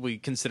 that we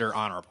consider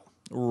honorable.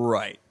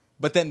 right.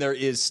 But then there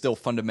is still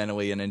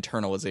fundamentally an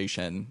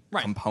internalization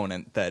Right.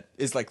 component that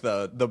is like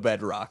the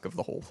bedrock of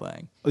the whole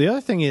thing. The other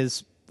thing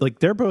is, like,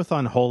 they're both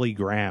on holy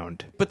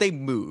ground. But they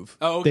move.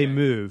 Oh, okay. They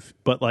move,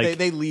 but like,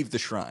 They leave the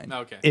shrine.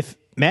 Okay. if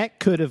Mac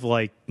could have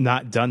like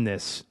not done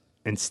this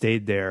and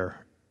stayed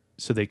there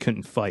so they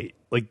couldn't fight,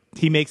 like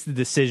he makes the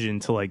decision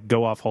to like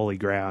go off holy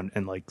ground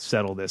and like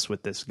settle this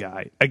with this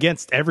guy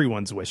against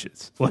everyone's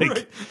wishes.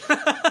 Like,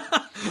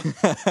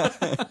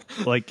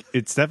 like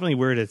it's definitely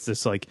weird. It's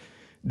just like,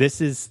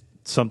 this is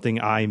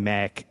something I,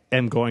 Mac,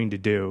 am going to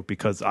do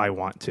because I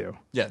want to.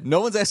 Yeah,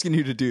 no one's asking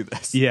you to do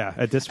this. Yeah,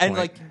 at this point. And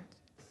like,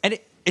 and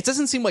it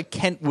doesn't seem like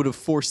Kent would have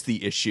forced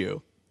the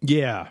issue.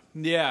 yeah.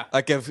 Yeah.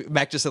 Like if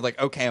Mac just said like,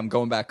 okay, I'm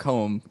going back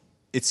home,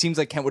 it seems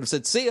like Kent would have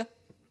said, see ya.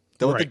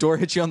 Don't let the Right. door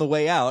hit you on the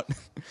way out.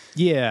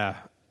 Yeah.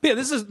 But yeah,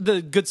 this is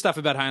the good stuff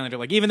about Highlander.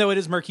 Like, even though it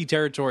is murky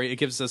territory, it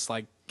gives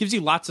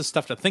you lots of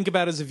stuff to think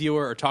about as a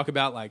viewer or talk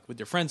about like with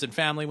your friends and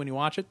family when you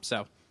watch it.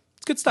 So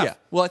it's good stuff. Yeah.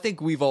 Well, I think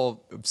we've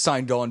all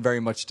signed on very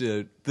much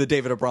to the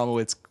David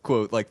Abramowitz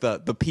quote, like the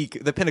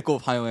pinnacle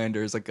of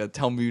Highlander is like a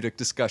Talmudic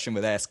discussion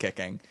with ass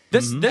kicking.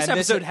 This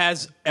episode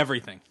has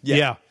everything.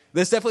 Yeah.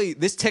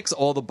 This ticks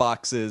all the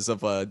boxes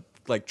of a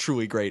like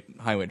truly great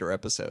Highlander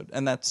episode,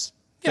 and that's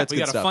we good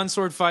got stuff. a fun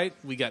sword fight.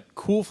 We got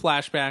cool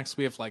flashbacks.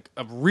 We have like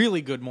a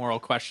really good moral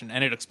question,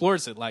 and it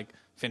explores it like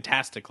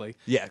fantastically.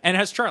 Yeah. And it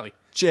has Charlie.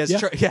 It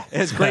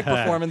has great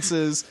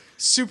performances,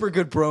 super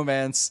good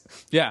bromance.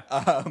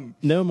 Yeah.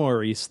 No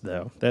Maurice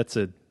though. That's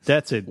a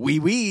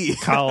Wee.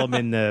 column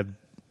in the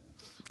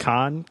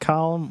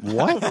column.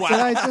 What did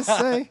I just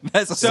say?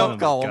 That's a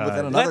sub-column God.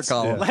 within another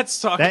column.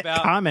 Let's talk That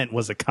about comment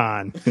was a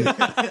con.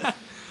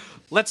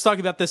 let's talk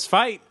about this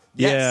fight.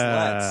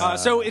 Yes,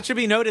 let's. So it should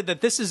be noted that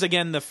this is,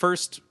 again, the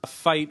first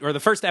fight or the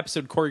first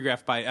episode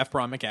choreographed by F.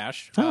 Braun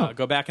McAsh.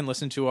 Go back and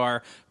listen to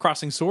our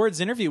Crossing Swords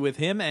interview with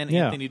him and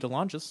Anthony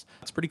DeLongis.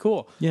 That's pretty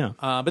cool. Yeah.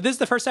 But this is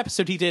the first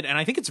episode he did, and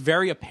I think it's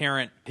very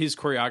apparent his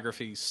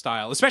choreography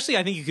style. Especially,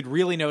 I think you could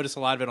really notice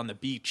a lot of it on the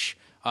beach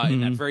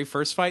in that very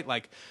first fight.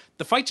 Like,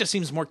 the fight just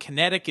seems more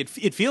kinetic.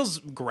 It feels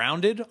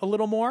grounded a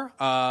little more,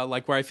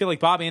 like where I feel like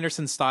Bob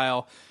Anderson's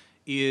style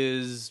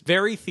is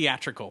very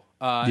theatrical.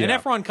 And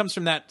Efron comes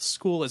from that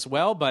school as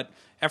well, but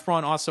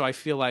Efron also, I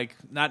feel like,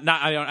 I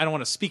don't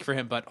want to speak for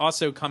him, but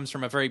also comes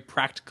from a very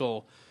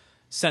practical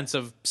sense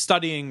of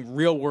studying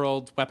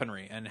real-world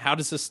weaponry and how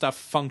does this stuff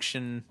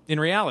function in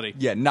reality.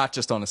 Yeah, not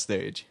just on a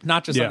stage.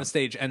 Not just on the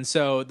stage. And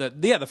so,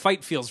 the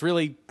fight feels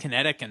really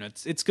kinetic, and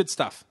it's good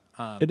stuff.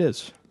 It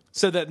is.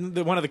 So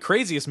one of the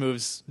craziest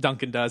moves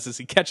Duncan does is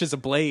he catches a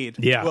blade.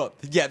 Yeah. Well,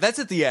 yeah, that's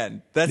at the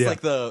end. That's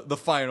like the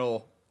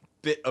final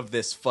bit of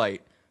this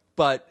fight.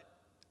 But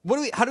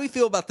how do we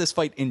feel about this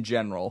fight in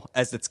general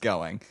as it's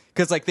going?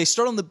 Because like they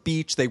start on the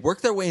beach, they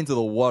work their way into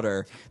the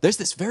water. There's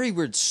this very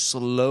weird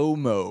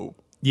slow-mo.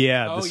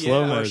 Yeah, the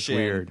slow-mo is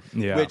weird.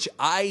 Yeah. Which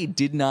I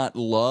did not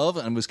love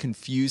and was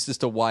confused as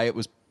to why it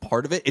was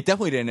part of it. It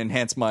definitely didn't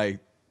enhance my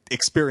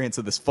experience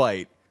of this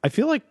fight. I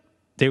feel like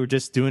they were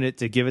just doing it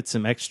to give it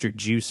some extra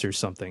juice or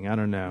something. I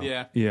don't know.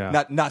 Yeah.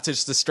 Yeah. Not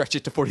just to stretch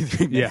it to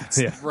 43 minutes.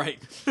 Yeah. Right.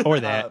 Or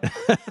that.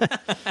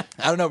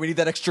 I don't know. We need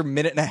that extra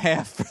minute and a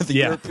half for the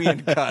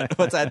European cut.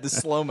 Let's add the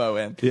slow-mo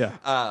in.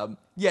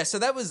 Yeah. So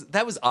that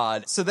was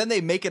odd. So then they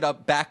make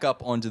it back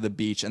up onto the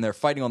beach, and they're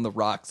fighting on the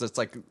rocks. It's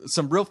like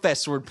some real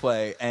fast sword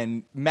play,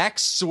 and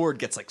Mac's sword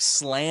gets like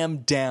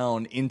slammed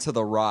down into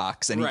the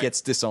rocks, and he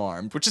gets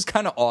disarmed, which is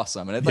kind of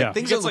awesome. And He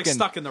things gets are looking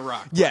stuck in the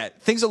rock. Yeah,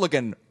 things are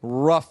looking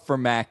rough for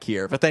Mac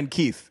here. But then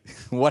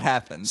Keith, what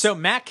happens? So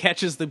Mac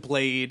catches the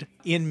blade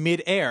in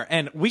midair,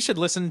 and we should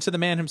listen to the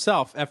man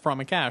himself,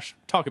 Efron McAsh,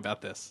 talk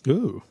about this.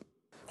 Ooh.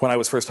 When I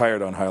was first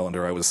hired on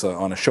Highlander, I was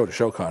on a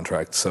show-to-show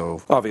contract,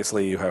 so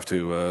obviously you have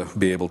to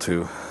be able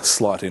to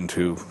slot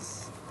into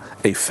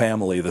a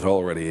family that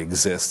already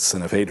exists,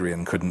 and if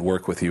Adrian couldn't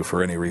work with you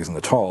for any reason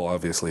at all,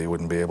 obviously you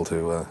wouldn't be able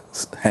to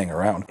hang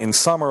around. In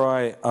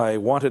Samurai, I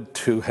wanted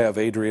to have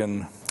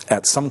Adrian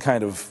at some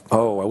kind of, I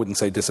wouldn't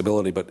say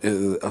disability, but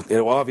it was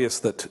obvious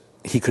that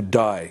he could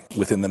die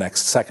within the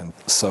next second.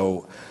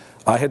 So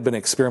I had been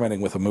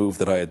experimenting with a move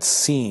that I had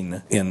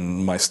seen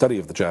in my study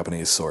of the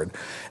Japanese sword,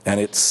 and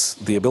it's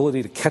the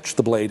ability to catch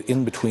the blade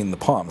in between the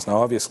palms. Now,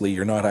 obviously,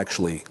 you're not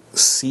actually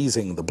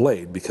seizing the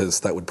blade, because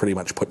that would pretty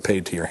much put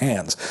paid to your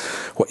hands.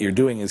 What you're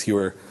doing is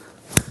you're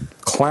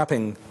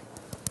clapping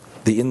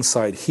the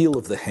inside heel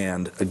of the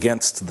hand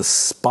against the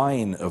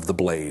spine of the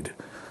blade,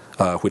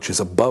 which is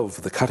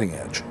above the cutting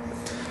edge.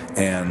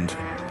 And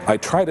I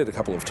tried it a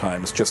couple of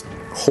times, just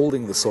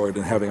holding the sword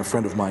and having a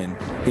friend of mine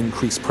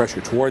increase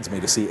pressure towards me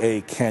to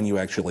see, can you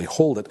actually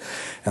hold it?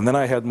 And then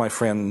I had my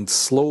friend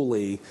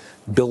slowly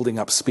building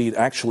up speed,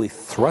 actually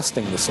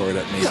thrusting the sword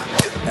at me,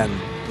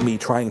 and me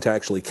trying to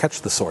actually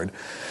catch the sword.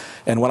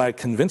 And when I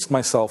convinced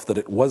myself that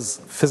it was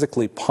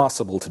physically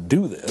possible to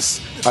do this,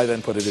 I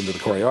then put it into the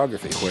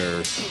choreography, where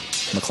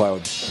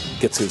MacLeod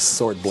gets his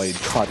sword blade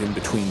caught in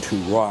between two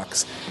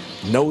rocks,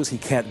 knows he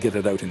can't get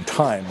it out in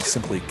time,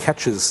 simply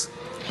catches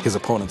his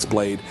opponent's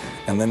blade,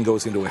 and then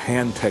goes into a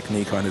hand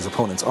technique on his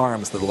opponent's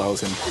arms that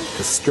allows him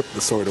to strip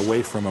the sword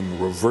away from him,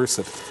 reverse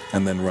it,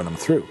 and then run him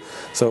through.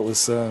 So it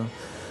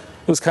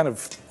was kind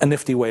of a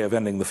nifty way of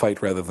ending the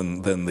fight rather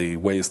than the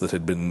ways that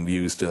had been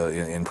used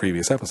in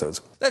previous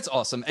episodes. That's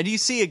awesome. And you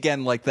see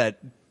again like that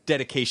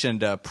dedication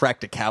to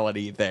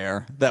practicality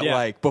there, that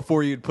like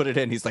before you'd put it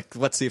in, he's like,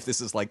 let's see if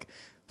this is like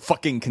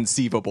fucking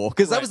conceivable.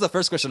 Because that was the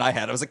first question I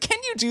had. I was like, can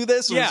you do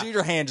this? Or is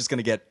your hand just going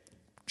to get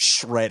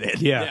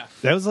shredded? Yeah.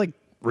 That was like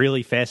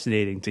really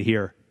fascinating to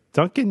hear.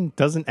 Duncan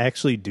doesn't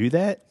actually do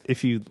that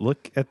if you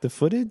look at the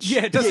footage.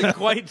 Yeah, it doesn't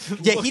quite.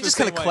 Yeah, he just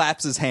kind of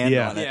claps his hand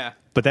on it. Yeah.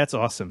 But that's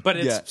awesome. But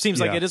it seems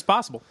like it is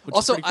possible.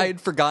 Also, I had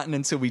forgotten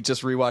until we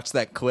just rewatched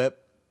that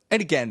clip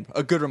And again,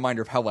 a good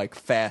reminder of how like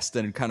fast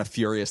and kind of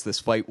furious this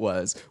fight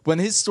was. When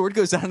his sword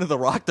goes down to the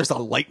rock, there's a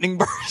lightning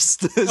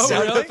burst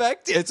sound really?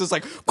 effect. It's just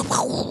like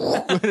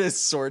when his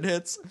sword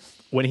hits.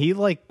 When he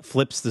like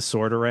flips the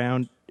sword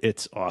around,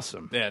 it's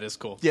awesome. Yeah, it is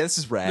cool. Yeah, this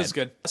is rad. This is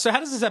good. So how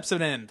does this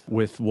episode end?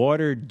 With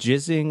water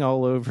jizzing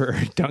all over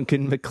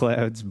Duncan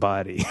MacLeod's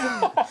body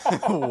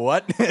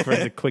What? for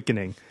the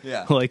quickening.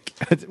 Yeah. Like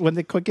when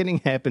the quickening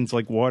happens,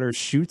 like water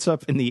shoots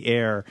up in the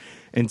air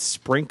and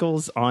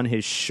sprinkles on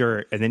his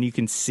shirt, and then you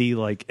can see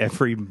like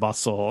every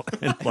muscle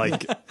and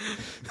like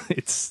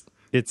it's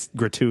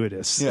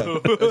gratuitous. Yeah.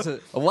 There's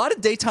a lot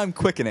of daytime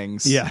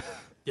quickenings. Yeah.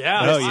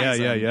 Yeah. Oh, that's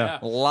yeah, awesome. yeah.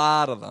 A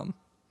lot of them.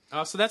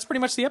 So that's pretty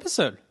much the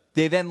episode.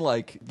 They then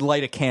like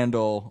light a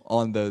candle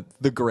on the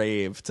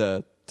grave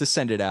to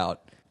send it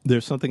out.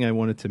 There's something I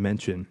wanted to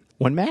mention.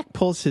 When Mac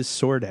pulls his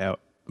sword out,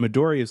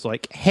 Midori is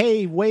like,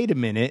 "Hey, wait a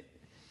minute.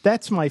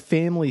 That's my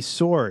family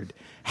sword.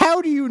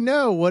 How do you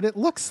know what it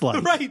looks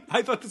like?" Right.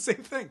 I thought the same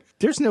thing.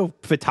 There's no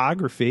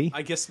photography.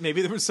 I guess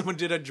maybe there was someone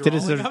did a drawing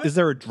of it. Is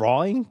there a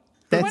drawing?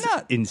 That's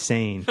not?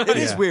 insane. It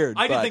is weird.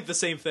 I did but- think the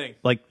same thing.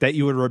 Like that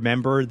you would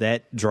remember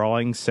that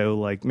drawing, so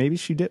like maybe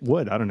she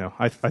would. I don't know.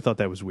 I thought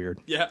that was weird.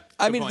 Yeah.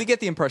 I good mean, point. they get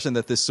the impression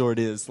that this sword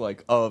is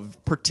like of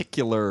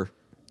particular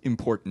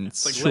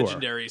importance. Like Sure.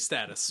 legendary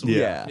status.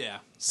 Yeah. Yeah.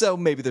 So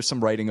maybe there's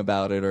some writing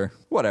about it or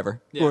whatever.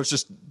 Yeah. Or it's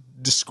just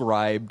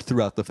described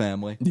throughout the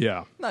family.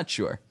 Yeah. Not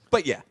sure.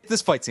 But yeah,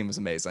 this fight scene was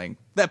amazing.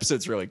 The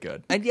episode's really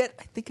good. And yet,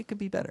 I think it could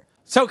be better.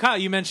 So, Kyle,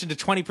 you mentioned a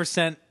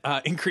 20%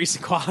 increase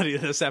in quality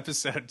of this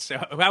episode. So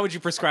how would you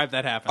prescribe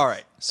that happen? All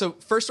right. So,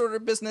 first order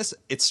of business,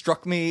 it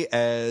struck me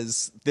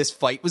as this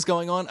fight was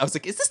going on. I was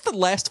like, is this the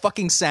last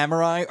fucking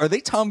samurai? Are they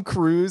Tom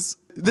Cruise?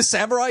 The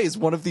samurai is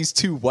one of these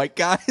two white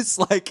guys.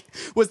 Like,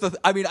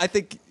 I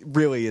think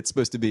really it's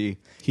supposed to be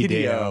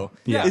Hideo.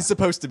 Yeah. Is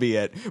supposed to be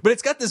it. But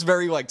it's got this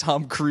very like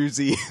Tom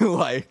Cruise-y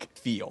like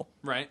feel.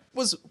 Right.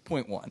 Was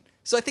point one.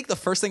 So I think the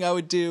first thing I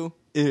would do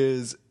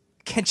is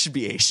Ken should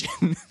be Asian.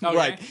 Okay.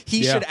 Like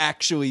he Yeah. should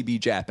actually be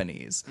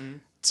Japanese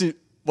to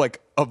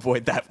like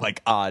avoid that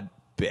like odd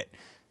bit.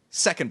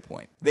 Second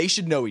point, they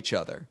should know each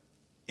other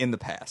in the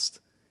past.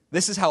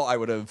 This is how I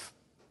would have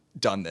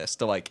done this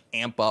to like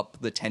amp up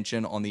the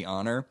tension on the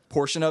honor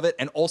portion of it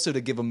and also to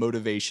give a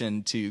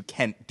motivation to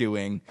Kent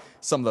doing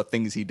some of the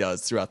things he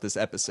does throughout this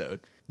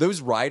episode.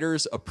 Those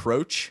riders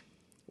approach,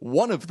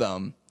 one of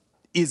them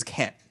is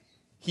Kent.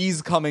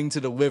 He's coming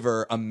to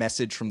deliver a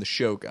message from the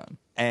Shogun.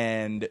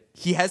 And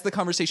he has the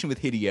conversation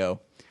with Hideo.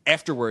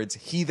 Afterwards,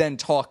 he then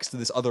talks to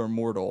this other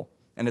immortal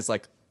and is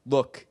like,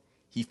 look,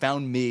 he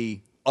found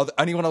me.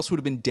 Anyone else would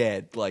have been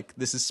dead. Like,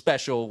 this is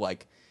special.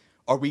 Like,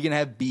 are we going to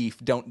have beef?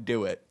 Don't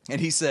do it.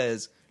 And he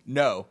says,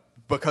 no,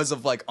 because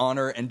of like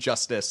honor and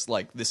justice,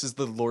 like this is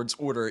the Lord's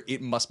order.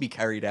 It must be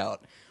carried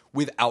out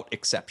without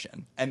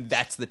exception. And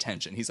that's the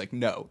tension. He's like,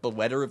 no, the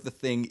letter of the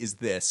thing is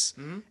this.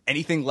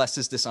 Anything less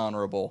is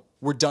dishonorable.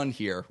 We're done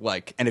here.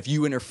 Like, and if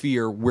you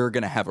interfere, we're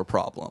going to have a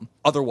problem.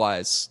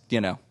 Otherwise,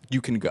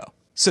 you can go.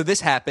 So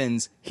this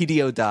happens.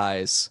 Hideo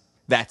dies.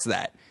 That's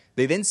that.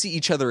 They then see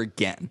each other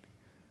again.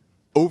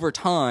 Over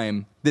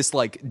time, this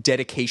like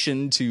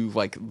dedication to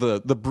like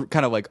the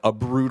kind of like a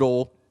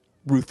brutal,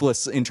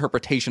 ruthless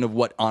interpretation of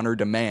what honor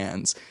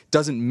demands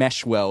doesn't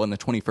mesh well in the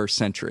 21st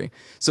century.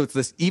 So it's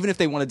this, even if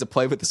they wanted to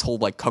play with this whole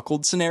like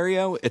cuckold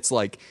scenario, it's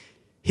like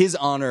his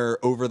honor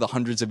over the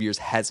hundreds of years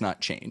has not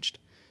changed.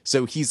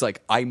 So he's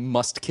like, I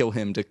must kill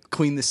him to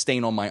clean the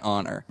stain on my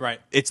honor. Right.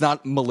 It's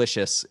not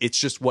malicious. It's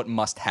just what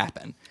must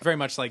happen. Very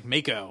much like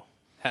Mako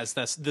has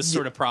this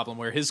sort of problem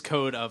where his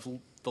code of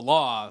the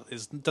law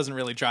doesn't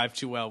really drive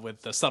too well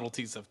with the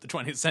subtleties of the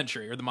 20th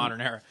century or the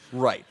modern era.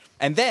 Right.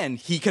 And then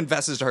he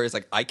confesses to her, he's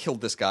like, I killed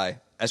this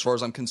guy. As far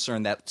as I'm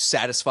concerned, that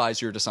satisfies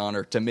your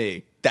dishonor to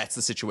me. That's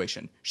the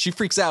situation. She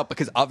freaks out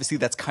because obviously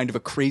that's kind of a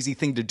crazy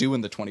thing to do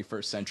in the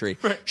 21st century.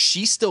 Right.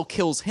 She still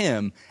kills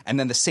him, and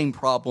then the same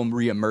problem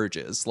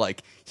reemerges.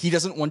 Like, he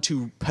doesn't want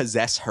to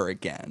possess her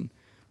again,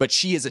 but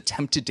she has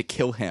attempted to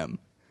kill him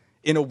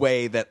in a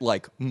way that,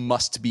 like,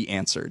 must be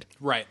answered.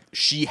 Right.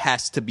 She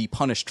has to be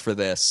punished for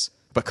this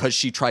because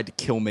she tried to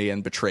kill me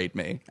and betrayed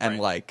me. And,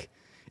 Right. like,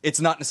 it's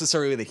not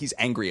necessarily that he's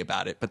angry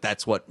about it, but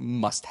that's what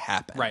must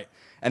happen. Right.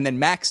 And then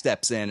Max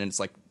steps in and it's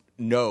like,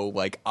 no,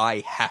 like,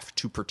 I have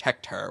to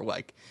protect her.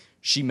 Like,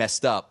 she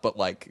messed up, but,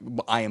 like,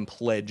 I am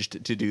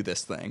pledged to do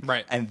this thing.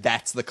 Right. And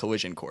that's the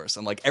collision course.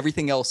 And, like,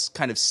 everything else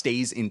kind of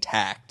stays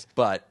intact,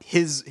 but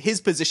his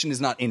position is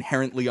not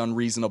inherently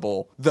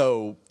unreasonable,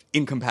 though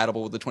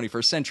incompatible with the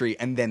 21st century,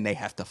 and then they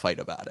have to fight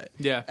about it.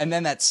 Yeah. And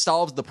then that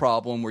solves the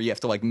problem where you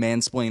have to, like,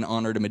 mansplain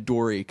honor to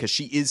Midori because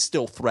she is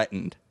still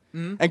threatened.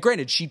 And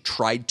granted, she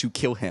tried to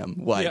kill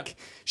him. Like,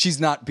 she's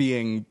not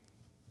being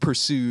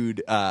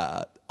pursued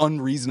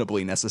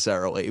unreasonably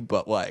necessarily,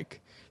 but,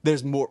 like,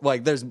 there's more,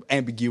 like, there's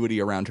ambiguity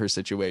around her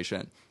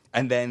situation.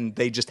 And then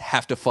they just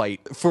have to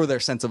fight for their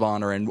sense of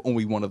honor, and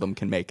only one of them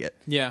can make it.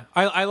 Yeah,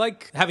 I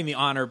like having the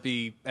honor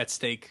be at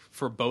stake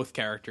for both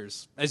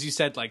characters. As you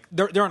said, like,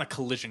 they're on a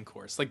collision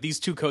course. Like, these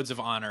two codes of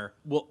honor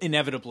will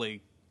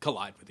inevitably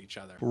collide with each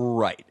other.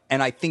 Right.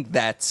 And I think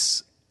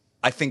that's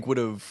I think would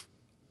have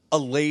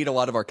allayed a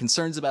lot of our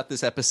concerns about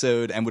this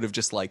episode and would have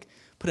just like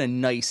put a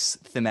nice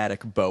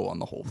thematic bow on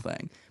the whole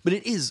thing. But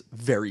it is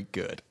very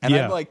good. And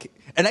Yeah.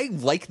 I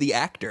like the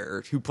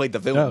actor who played the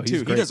villain Oh, he's too.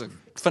 He great. does a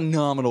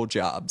phenomenal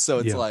job. So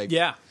it's Yeah. like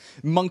Yeah.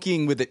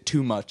 monkeying with it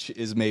too much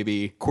is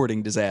maybe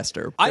courting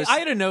disaster. I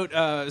had a note,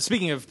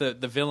 speaking of the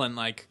villain,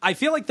 like, I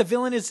feel like the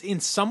villain is in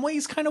some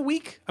ways kind of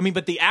weak. I mean,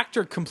 but the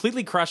actor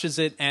completely crushes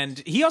it,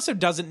 and he also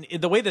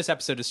doesn't, the way this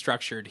episode is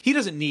structured, he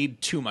doesn't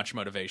need too much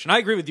motivation. I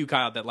agree with you,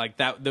 Kyle, that, like,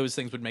 those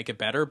things would make it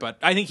better, but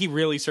I think he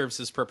really serves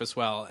his purpose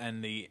well,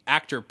 and the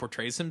actor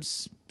portrays him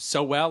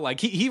so well. Like,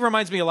 he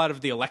reminds me a lot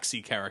of the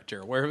Alexei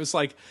character, where it was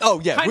like, Oh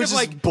yeah, kind which of is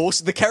like,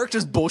 bullshit. The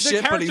character's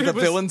bullshit, but the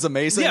villain's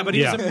amazing. Yeah, but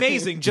he was Yeah.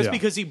 amazing just Yeah.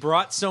 because he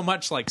brought so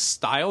much like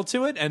style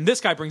to it, and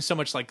this guy brings so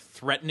much like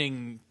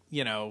threatening,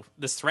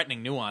 this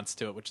threatening nuance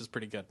to it, which is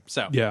pretty good.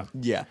 So Yeah.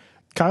 yeah.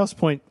 Kyle's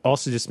point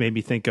also just made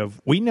me think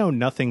of, we know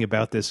nothing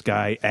about this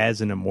guy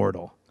as an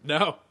immortal.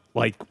 no,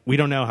 Like, we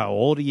don't know how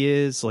old he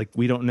is. Like,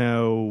 we don't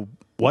know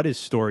what his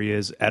story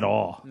is at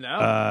all.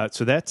 No.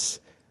 So that's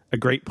a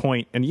great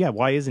point. And yeah,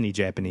 why isn't he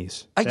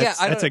Japanese? Yeah, That's,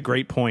 I that's don't- a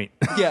great point.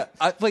 Yeah,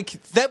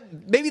 like that.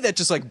 Maybe that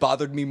just like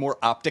bothered me more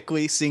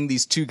optically, seeing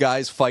these two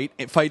guys fight.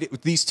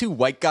 These two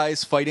white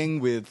guys fighting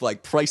with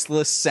like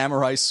priceless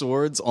samurai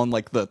swords on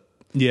like the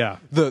Yeah.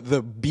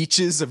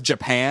 beaches of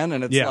Japan,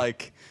 and it's Yeah.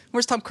 like,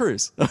 where's Tom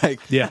Cruise? Like,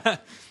 Yeah.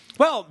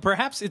 well,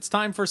 perhaps it's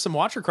time for some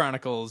Watcher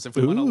Chronicles if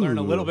we want to learn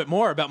a little bit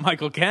more about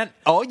Michael Kent.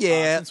 oh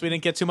yeah, Since we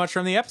didn't get too much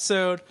from the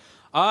episode.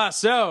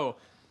 So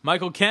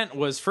Michael Kent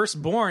was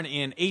first born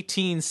in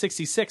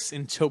 1866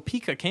 in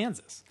Topeka,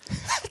 Kansas.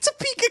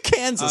 Topeka,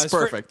 Kansas, His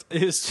perfect.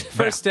 His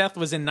first death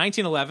was in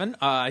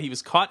 1911. He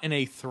was caught in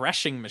a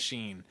threshing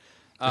machine.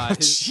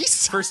 His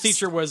Jesus. first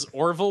teacher was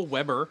Orville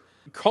Weber.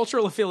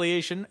 Cultural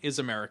affiliation is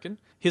American.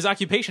 His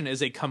occupation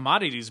is a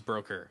commodities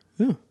broker.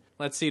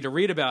 Let's see, to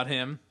read about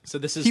him. So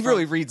this is He from-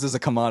 really reads as a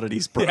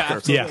commodities broker.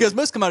 absolutely. Because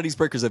most commodities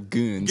brokers have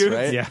goons,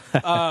 right?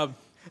 Yeah.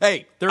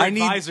 Hey, They're I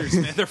need. advisors,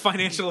 man. They're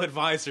financial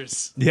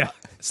advisors. Yeah.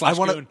 Slash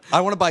I goon.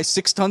 want to buy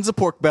 6 tons of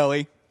pork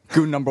belly.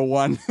 Goon number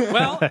 1.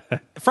 Well,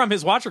 from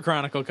his Watcher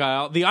Chronicle,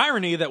 Kyle, the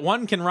irony that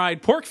one can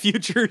ride pork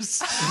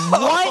futures.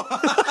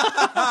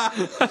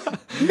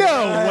 No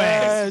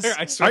way.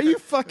 I swear. Are you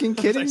fucking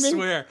kidding I me?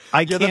 swear.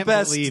 I You're can't the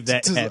best believe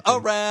that happened.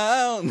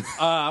 around.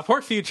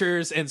 Pork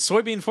futures and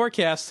soybean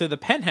forecast to the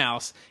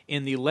penthouse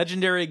in the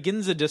legendary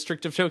Ginza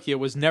district of Tokyo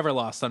was never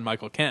lost on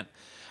Michael Kent.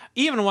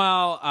 Even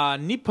while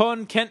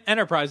Nippon Kent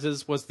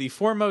Enterprises was the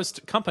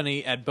foremost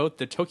company at both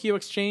the Tokyo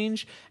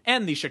Exchange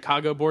and the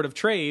Chicago Board of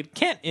Trade,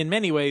 Kent in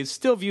many ways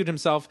still viewed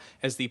himself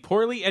as the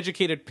poorly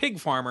educated pig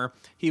farmer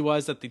he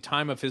was at the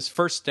time of his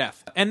first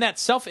death. And that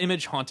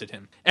self-image haunted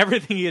him.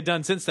 Everything he had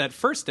done since that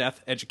first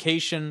death,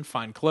 education,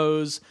 fine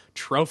clothes,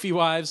 trophy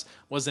wives,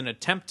 was an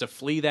attempt to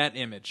flee that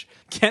image.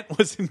 Kent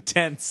was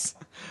intense,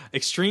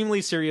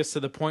 extremely serious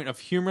to the point of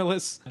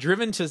humorless,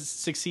 driven to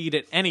succeed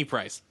at any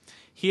price.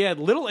 He had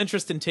little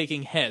interest in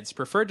taking heads,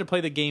 preferred to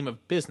play the game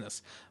of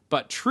business,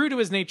 but true to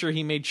his nature,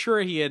 he made sure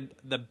he had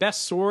the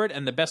best sword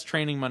and the best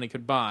training money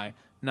could buy.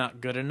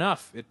 Not good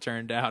enough, it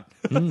turned out.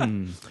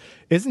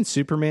 Isn't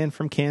Superman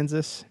from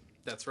Kansas?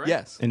 That's right.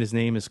 Yes. And his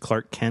name is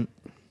Clark Kent.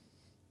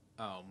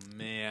 Oh,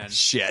 man.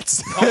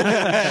 Shit.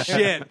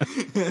 Shit.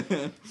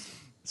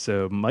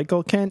 So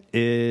Michael Kent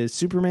is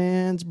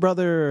Superman's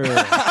brother.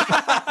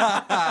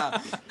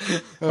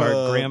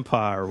 Or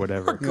grandpa or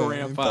whatever.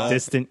 Grandpa.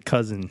 Distant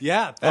cousin.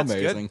 Yeah, that's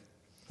Amazing.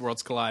 good.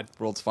 Worlds collide.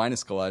 World's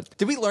finest collide.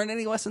 Did we learn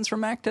any lessons from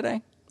Mac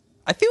today?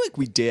 I feel like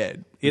we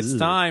did. It's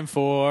time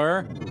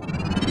for...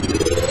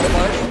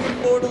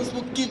 Mortals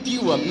will give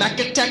you a Mac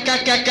attack.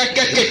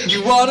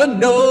 You ought to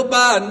know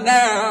by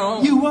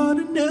now. You ought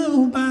to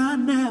know by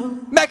now.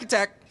 Mac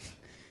attack.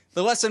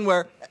 The lesson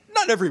where,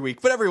 not every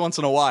week, but every once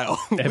in a while,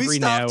 we Every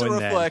stop now to and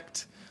then.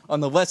 reflect on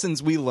the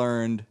lessons we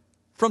learned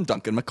from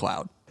Duncan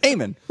MacLeod.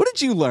 Eamon, what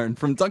did you learn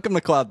from Duncan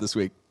MacLeod this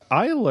week?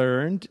 I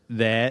learned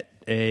that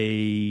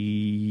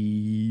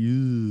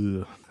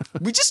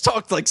We just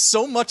talked like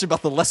so much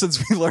about the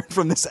lessons we learned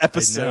from this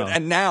episode, know.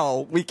 and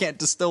now we can't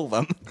distill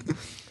them.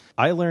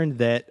 I learned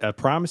that a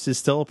promise is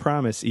still a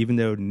promise, even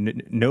though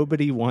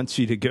nobody wants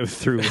you to go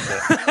through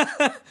with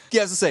it.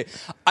 Yeah, as I say,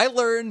 I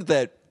learned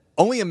that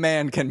only a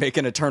man can make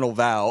an eternal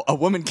vow. A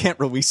woman can't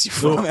release you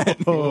from it.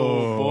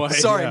 Oh, Boy.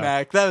 Sorry, yeah.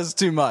 Mac, that was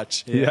too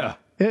much. Yeah.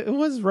 It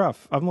was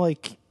rough. I'm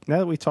like, now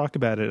that we talk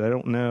about it, I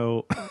don't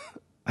know.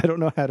 I don't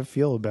know how to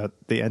feel about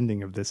the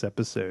ending of this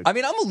episode. I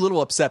mean, I'm a little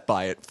upset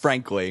by it,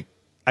 frankly.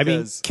 I mean,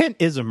 'cause Kent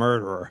is a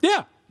murderer.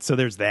 Yeah. So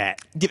there's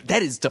that.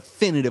 that is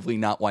definitively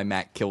not why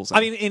Mac kills him.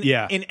 I mean,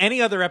 in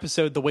any other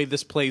episode, the way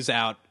this plays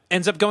out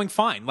ends up going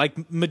fine. Like,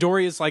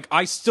 Midori is like,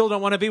 I still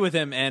don't want to be with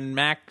him, and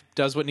Mac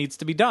does what needs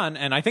to be done.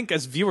 And I think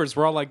as viewers,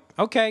 we're all like,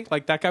 okay,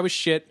 like, that guy was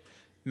shit.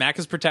 Mac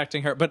is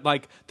protecting her. But,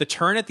 like, the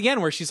turn at the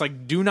end where she's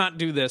like, do not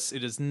do this.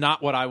 It is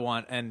not what I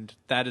want, and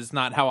that is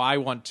not how I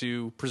want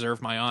to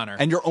preserve my honor.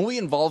 and you're only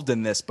involved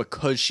in this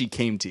because she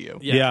came to you.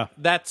 Yeah.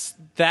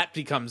 That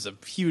becomes a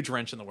huge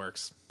wrench in the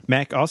works.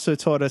 Mac also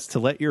taught us to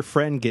let your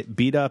friend get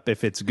beat up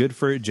if it's good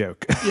for a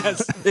joke.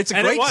 Yes, It's a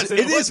and great.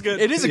 It was good.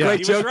 It is a Yeah.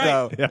 great He was joke,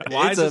 right. though.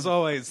 Wise It's as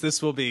always,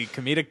 this will be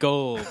comedic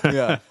gold.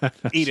 Yeah,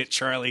 Eat it,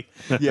 Charlie.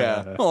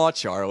 yeah. Oh,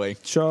 Charlie.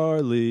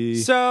 Charlie.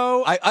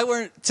 So I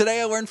learned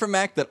today. I learned from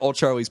Mac that all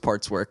Charlie's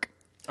parts work.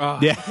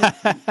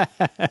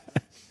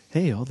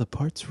 Hey, all the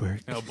parts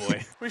work. oh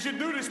boy, we should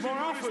do this more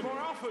often.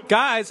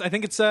 Guys, I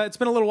think it's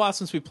been a little while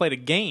since we played a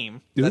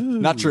game. That's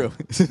not true.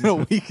 It's been a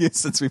week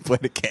since we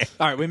played a game.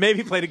 All right, we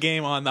maybe played a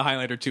game on the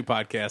Highlander 2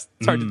 podcast.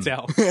 It's hard to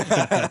tell.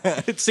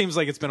 It seems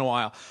like it's been a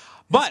while.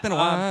 But been a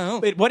while.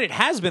 What it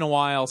has been a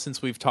while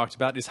since we've talked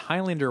about is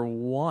Highlander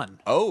 1.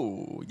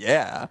 Oh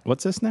yeah.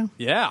 What's this now?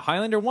 Yeah,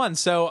 Highlander 1.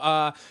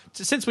 So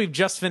since we've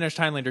just finished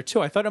Highlander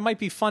 2, I thought it might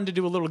be fun to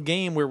do a little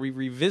game where we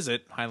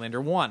revisit Highlander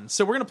 1.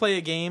 So we're going to play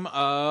a game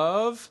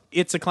of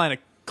It's a Kind of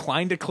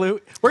Clue.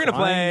 We're going to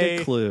play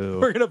Kinda Clue.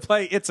 We're going to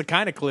play It's a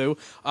Kind of Clue,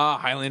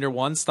 Highlander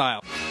 1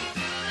 style.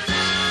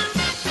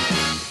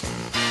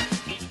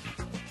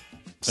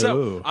 So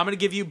Ooh. I'm going to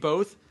give you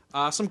both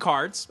some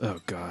cards, Oh,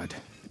 God.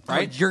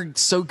 right? Oh, you're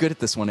so good at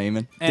this one,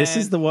 Eamon. This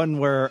is And the one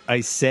where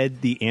I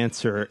said the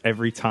answer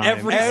every time.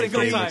 every I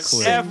single gave a time.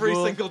 clue. Every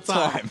single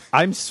time.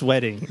 I'm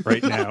sweating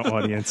right now,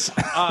 audience.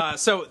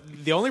 So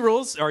the only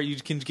rules are you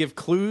can give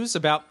clues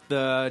about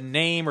the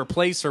name or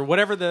place or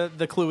whatever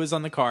the clue is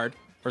on the card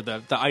or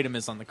the item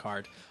is on the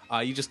card.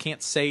 You just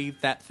can't say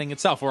that thing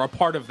itself or a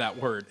part of that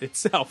word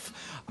itself.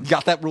 You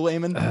got that rule,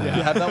 Eamon?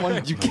 You have that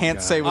one? You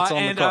can't say what's on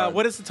And the card.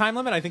 what is the time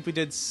limit? I think we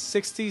did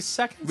 60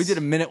 seconds. We did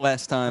a minute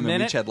last time, and we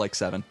Minute? each had like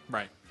 7.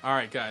 Right. All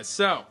right, guys.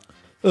 So,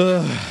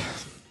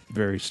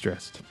 Very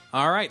stressed.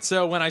 all right.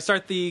 So when I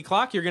start the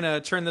clock, you're going to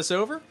turn this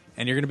over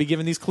and you're going to be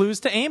giving these clues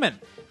to Eamon.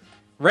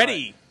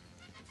 Ready.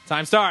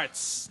 Time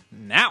starts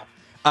now.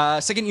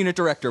 Second unit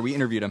director, we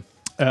interviewed him.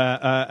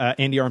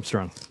 Andy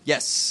Armstrong.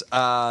 Yes.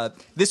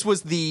 This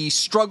was the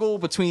struggle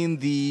between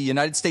the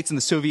United States and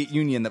the Soviet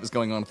Union that was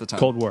going on at the time.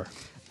 Cold War.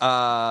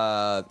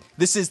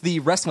 This is the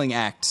wrestling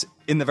act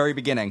in the very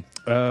beginning.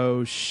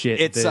 Oh,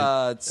 shit.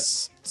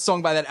 It's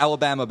sung by that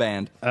Alabama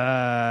band.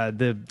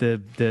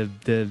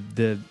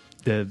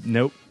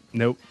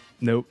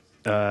 Nope.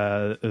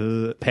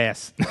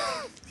 Pass.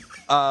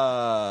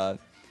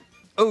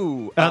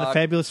 The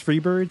Fabulous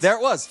Freebirds. There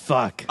it was.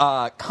 Fuck.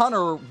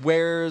 Connor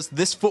wears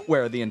this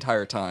footwear the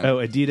entire time. Oh,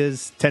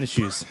 Adidas tennis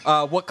shoes.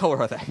 What color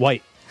are they?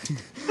 White.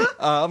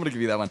 I'm going to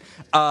give you that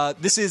one.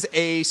 This is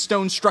a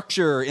stone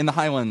structure in the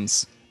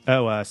Highlands.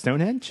 Oh,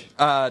 Stonehenge.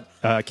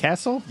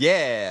 Castle.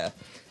 Yeah.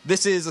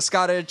 This is a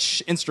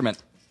Scottish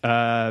instrument.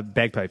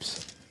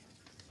 Bagpipes.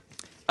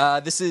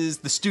 This is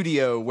the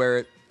studio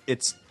where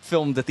it's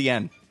filmed at the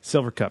end.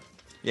 Silver Cup.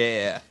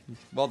 Yeah.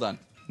 Well done.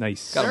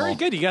 Nice. Got 'em Very all.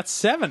 good. You got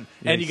 7.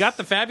 And you got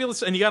the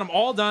fabulous, and you got them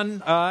all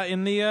done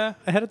in the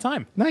ahead of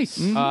time. Nice.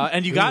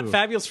 And you got Ooh.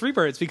 Fabulous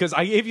Freebirds because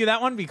I gave you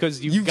that one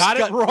because you You got it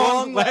got wrong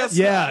wrong last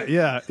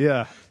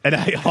Yeah. And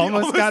I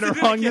almost got did it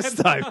it wrong again. this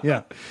time.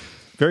 Yeah.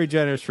 Very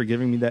generous for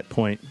giving me that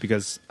point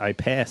because I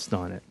passed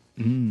on it.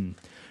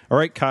 All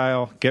right,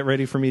 Kyle, get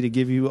ready for me to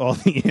give you all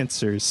the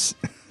answers.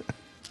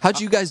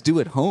 How'd you guys do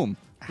at home,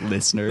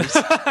 listeners?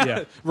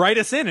 Yeah. Write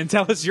us in and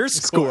tell us your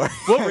score.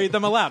 We'll read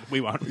them aloud.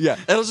 We won't. Yeah,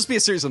 it'll just be a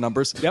series of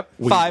numbers. Yep.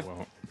 5,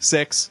 won't.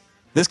 6.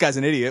 This guy's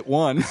an idiot.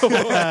 1.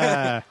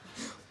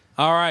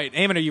 All right,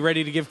 Eamon, are you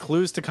ready to give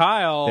clues to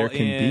Kyle? There can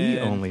be in-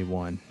 only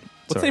one.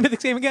 What's the Sorry. name of the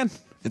game again?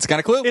 It's a kind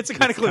of clue. It's a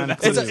kind of clue. Kinda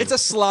That's Clue. It's a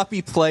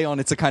sloppy play on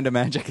It's a Kind of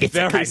Magic.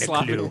 very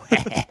sloppy. Then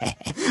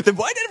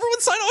why did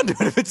everyone sign on to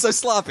it if it's so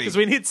sloppy? Because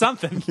we need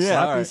something. Yeah,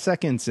 Sloppy all right.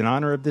 seconds in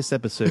honor of this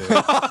episode.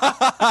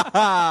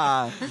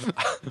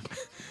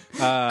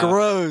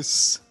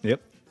 Gross.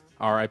 Yep.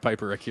 All right,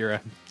 Piper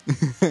Akira.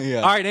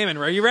 Yeah. All right, Eamon,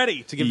 are you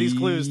ready to give these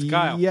clues to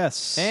Kyle?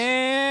 Yes.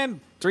 And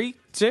 3,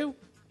 2,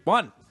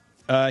 1.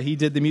 He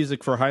did the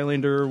music for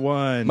Highlander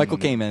 1. Michael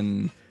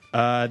Kamen.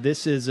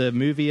 This is a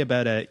movie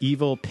about an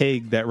evil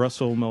pig that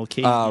Russell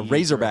Mulcahy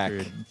Razorback.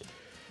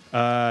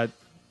 directed.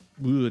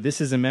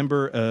 This is a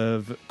member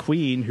of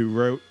Queen who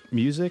wrote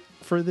music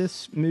for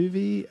this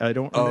movie. I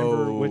don't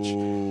remember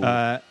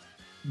which.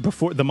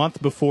 Before the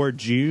month before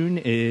June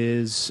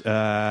is.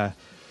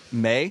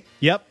 May.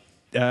 Yep.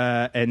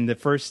 And the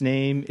first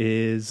name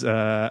is.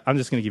 I'm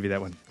just going to give you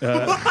that one.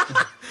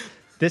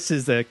 This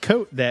is the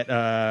coat that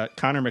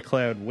Connor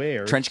McLeod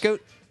wears. Trench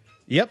coat.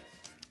 Yep.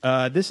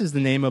 This is the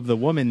name of the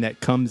woman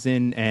that comes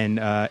in and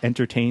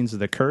entertains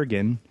the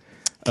Kurgan.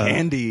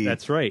 Candy.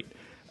 That's right.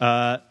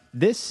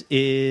 This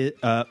is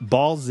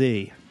Ball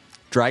Z.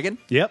 Dragon.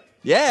 Yep.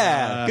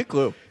 Yeah. Good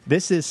clue.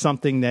 This is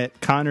something that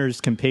Connor's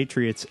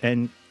compatriots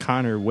and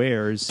Connor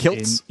wears.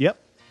 Kilts? Yep.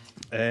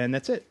 And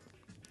that's it.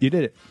 You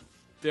did it.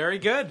 Very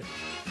good.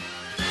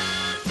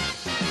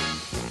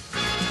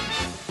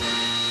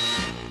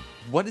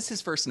 What is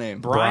his first name?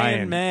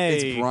 Brian May.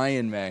 It's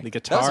Brian May. The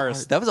That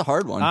guitarist. was a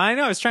hard one. I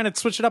know. I was trying to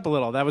switch it up a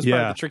little. That was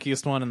probably Yeah. the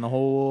trickiest one in the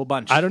whole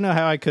bunch. I don't know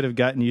how I could have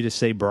gotten you to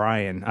say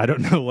Brian. I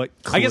don't know what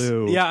clue I guess-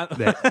 yeah.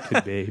 that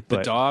could be. The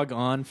But dog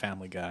on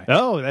Family Guy.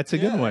 oh, that's a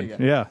Yeah, good there one. you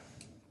go. Yeah.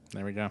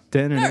 There we go.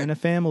 Dinner and a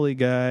Family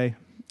Guy.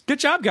 Good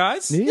job,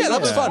 guys. Yeah,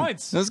 that was fun.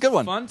 Points. That was a good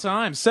one. Fun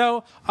time.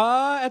 So,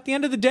 at the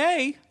end of the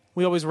day,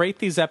 we always rate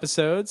these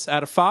episodes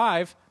out of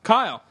 5.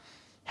 Kyle,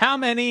 how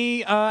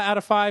many out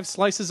of 5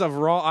 slices of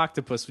raw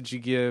octopus would you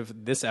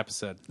give this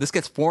episode? This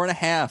gets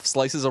 4.5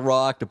 slices of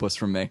raw octopus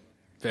from me.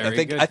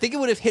 Very good. I think it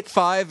would have hit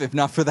 5 if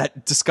not for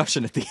that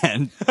discussion at the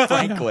end,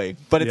 frankly.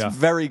 But it's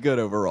very good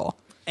overall.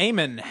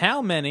 Eamon,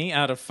 how many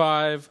out of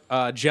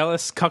 5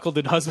 jealous,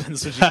 cuckolded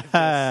husbands would you give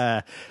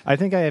this? I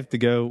think I have to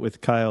go with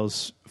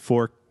Kyle's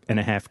 4.5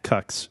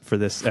 cucks for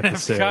this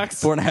episode.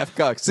 4.5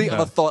 cucks. See,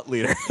 I'm a thought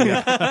leader.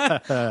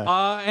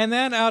 And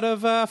then out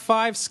of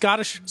 5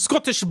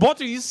 Scottish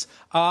bodies,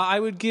 I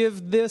would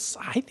give this,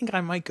 I think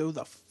I might go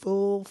the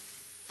full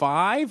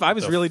 5. I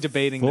was really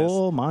debating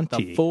full this.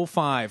 Monty. The full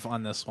 5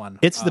 on this one.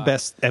 It's the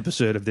best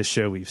episode of this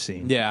show we've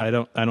seen. Yeah.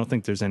 I don't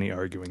think there's any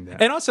arguing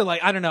that. And also,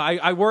 like, I don't know,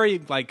 I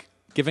worry, like,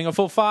 giving a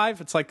full 5,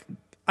 it's like,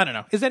 I don't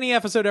know. Is any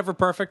episode ever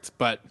perfect?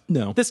 But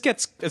No. This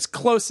gets as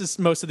close as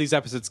most of these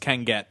episodes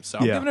can get. So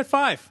I'm Yeah. giving it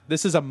 5.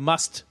 This is a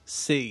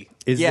must-see.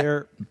 Is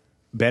there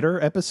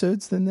better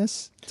episodes than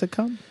this to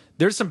come?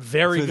 There's some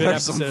very good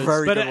There's some episodes.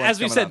 very But good ones as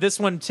we coming said, up. this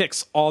one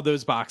ticks all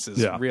those boxes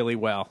Yeah. really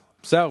well.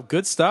 So,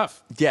 good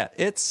stuff. Yeah,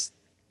 it's...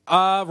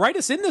 Write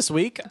us in this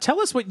week.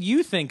 Tell us what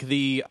you think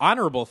the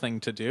honorable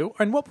thing to do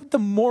and what would the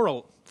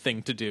moral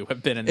thing to do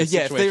have been in this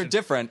Yeah, if situation. they were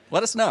different,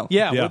 let us know.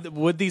 Yeah, Yeah.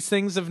 would these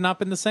things have not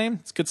been the same?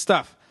 It's good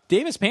stuff.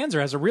 Davis Panzer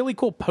has a really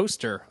cool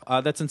poster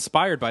that's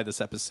inspired by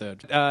this episode.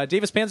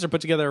 Davis Panzer put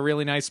together a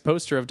really nice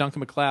poster of Duncan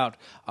MacLeod.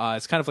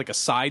 It's kind of like a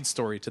side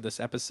story to this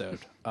episode,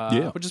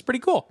 which is pretty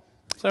cool.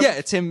 So, Yeah,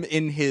 it's him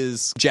in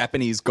his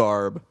Japanese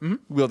garb,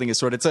 wielding his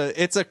sword.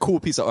 It's a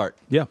cool piece of art.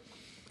 Yeah.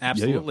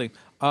 absolutely.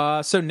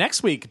 So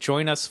next week,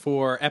 join us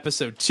for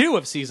episode 2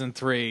 of season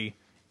 3,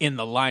 In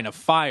the Line of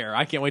Fire.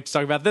 I can't wait to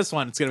talk about this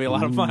one. It's going to be a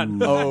lot of fun.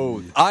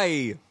 Oh,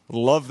 I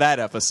love that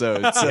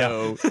episode.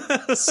 So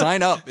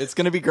sign up. It's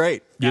going to be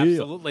great.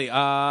 Absolutely.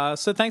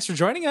 So thanks for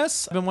joining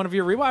us. I've been one of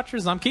your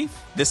rewatchers. I'm Keith.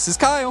 This is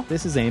Kyle.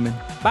 This is Eamon.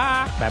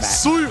 Bye. Bye-bye.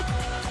 See you.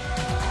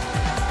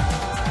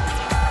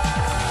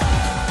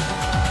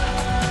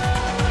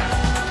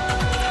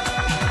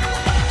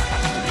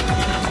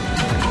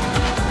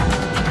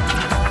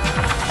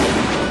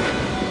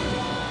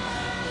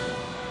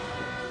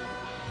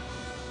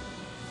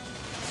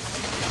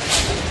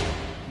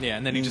 Yeah,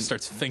 and then he just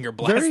starts finger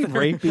Very blasting. her.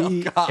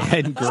 rapey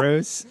and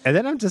gross. And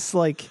then I'm just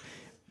like,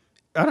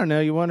 I don't know.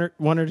 You want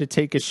her to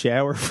take a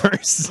shower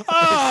first?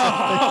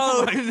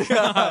 Oh,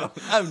 no.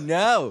 Oh,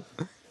 no.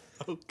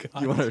 Oh, God.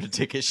 You want her to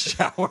take a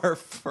shower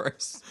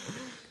first.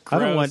 I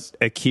don't want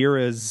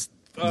Akira's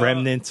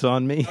remnants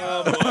on me.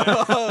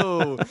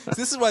 Oh,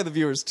 this is why the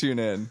viewers tune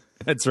in.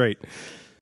 That's right.